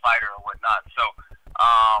European fighter or whatnot. So,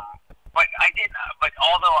 but I didn't. But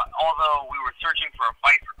although we were searching for a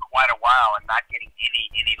fight for quite a while and not getting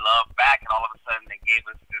any love back, and all of a sudden they gave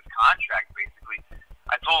us this contract, basically,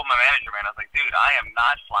 I told my manager, man, I was like, dude, I am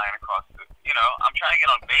not flying across the, you know, I'm trying to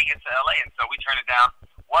get on Vegas to LA, and so we turned it down.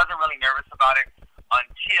 Wasn't really nervous about it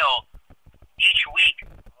until each week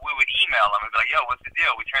we would email them and be like, yo, what's the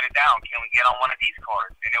deal? We turned it down. Can we get on one of these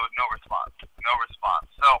cards? And there was no response. No response.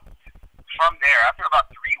 So from there, after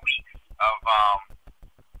about 3 weeks of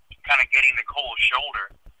kind of getting the cold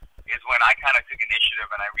shoulder is when I kind of took initiative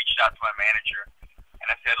and I reached out to my manager and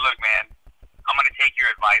I said, look, man, I'm going to take your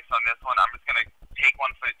advice on this one. I'm just going to take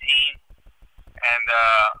one for the team and,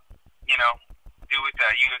 you know, do what the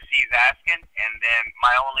UFC is asking. And then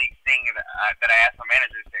my only thing that I asked my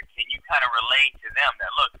manager is, can you kind of relay to them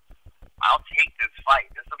that, look, I'll take this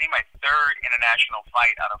fight. This will be my third international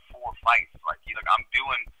fight out of 4 fights. Like, look, I'm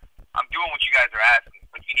doing what you guys are asking,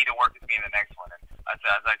 but you need to work with me in the next one. And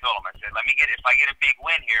as I told him, I said, if I get a big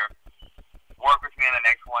win here, work with me in the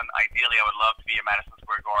next one. Ideally, I would love to be at Madison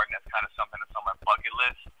Square Garden. That's kind of something that's on my bucket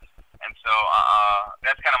list. And so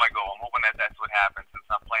that's kind of my goal. I'm hoping that that's what happens. Since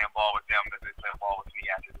I'm playing ball with them, that they play ball with me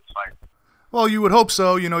after this fight. Well, you would hope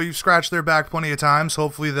so. You know, you've scratched their back plenty of times.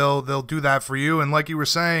 Hopefully they'll do that for you. And like you were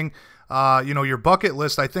saying, you know, your bucket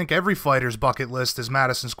list, I think every fighter's bucket list is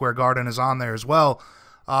Madison Square Garden is on there as well.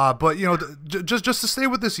 But, you know, just to stay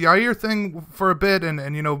with this Yair thing for a bit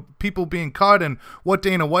and, you know, people being cut and what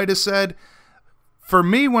Dana White has said, for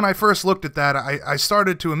me, when I first looked at that, I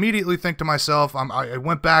started to immediately think to myself, I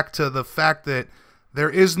went back to the fact that there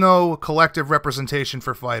is no collective representation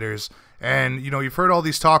for fighters. And, you know, you've heard all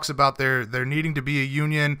these talks about there needing to be a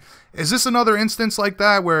union. Is this another instance like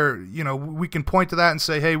that where, you know, we can point to that and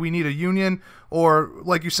say, hey, we need a union? Or,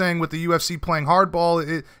 like you're saying with the UFC playing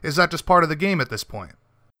hardball, is that just part of the game at this point?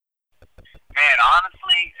 Man,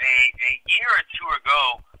 honestly, a year or two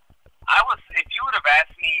ago, if you would have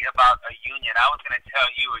asked me about a union, I was going to tell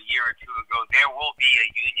you a year or two ago, there will be a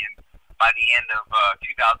union by the end of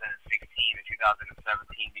 2016 and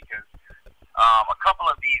 2017 because a couple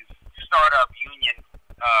of these startup union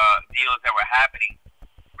deals that were happening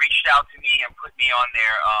reached out to me and put me on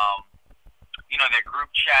their, you know, their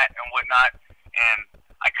group chat and whatnot, and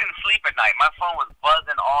I couldn't sleep at night. My phone was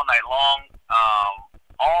buzzing all night long.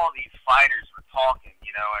 All these fighters were talking,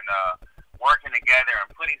 you know, and working together and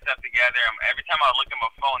putting stuff together. And every time I would look at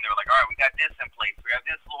my phone, they were like, all right, we got this in place. We have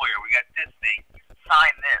this lawyer. We got this thing.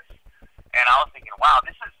 Sign this. And I was thinking, wow,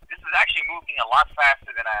 this is actually moving a lot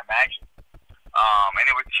faster than I imagined. And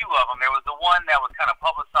there were 2 of them. There was the one that was kind of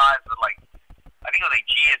publicized with, like, I think it was like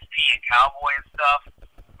GSP and Cowboy and stuff.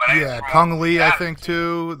 But yeah, Kung Lee, I think,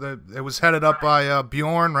 too. It was headed up by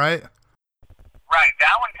Bjorn, right? Right.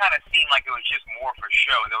 That one kind of seemed like it was just more for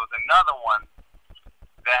show. There was another one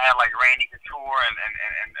that had, like, Randy Couture and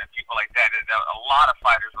people like that. A lot of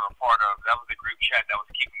fighters were a part of. That was the group chat that was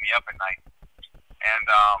keeping me up at night. And,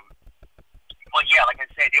 well, yeah, like I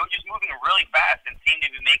said, they were just moving really fast and seemed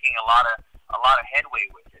to be making a lot of headway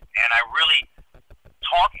with it. And I really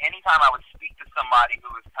anytime I would speak to somebody who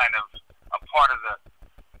was kind of a part of the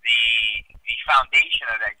foundation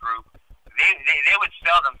of that group, they would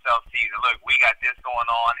sell themselves to you. Look, we got this going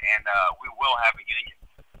on, and we will have a union.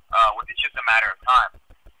 It's just a matter of time.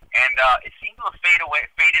 And it seemed to have faded away,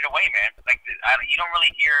 man. Like you don't really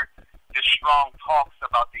hear the strong talks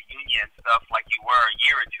about the union stuff like you were a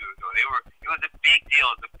year or two ago. It was a big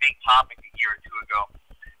deal. It was a big topic a year or two ago.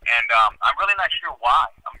 And I'm really not sure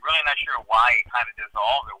why. I'm really not sure why it kind of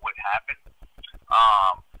dissolved or what happened.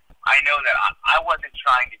 I know that I wasn't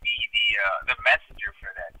trying to be the messenger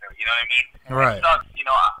for that, though. You know what I mean? Right. It sucks. You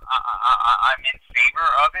know, I'm in favor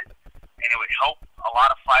of it, and it would help a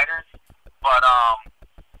lot of fighters. But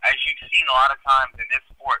as you've seen a lot of times in this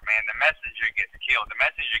sport, man, the messenger gets killed. The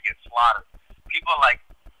messenger gets slaughtered. People like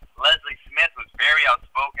Leslie Smith was very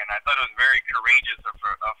outspoken. I thought it was very courageous of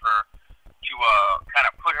her to kind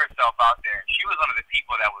of put herself out there. She was one of the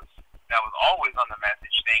people that was always on the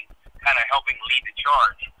message thing, kind of helping lead the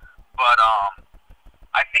charge. But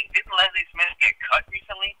I think, didn't Leslie Smith get cut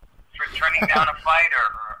recently for turning down a fight?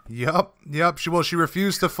 Yep. She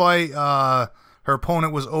refused to fight. Her opponent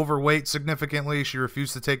was overweight significantly. She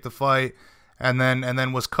refused to take the fight, and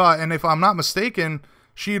then was cut. And if I'm not mistaken,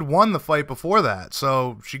 she had won the fight before that.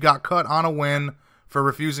 So she got cut on a win for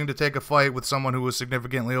refusing to take a fight with someone who was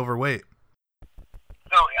significantly overweight.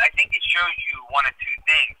 So I think it shows you one of two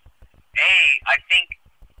things. A, I think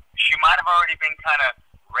she might have already been kind of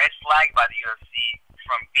red flagged by the UFC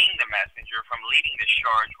from being the messenger, from leading the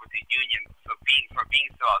charge with the union, for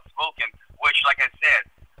being so outspoken, which, like I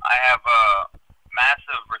said, I have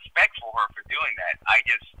massive respect for her for doing that. I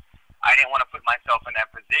didn't want to put myself in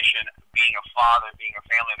that position, being a father, being a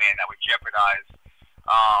family man, that would jeopardize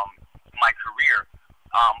my career.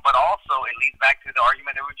 But also, it leads back to the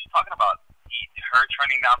argument that we were just talking about. Her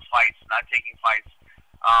turning down fights, not taking fights.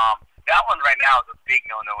 That one right now is a big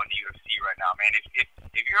no-no in the UFC right now, man.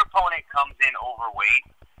 If your opponent comes in overweight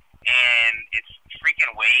and it's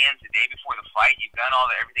freaking weigh-ins the day before the fight, you've done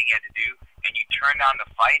everything you had to do, and you turn down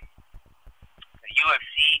the fight, the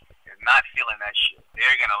UFC is not feeling that shit.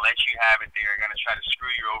 They're going to let you have it. They're going to try to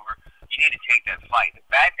screw you over. You need to take that fight. The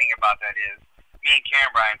bad thing about that is, me and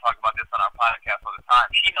Karen Bryan talk about this on our podcast all the time.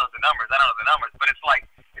 She knows the numbers. I don't know the numbers. But it's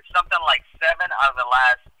something like 7 out of the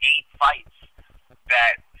last 8 fights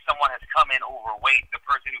that someone has come in overweight. The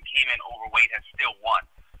person who came in overweight has still won.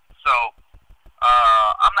 So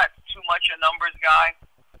I'm not too much a numbers guy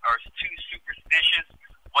or too superstitious.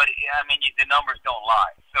 But, I mean, the numbers don't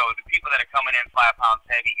lie. So the people that are coming in 5 pounds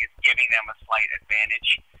heavy is giving them a slight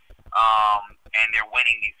advantage, and they're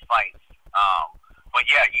winning these fights. But,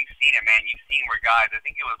 yeah, you've seen it, man. You've seen where guys, I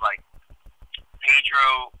think it was like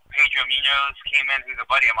Pedro Munoz came in, who's a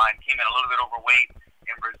buddy of mine, came in a little bit overweight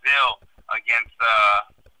in Brazil against, I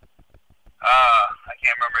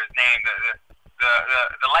can't remember his name,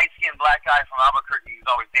 the light-skinned black guy from Albuquerque who's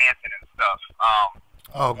always dancing and stuff.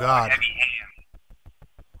 Oh, God. Heavy hands.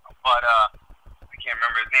 But I can't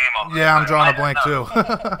remember his name. Yeah, I'm drawing a blank too.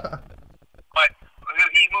 But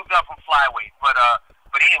he moved up from flyweight. But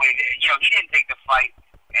anyway, you know, he didn't take the fight,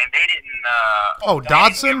 and they didn't.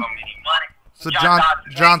 Dodson. Didn't give him any money. So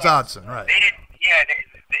John Dodson, right? They didn't. Yeah,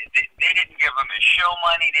 they didn't give him his show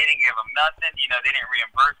money. They didn't give him nothing. You know, they didn't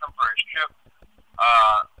reimburse him for his trip.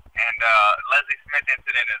 And Leslie Smith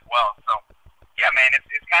incident as well. So. Yeah, man, it's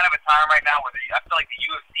kind of a time right now where I feel like the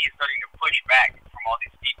UFC is starting to push back from all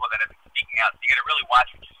these people that have been speaking out. So you got to really watch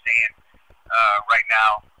what you're saying right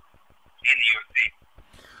now in the UFC.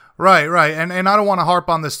 Right. And I don't want to harp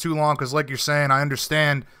on this too long because, like you're saying, I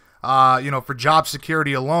understand, for job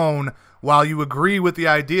security alone, while you agree with the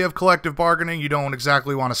idea of collective bargaining, you don't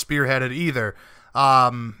exactly want to spearhead it either.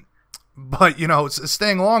 But,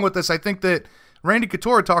 staying along with this, I think that Randy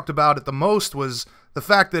Couture talked about it the most was the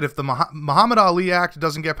fact that if the Muhammad Ali Act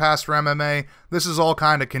doesn't get passed for MMA, this is all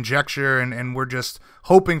kind of conjecture, and we're just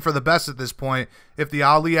hoping for the best at this point. If the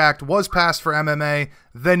Ali Act was passed for MMA,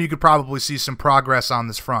 then you could probably see some progress on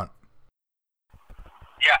this front.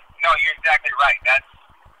 Yeah, no, you're exactly right. That's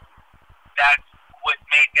what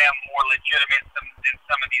made them more legitimate than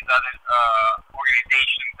some of these other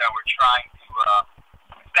organizations that were trying to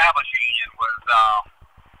establish a union was,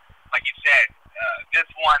 like you said, this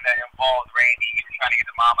one that involved Randy, he was trying to get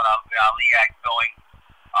the Muhammad Ali Act going.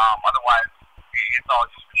 Otherwise, it's all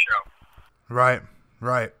just for show.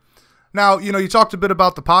 Right. Now, you talked a bit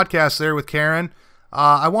about the podcast there with Karen.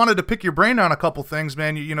 I wanted to pick your brain on a couple things,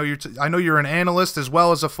 man. I know you're an analyst as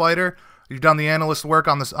well as a fighter. You've done the analyst work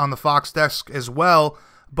on the Fox desk as well.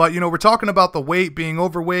 But, we're talking about the weight being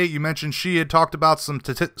overweight. You mentioned she had talked about some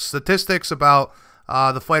statistics about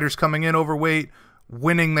the fighters coming in overweight,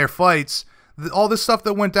 winning their fights. all this stuff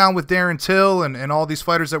that went down with Darren Till and all these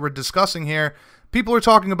fighters that we're discussing here, people are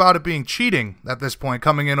talking about it being cheating at this point,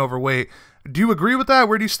 coming in overweight. Do you agree with that?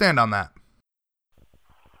 Where do you stand on that?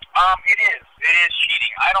 It is. It is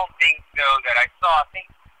cheating. I don't think, though, that I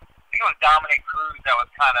think it was Dominic Cruz that was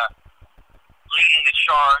kind of leading the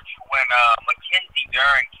charge when Mackenzie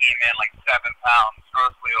Dern came in like 7 pounds,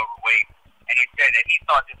 grossly overweight, and he said that he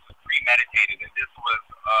thought this was premeditated, that this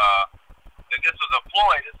was a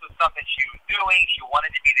ploy. This was something she was doing. She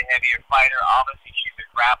wanted to be the heavier fighter. Obviously, she's a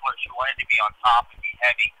grappler. She wanted to be on top and be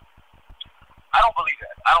heavy. I don't believe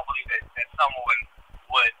that. I don't believe that someone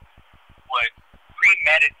would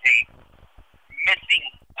premeditate missing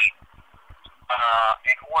weight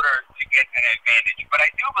in order to get an advantage. But I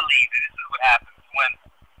do believe that this is what happens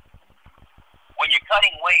when you're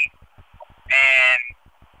cutting weight and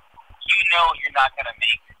you know you're not going to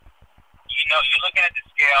make it. You know, you're looking at the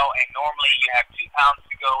scale, and normally you have 2 pounds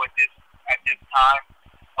to go at this time,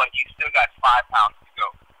 but you still got 5 pounds to go.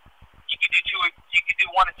 You could do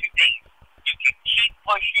one of two things. You can keep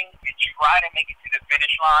pushing and try to make it to the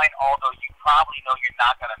finish line, although you probably know you're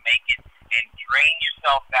not going to make it, and drain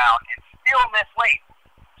yourself down and still miss weight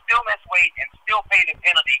and still pay the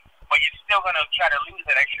penalty, but you're still going to try to lose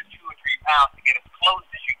that extra 2 or 3 pounds to get as close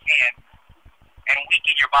as you can and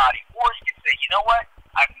weaken your body. Or you can say, you know what?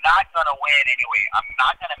 I'm not going to win anyway. I'm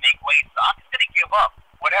not going to make weight, so I'm just going to give up.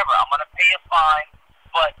 Whatever. I'm going to pay a fine,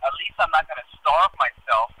 but at least I'm not going to starve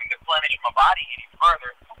myself and deplenish my body any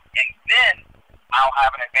further, and then I'll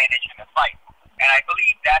have an advantage in the fight. And I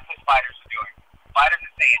believe that's what fighters are doing. Fighters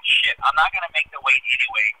are saying, shit, I'm not going to make the weight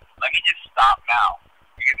anyway. Let me just stop now.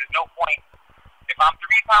 Because there's no point. If I'm 3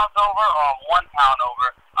 pounds over or I'm 1 pound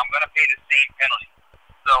over, I'm going to pay the same penalty.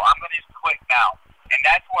 So I'm going to just quit now. And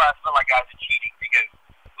that's where I feel like guys are cheating. Because,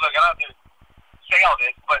 look, I don't have to say all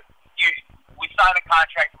this, but we sign a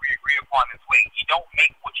contract where we agree upon this weight. You don't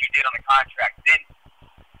make what you did on the contract, then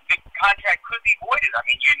the contract could be voided. I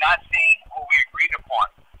mean, you're not saying what we agreed upon.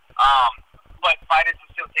 But fighters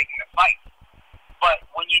are still taking the fight. But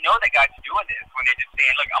when you know that guys are doing this, when they're just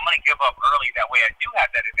saying, look, I'm going to give up early, that way I do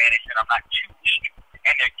have that advantage and I'm not too weak,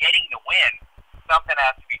 and they're getting the win, something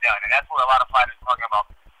has to be done. And that's what a lot of fighters are talking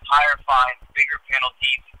about, higher fines, bigger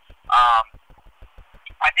penalties.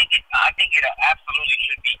 I think it absolutely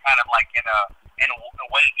should be kind of like in a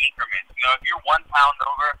weight increment. You know, if you're 1 pound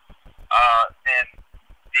over, then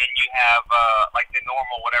you have like the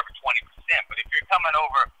normal whatever 20%. But if you're coming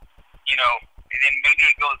over, you know, then maybe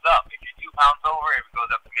it goes up. If you're 2 pounds over, it goes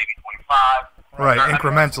up to maybe 25. Right,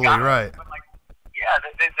 incrementally, right. Like, yeah,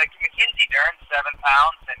 there's like Mackenzie Dern 7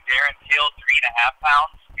 pounds and Darren Till 3.5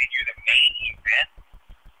 pounds, and you're the main event.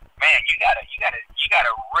 Man, you gotta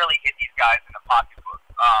really hit these guys in the pocketbook.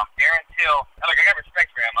 Darren Till, and look, I got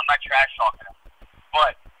respect for him. I'm not trash talking him,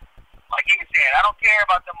 but like he was saying, I don't care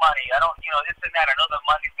about the money. I don't, this and that. I know the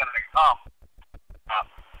money's gonna come.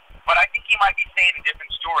 But I think he might be saying a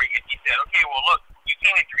different story if he said, okay, well, look, you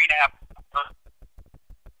came in 3.5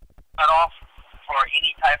 cut off for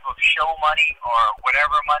any type of show money or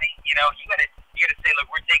whatever money. You gotta say, look,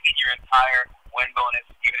 we're taking your entire win bonus,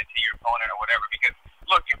 giving it to your opponent or whatever. Because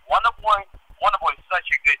look, if Wonderboy is such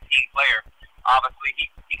a good team player, obviously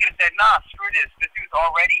he could have said, nah, screw this. This dude's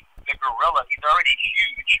already the gorilla. He's already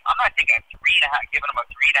huge. I'm not taking giving him a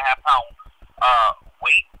 3.5 pound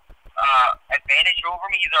weight advantage over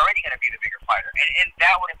me. He's already going to be the bigger fighter, and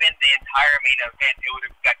that would have been the entire main event. It would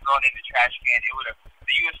have got thrown in the trash can.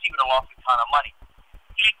 The UFC would have lost a ton of money.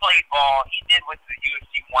 He played ball. He did what the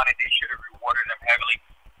UFC wanted. They should have rewarded him heavily.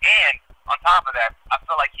 And on top of that, I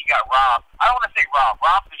feel like he got robbed. I don't want to say robbed.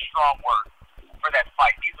 Robbed is a strong word for that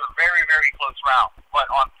fight. These are very, very close rounds. But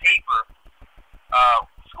on paper,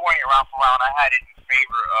 scoring it round for round, I had it in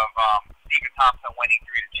favor of Stephen Thompson winning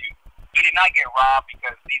 3-2. He did not get robbed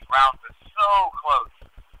because these rounds are so close.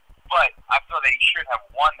 But I feel that he should have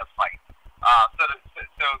won the fight. So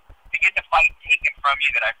to get the fight taken from you,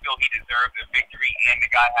 that I feel he deserved the victory, and the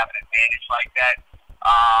guy have an advantage like that,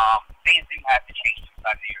 things do have to change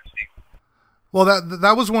inside the UFC. Well,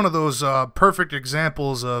 that was one of those perfect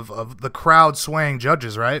examples of the crowd swaying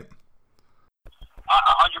judges, right? 100%,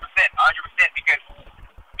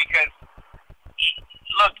 because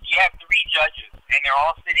look, you have 3 judges, and they're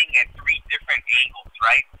all sitting at 3 different angles,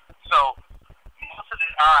 right? So most of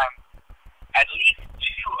the time, at least 2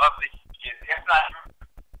 of the judges, if not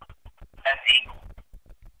that angle,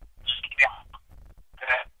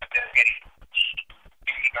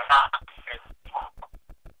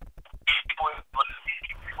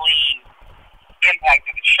 clean impact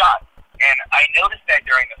of the shot. And I noticed that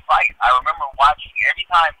during the fight. I remember watching every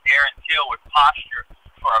time Darren Till would posture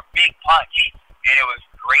for a big punch, and it was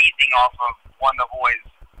grazing off of one of the boys,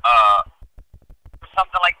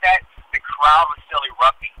 something like that, the crowd was still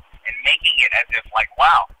erupting and making it as if like,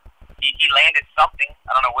 wow, he landed something. I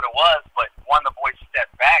don't know what it was, but one of the boys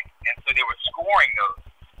stepped back, and so they were scoring those.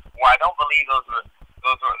 Well, I don't believe those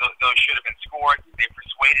should have been scored. They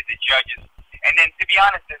persuaded the judges, and then to be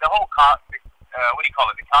honest, the whole what do you call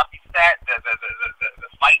it? The copy stat, the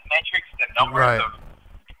fight metrics, the numbers right. of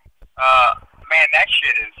man, that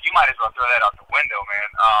shit is. You might as well throw that out the window, man.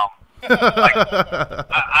 Like,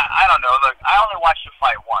 I don't know. Look, I only watched the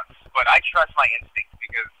fight once, but I trust my instincts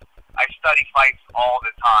because I study fights all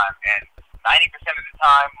the time, and 90% of the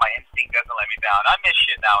time, my instinct doesn't let me down. I miss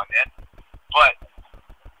shit now and then, but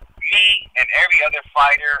me and every other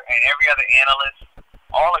fighter and every other analyst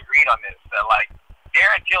all agreed on this, that, like,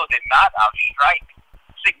 Darren Till did not outstrike,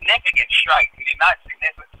 significant strike. He did not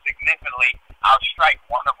significantly outstrike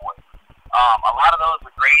Wonderboy. A lot of those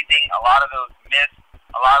were grazing, a lot of those missed,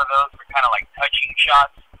 a lot of those were kind of like touching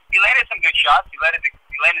shots. He landed some good shots. He landed the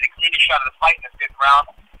cleanest shot of the fight in the 5th round.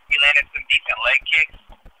 He landed some decent leg kicks.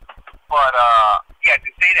 But, yeah,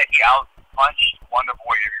 to say that he out-punched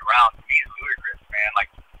Wonderboy every round to me is ludicrous, man.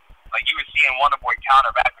 Like you were seeing Wonderboy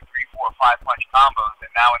counter back with 3, 4, 5-punch combos,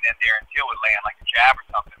 and now and then Darren Till would land like a jab or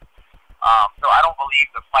something. So I don't believe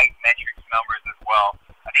the fight metrics numbers as well.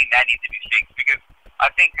 I think that needs to be fixed because I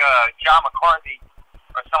think John McCarthy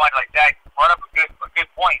or somebody like that brought up a good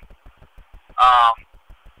point.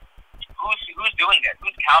 Who's doing that?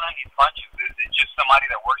 Who's counting these punches? Is it just somebody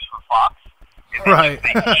that works for Fox? Is it Right.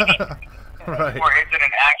 right. Or is it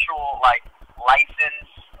an actual like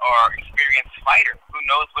licensed or experienced fighter who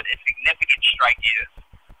knows what a significant strike is?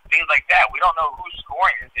 Things like that. We don't know who's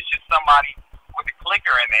scoring it. It's just somebody with a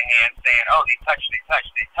clicker in their hand saying, "Oh, they touch."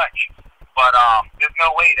 But there's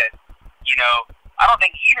no way that, you know, I don't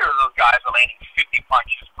think either of those guys are landing 50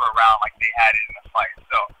 punches per round like they had it in the fight.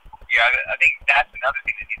 So, yeah, I think that's another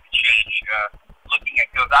thing that needs to change. Looking at,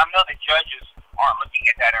 because I know the judges aren't looking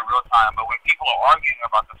at that in real time, but when people are arguing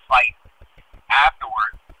about the fight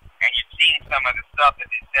afterwards, and you're seeing some of the stuff that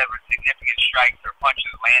they said were significant strikes or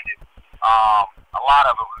punches landed, a lot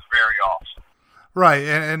of it was very off. Right,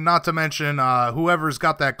 and not to mention whoever's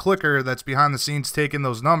got that clicker that's behind the scenes taking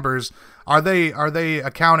those numbers, are they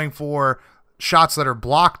accounting for shots that are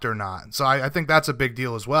blocked or not? So I think that's a big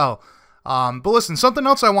deal as well. But listen, something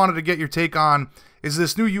else I wanted to get your take on is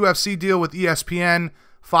this new UFC deal with ESPN.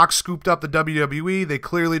 Fox scooped up the WWE. They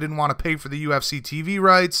clearly didn't want to pay for the UFC TV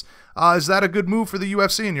rights. Is that a good move for the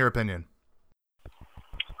UFC in your opinion?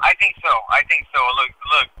 I think so.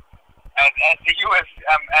 Look. As the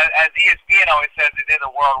as ESPN always says, that they're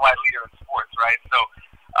the worldwide leader in sports, right? So,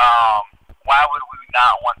 why would we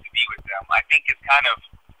not want to be with them? I think it's kind of,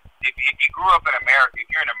 if you grew up in America, if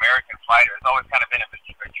you're an American fighter, it's always kind of been a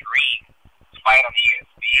dream to fight on the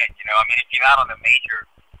ESPN. You know, I mean, if you're not on the major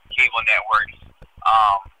cable networks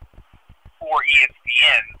for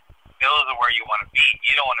ESPN, those are where you want to be.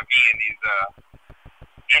 You don't want to be in these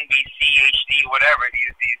NBC, HD, whatever,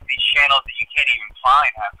 these channels that you can't even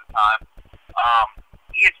find half the time.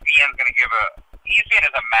 ESPN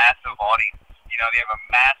is a massive audience. You know, they have a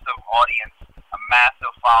massive audience, a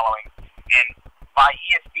massive following. And by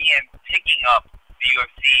ESPN picking up the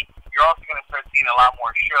UFC, you're also going to start seeing a lot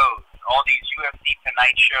more shows. All these UFC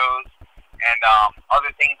Tonight shows and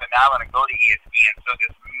other things are now going to go to ESPN. So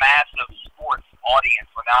this massive sports audience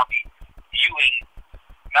will now be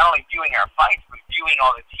not only viewing our fights, but viewing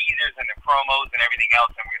all the teasers and the promos and everything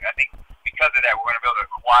else. And I think because of that, we're going to be able to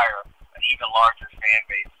acquire an even larger fan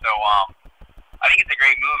base. So I think it's a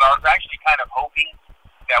great move. I was actually kind of hoping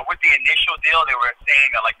that with the initial deal, they were saying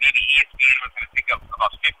that like maybe ESPN was going to pick up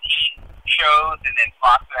about 15 shows and then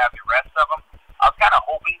Fox would have the rest of them. I was kind of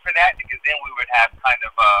hoping for that because then we would have kind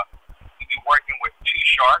of we'd be working with two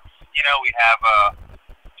sharks. You know, we'd have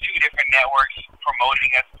two different networks promoting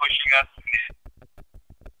us, pushing us, and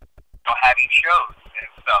having shows and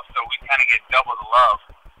stuff. So we kind of get double the love.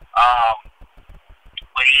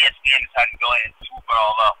 But ESPN decided to go in and swoop it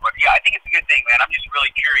all up. But yeah, I think it's a good thing, man. I'm just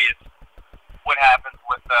really curious what happens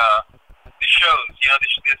with the shows, you know, the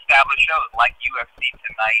established shows like UFC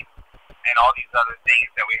Tonight and all these other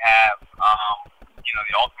things that we have, you know,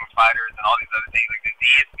 the Ultimate Fighters and all these other things. Like, does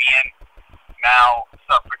ESPN now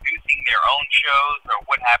start producing their own shows, or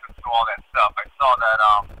what happens to all that stuff? I saw that,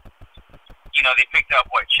 you know, they picked up,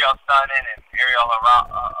 Chael Sonnen and Ariel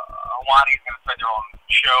Helwani is going to start their own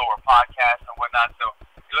show or podcast and whatnot. So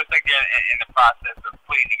it looks like they're in the process of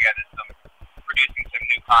producing some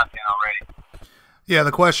new content already. Yeah,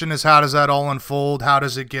 the question is, how does that all unfold? How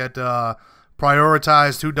does it get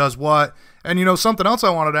prioritized? Who does what? And, you know, something else I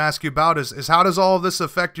wanted to ask you about is how does all of this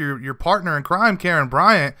affect your partner in crime, Karen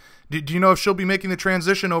Bryant? Do you know if she'll be making the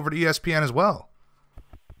transition over to ESPN as well?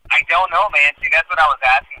 I don't know, man. See, that's what I was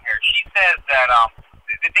asking her. She says that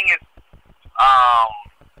the thing is,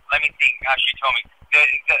 let me think how she told me.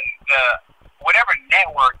 The whatever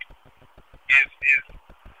network is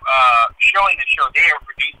showing the show, they are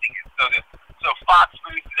producing it. So Fox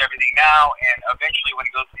produces everything now, and eventually when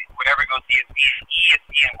it goes to whatever goes to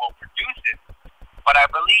ESPN will produce it. But I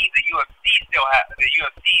believe the UFC still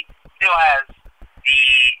has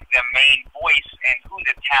the main voice and who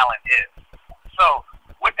the talent is. So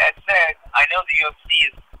with that said, I know the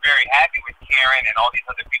UFC is very happy with Karen and all these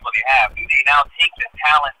other people they have. Do they now take the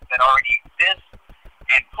talent that already exists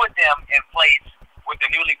and put them in place with the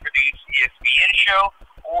newly produced ESPN show,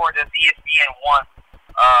 or does ESPN want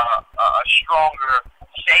a stronger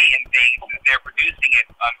say in things since they're producing it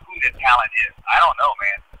on who the talent is? I don't know,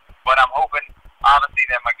 man. But I'm hoping, obviously,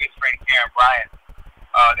 that my good friend Karen Bryant,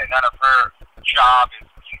 that none of her job is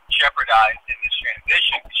jeopardized in this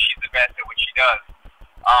transition because she's the best at what she does.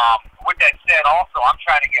 With that said, also, I'm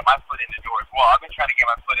trying to get my foot in the door as well. I've been trying to get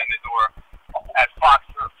my foot in the door at Fox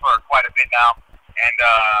for quite a bit now. And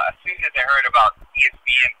as soon as I heard about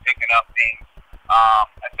ESPN picking up things,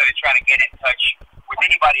 I started trying to get in touch with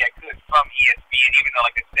anybody I could from ESPN, even though,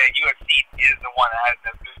 like I said, UFC is the one that has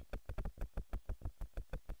the good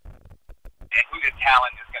and who the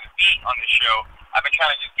talent is going to be on the show. I've been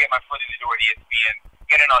trying to just get my foot in the door at ESPN,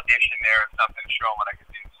 get an audition there or something to show them what I can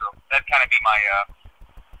do. So that'd kind of be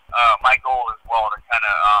my goal as well, to kind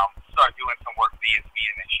of start doing some work with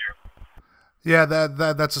ESPN this year. Yeah,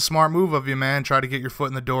 that's a smart move of you, man. Try to get your foot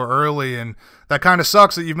in the door early, and that kind of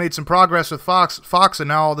sucks that you've made some progress with Fox, and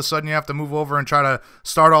now all of a sudden you have to move over and try to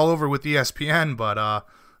start all over with ESPN. But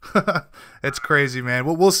it's crazy, man.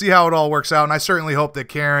 We'll see how it all works out, and I certainly hope that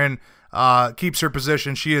Karen keeps her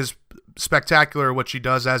position. She is spectacular at what she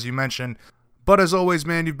does, as you mentioned. But as always,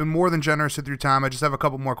 man, you've been more than generous with your time. I just have a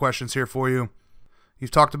couple more questions here for you.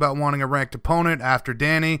 You've talked about wanting a ranked opponent after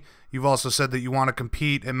Danny. You've also said that you want to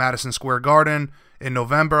compete at Madison Square Garden in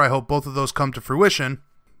November. I hope both of those come to fruition.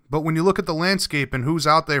 But when you look at the landscape and who's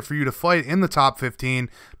out there for you to fight in the top 15,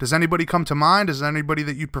 does anybody come to mind? Is there anybody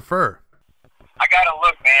that you prefer? I gotta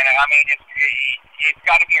look, man. I mean, it's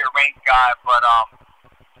got to be a ranked guy, but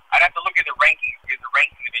I'd have to look at the rankings because the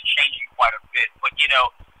rankings have been changing quite a bit. But you know,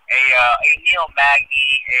 a Neil Magny,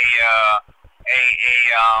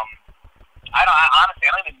 I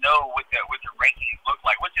don't even know what the rankings look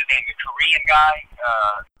like. What's his name? The Korean guy?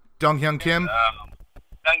 Dong Hyun Kim?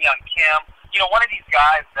 Dong Hyun Kim. You know, one of these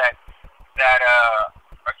guys that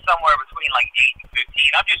are somewhere between like 8 and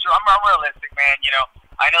 15. I'm realistic, man. You know,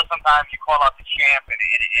 I know sometimes you call out the champ and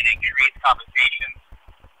it creates conversations,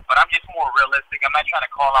 but I'm just more realistic. I'm not trying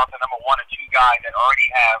to call out the number 1 or 2 guy that already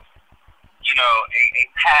have, you know, a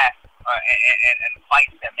path and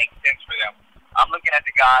fights that make sense for them. I'm looking at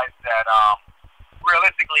the guys that,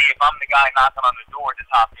 realistically, if I'm the guy knocking on the door at the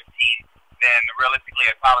top 15, then realistically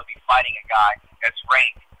I'd probably be fighting a guy that's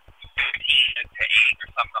ranked 15 to 8 or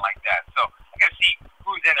something like that. So I got to see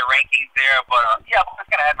who's in the rankings there. But, yeah, I'm just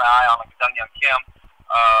going to have my eye on like Dong Hyun Kim,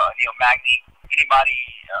 Neil Magny, anybody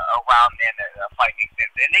around then that fight makes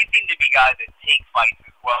sense. And they seem to be guys that take fights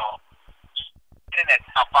as well. In that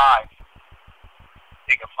top 5,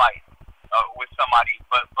 take a fight with somebody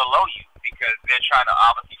below you, because they're trying to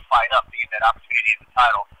obviously fight up to get that opportunity in the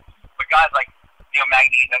title. But guys like Neil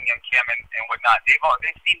Magny and Dong Hyun Kim and whatnot, they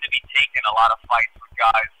seem to be taking a lot of fights with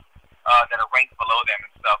guys that are ranked below them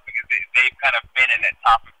and stuff, because they've kind of been in that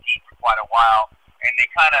top 15 for quite a while, and they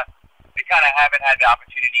kind of haven't had the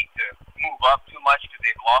opportunity to move up too much because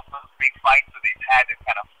they've lost those big fights, so they've had to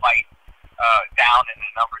kind of fight down in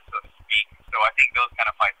the numbers, so to speak. So I think those kind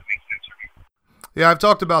of fights would make sense for me. Yeah, I've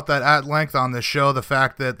talked about that at length on this show, the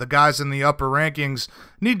fact that the guys in the upper rankings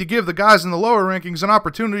need to give the guys in the lower rankings an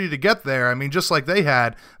opportunity to get there. I mean, just like they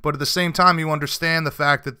had, but at the same time, you understand the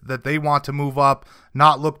fact that they want to move up,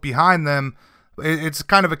 not look behind them. It's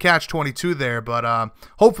kind of a catch-22 there, but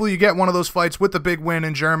hopefully you get one of those fights with the big win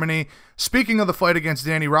in Germany. Speaking of the fight against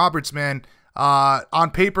Danny Roberts, man,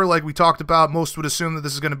 on paper, like we talked about, most would assume that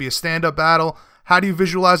this is going to be a stand-up battle. How do you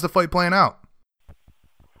visualize the fight playing out?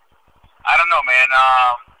 I don't know, man.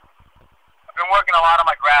 I've been working a lot on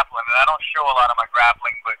my grappling, and I don't show a lot of my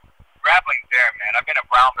grappling, but grappling's there, man. I've been a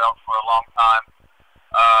brown belt for a long time,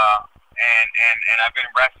 and I've been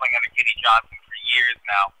wrestling under Kenny Johnson for years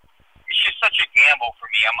now. It's just such a gamble for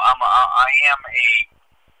me. I am a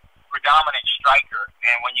predominant striker,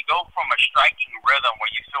 and when you go from a striking rhythm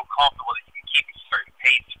where you feel comfortable that you can keep a certain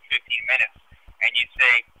pace for 15 minutes, and you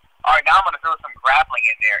say, all right, now I'm going to throw some grappling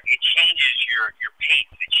in there, it changes your pace,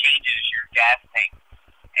 it changes your gas tank.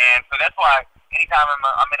 And so that's why anytime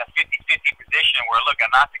I'm in a 15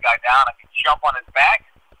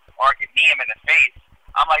 knee him in the face.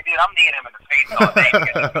 I'm like, dude, I'm kneeing him in the face all day.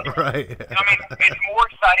 Right. You know what I mean? It's more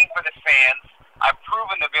exciting for the fans. I've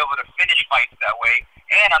proven to be able to finish fights that way,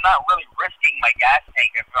 and I'm not really risking my gas tank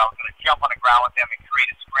if I was going to jump on the ground with them and create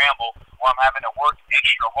a scramble where I'm having to work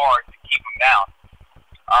extra hard to keep them down.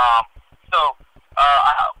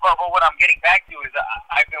 But what I'm getting back to is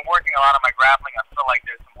I've been working a lot on my grappling. I feel like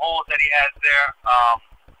there's some holes that he has there.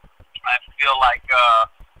 I feel like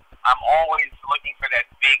I'm always looking for that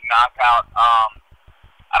big knockout.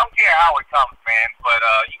 I don't care how it comes, man, but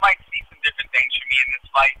you might see some different things from me in this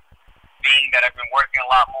fight, being that I've been working a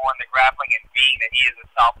lot more on the grappling and being that he is a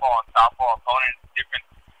southpaw and southpaw opponent.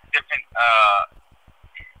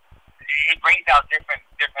 It brings out different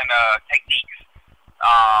techniques.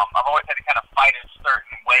 I've always had to kind of fight a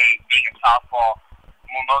certain way, being a southpaw.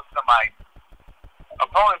 Most of my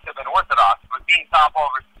opponents have been orthodox, but being southpaw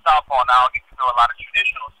versus southpaw, now I get to do a lot of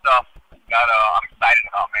traditional stuff that I'm excited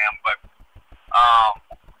about, man. But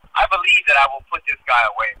I believe that I will put this guy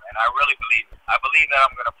away, man. I really believe it. I believe that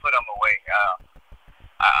I'm going to put him away.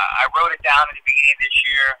 I wrote it down at the beginning of this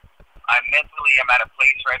year. I mentally am at a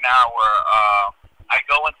place right now where I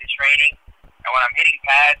go into training, and when I'm hitting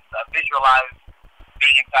pads, I visualize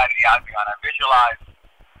being inside of the octagon. I visualize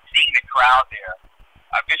seeing the crowd there.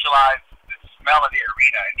 I visualize the smell of the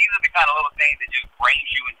arena. And these are the kind of little things that just brings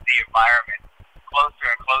you into the environment closer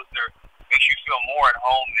and closer, makes you feel more at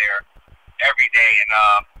home there every day. And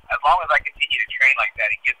as long as I continue to train like that,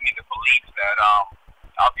 it gives me the belief that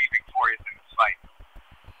I'll be victorious in this fight.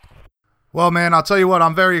 Well, man, I'll tell you what,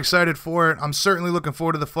 I'm very excited for it. I'm certainly looking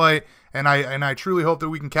forward to the fight, and I truly hope that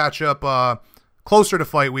we can catch up closer to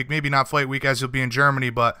fight week. Maybe not fight week as you'll be in Germany,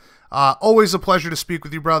 but always a pleasure to speak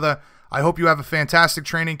with you, brother. I hope you have a fantastic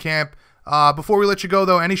training camp. Before we let you go,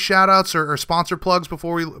 though, any shout-outs or sponsor plugs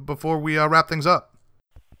before we wrap things up?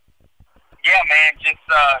 Yeah, man, just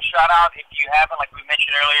shout out, if you haven't, like we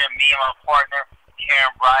mentioned earlier, me and my partner,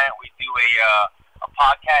 Karen Bryant, we do a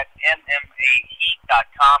podcast,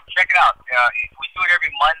 MMAheat.com. Check it out. We do it every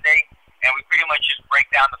Monday, and we pretty much just break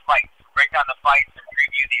down the fights and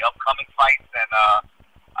preview the upcoming fights. And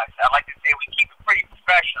I like to say we keep it pretty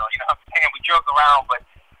professional. You know what I'm saying? We joke around, but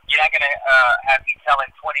you're not going to have me telling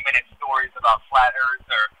 20-minute stories about flat earth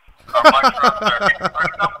or mushrooms or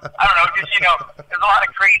some, I don't know, just, you know, there's a lot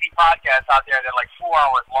of crazy podcasts out there that are like 4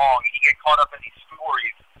 hours long, and you get caught up in these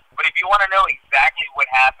stories. But if you want to know exactly what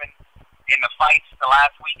happened in the fights the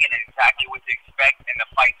last weekend and exactly what to expect in the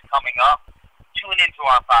fights coming up, tune into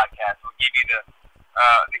our podcast. We'll give you the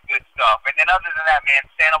good stuff. And then other than that, man,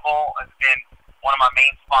 Sanibel has been one of my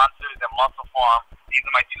main sponsors at Muscle Farm. These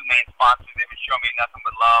are my two main sponsors. They've been showing me nothing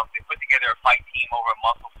but love. They put together a fight team over at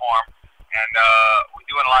Muscle Farm, and we're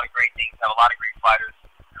doing a lot of great things. Have a lot of great fighters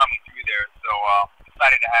coming through there. So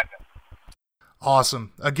excited to have them.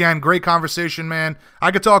 Awesome. Again, great conversation, man.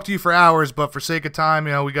 I could talk to you for hours, but for sake of time,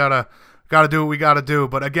 you know, we gotta do what we gotta do.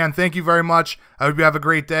 But again, thank you very much. I hope you have a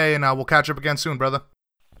great day, and we'll catch up again soon, brother.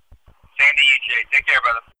 Same to you, Jay. Take care,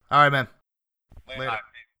 brother. All right, man. Later.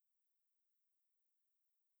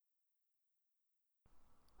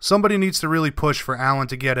 Somebody needs to really push for Alan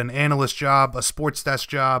to get an analyst job, a sports desk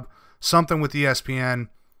job, something with ESPN.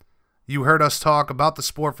 You heard us talk about the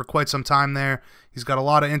sport for quite some time there. He's got a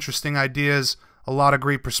lot of interesting ideas, a lot of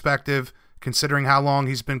great perspective, considering how long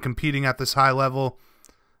he's been competing at this high level.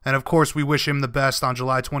 And of course, we wish him the best on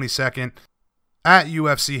July 22nd at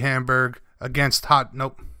UFC Hamburg against Hot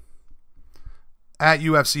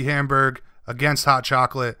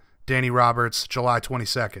Chocolate, Danny Roberts, July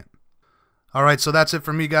 22nd. All right, so that's it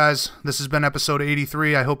for me, guys. This has been episode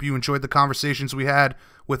 83. I hope you enjoyed the conversations we had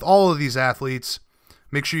with all of these athletes.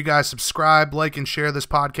 Make sure you guys subscribe, like, and share this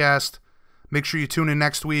podcast. Make sure you tune in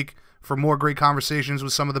next week for more great conversations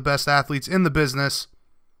with some of the best athletes in the business.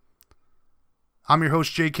 I'm your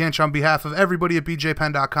host, Jay Kinch, on behalf of everybody at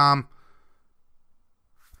BJPenn.com.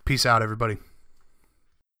 Peace out, everybody.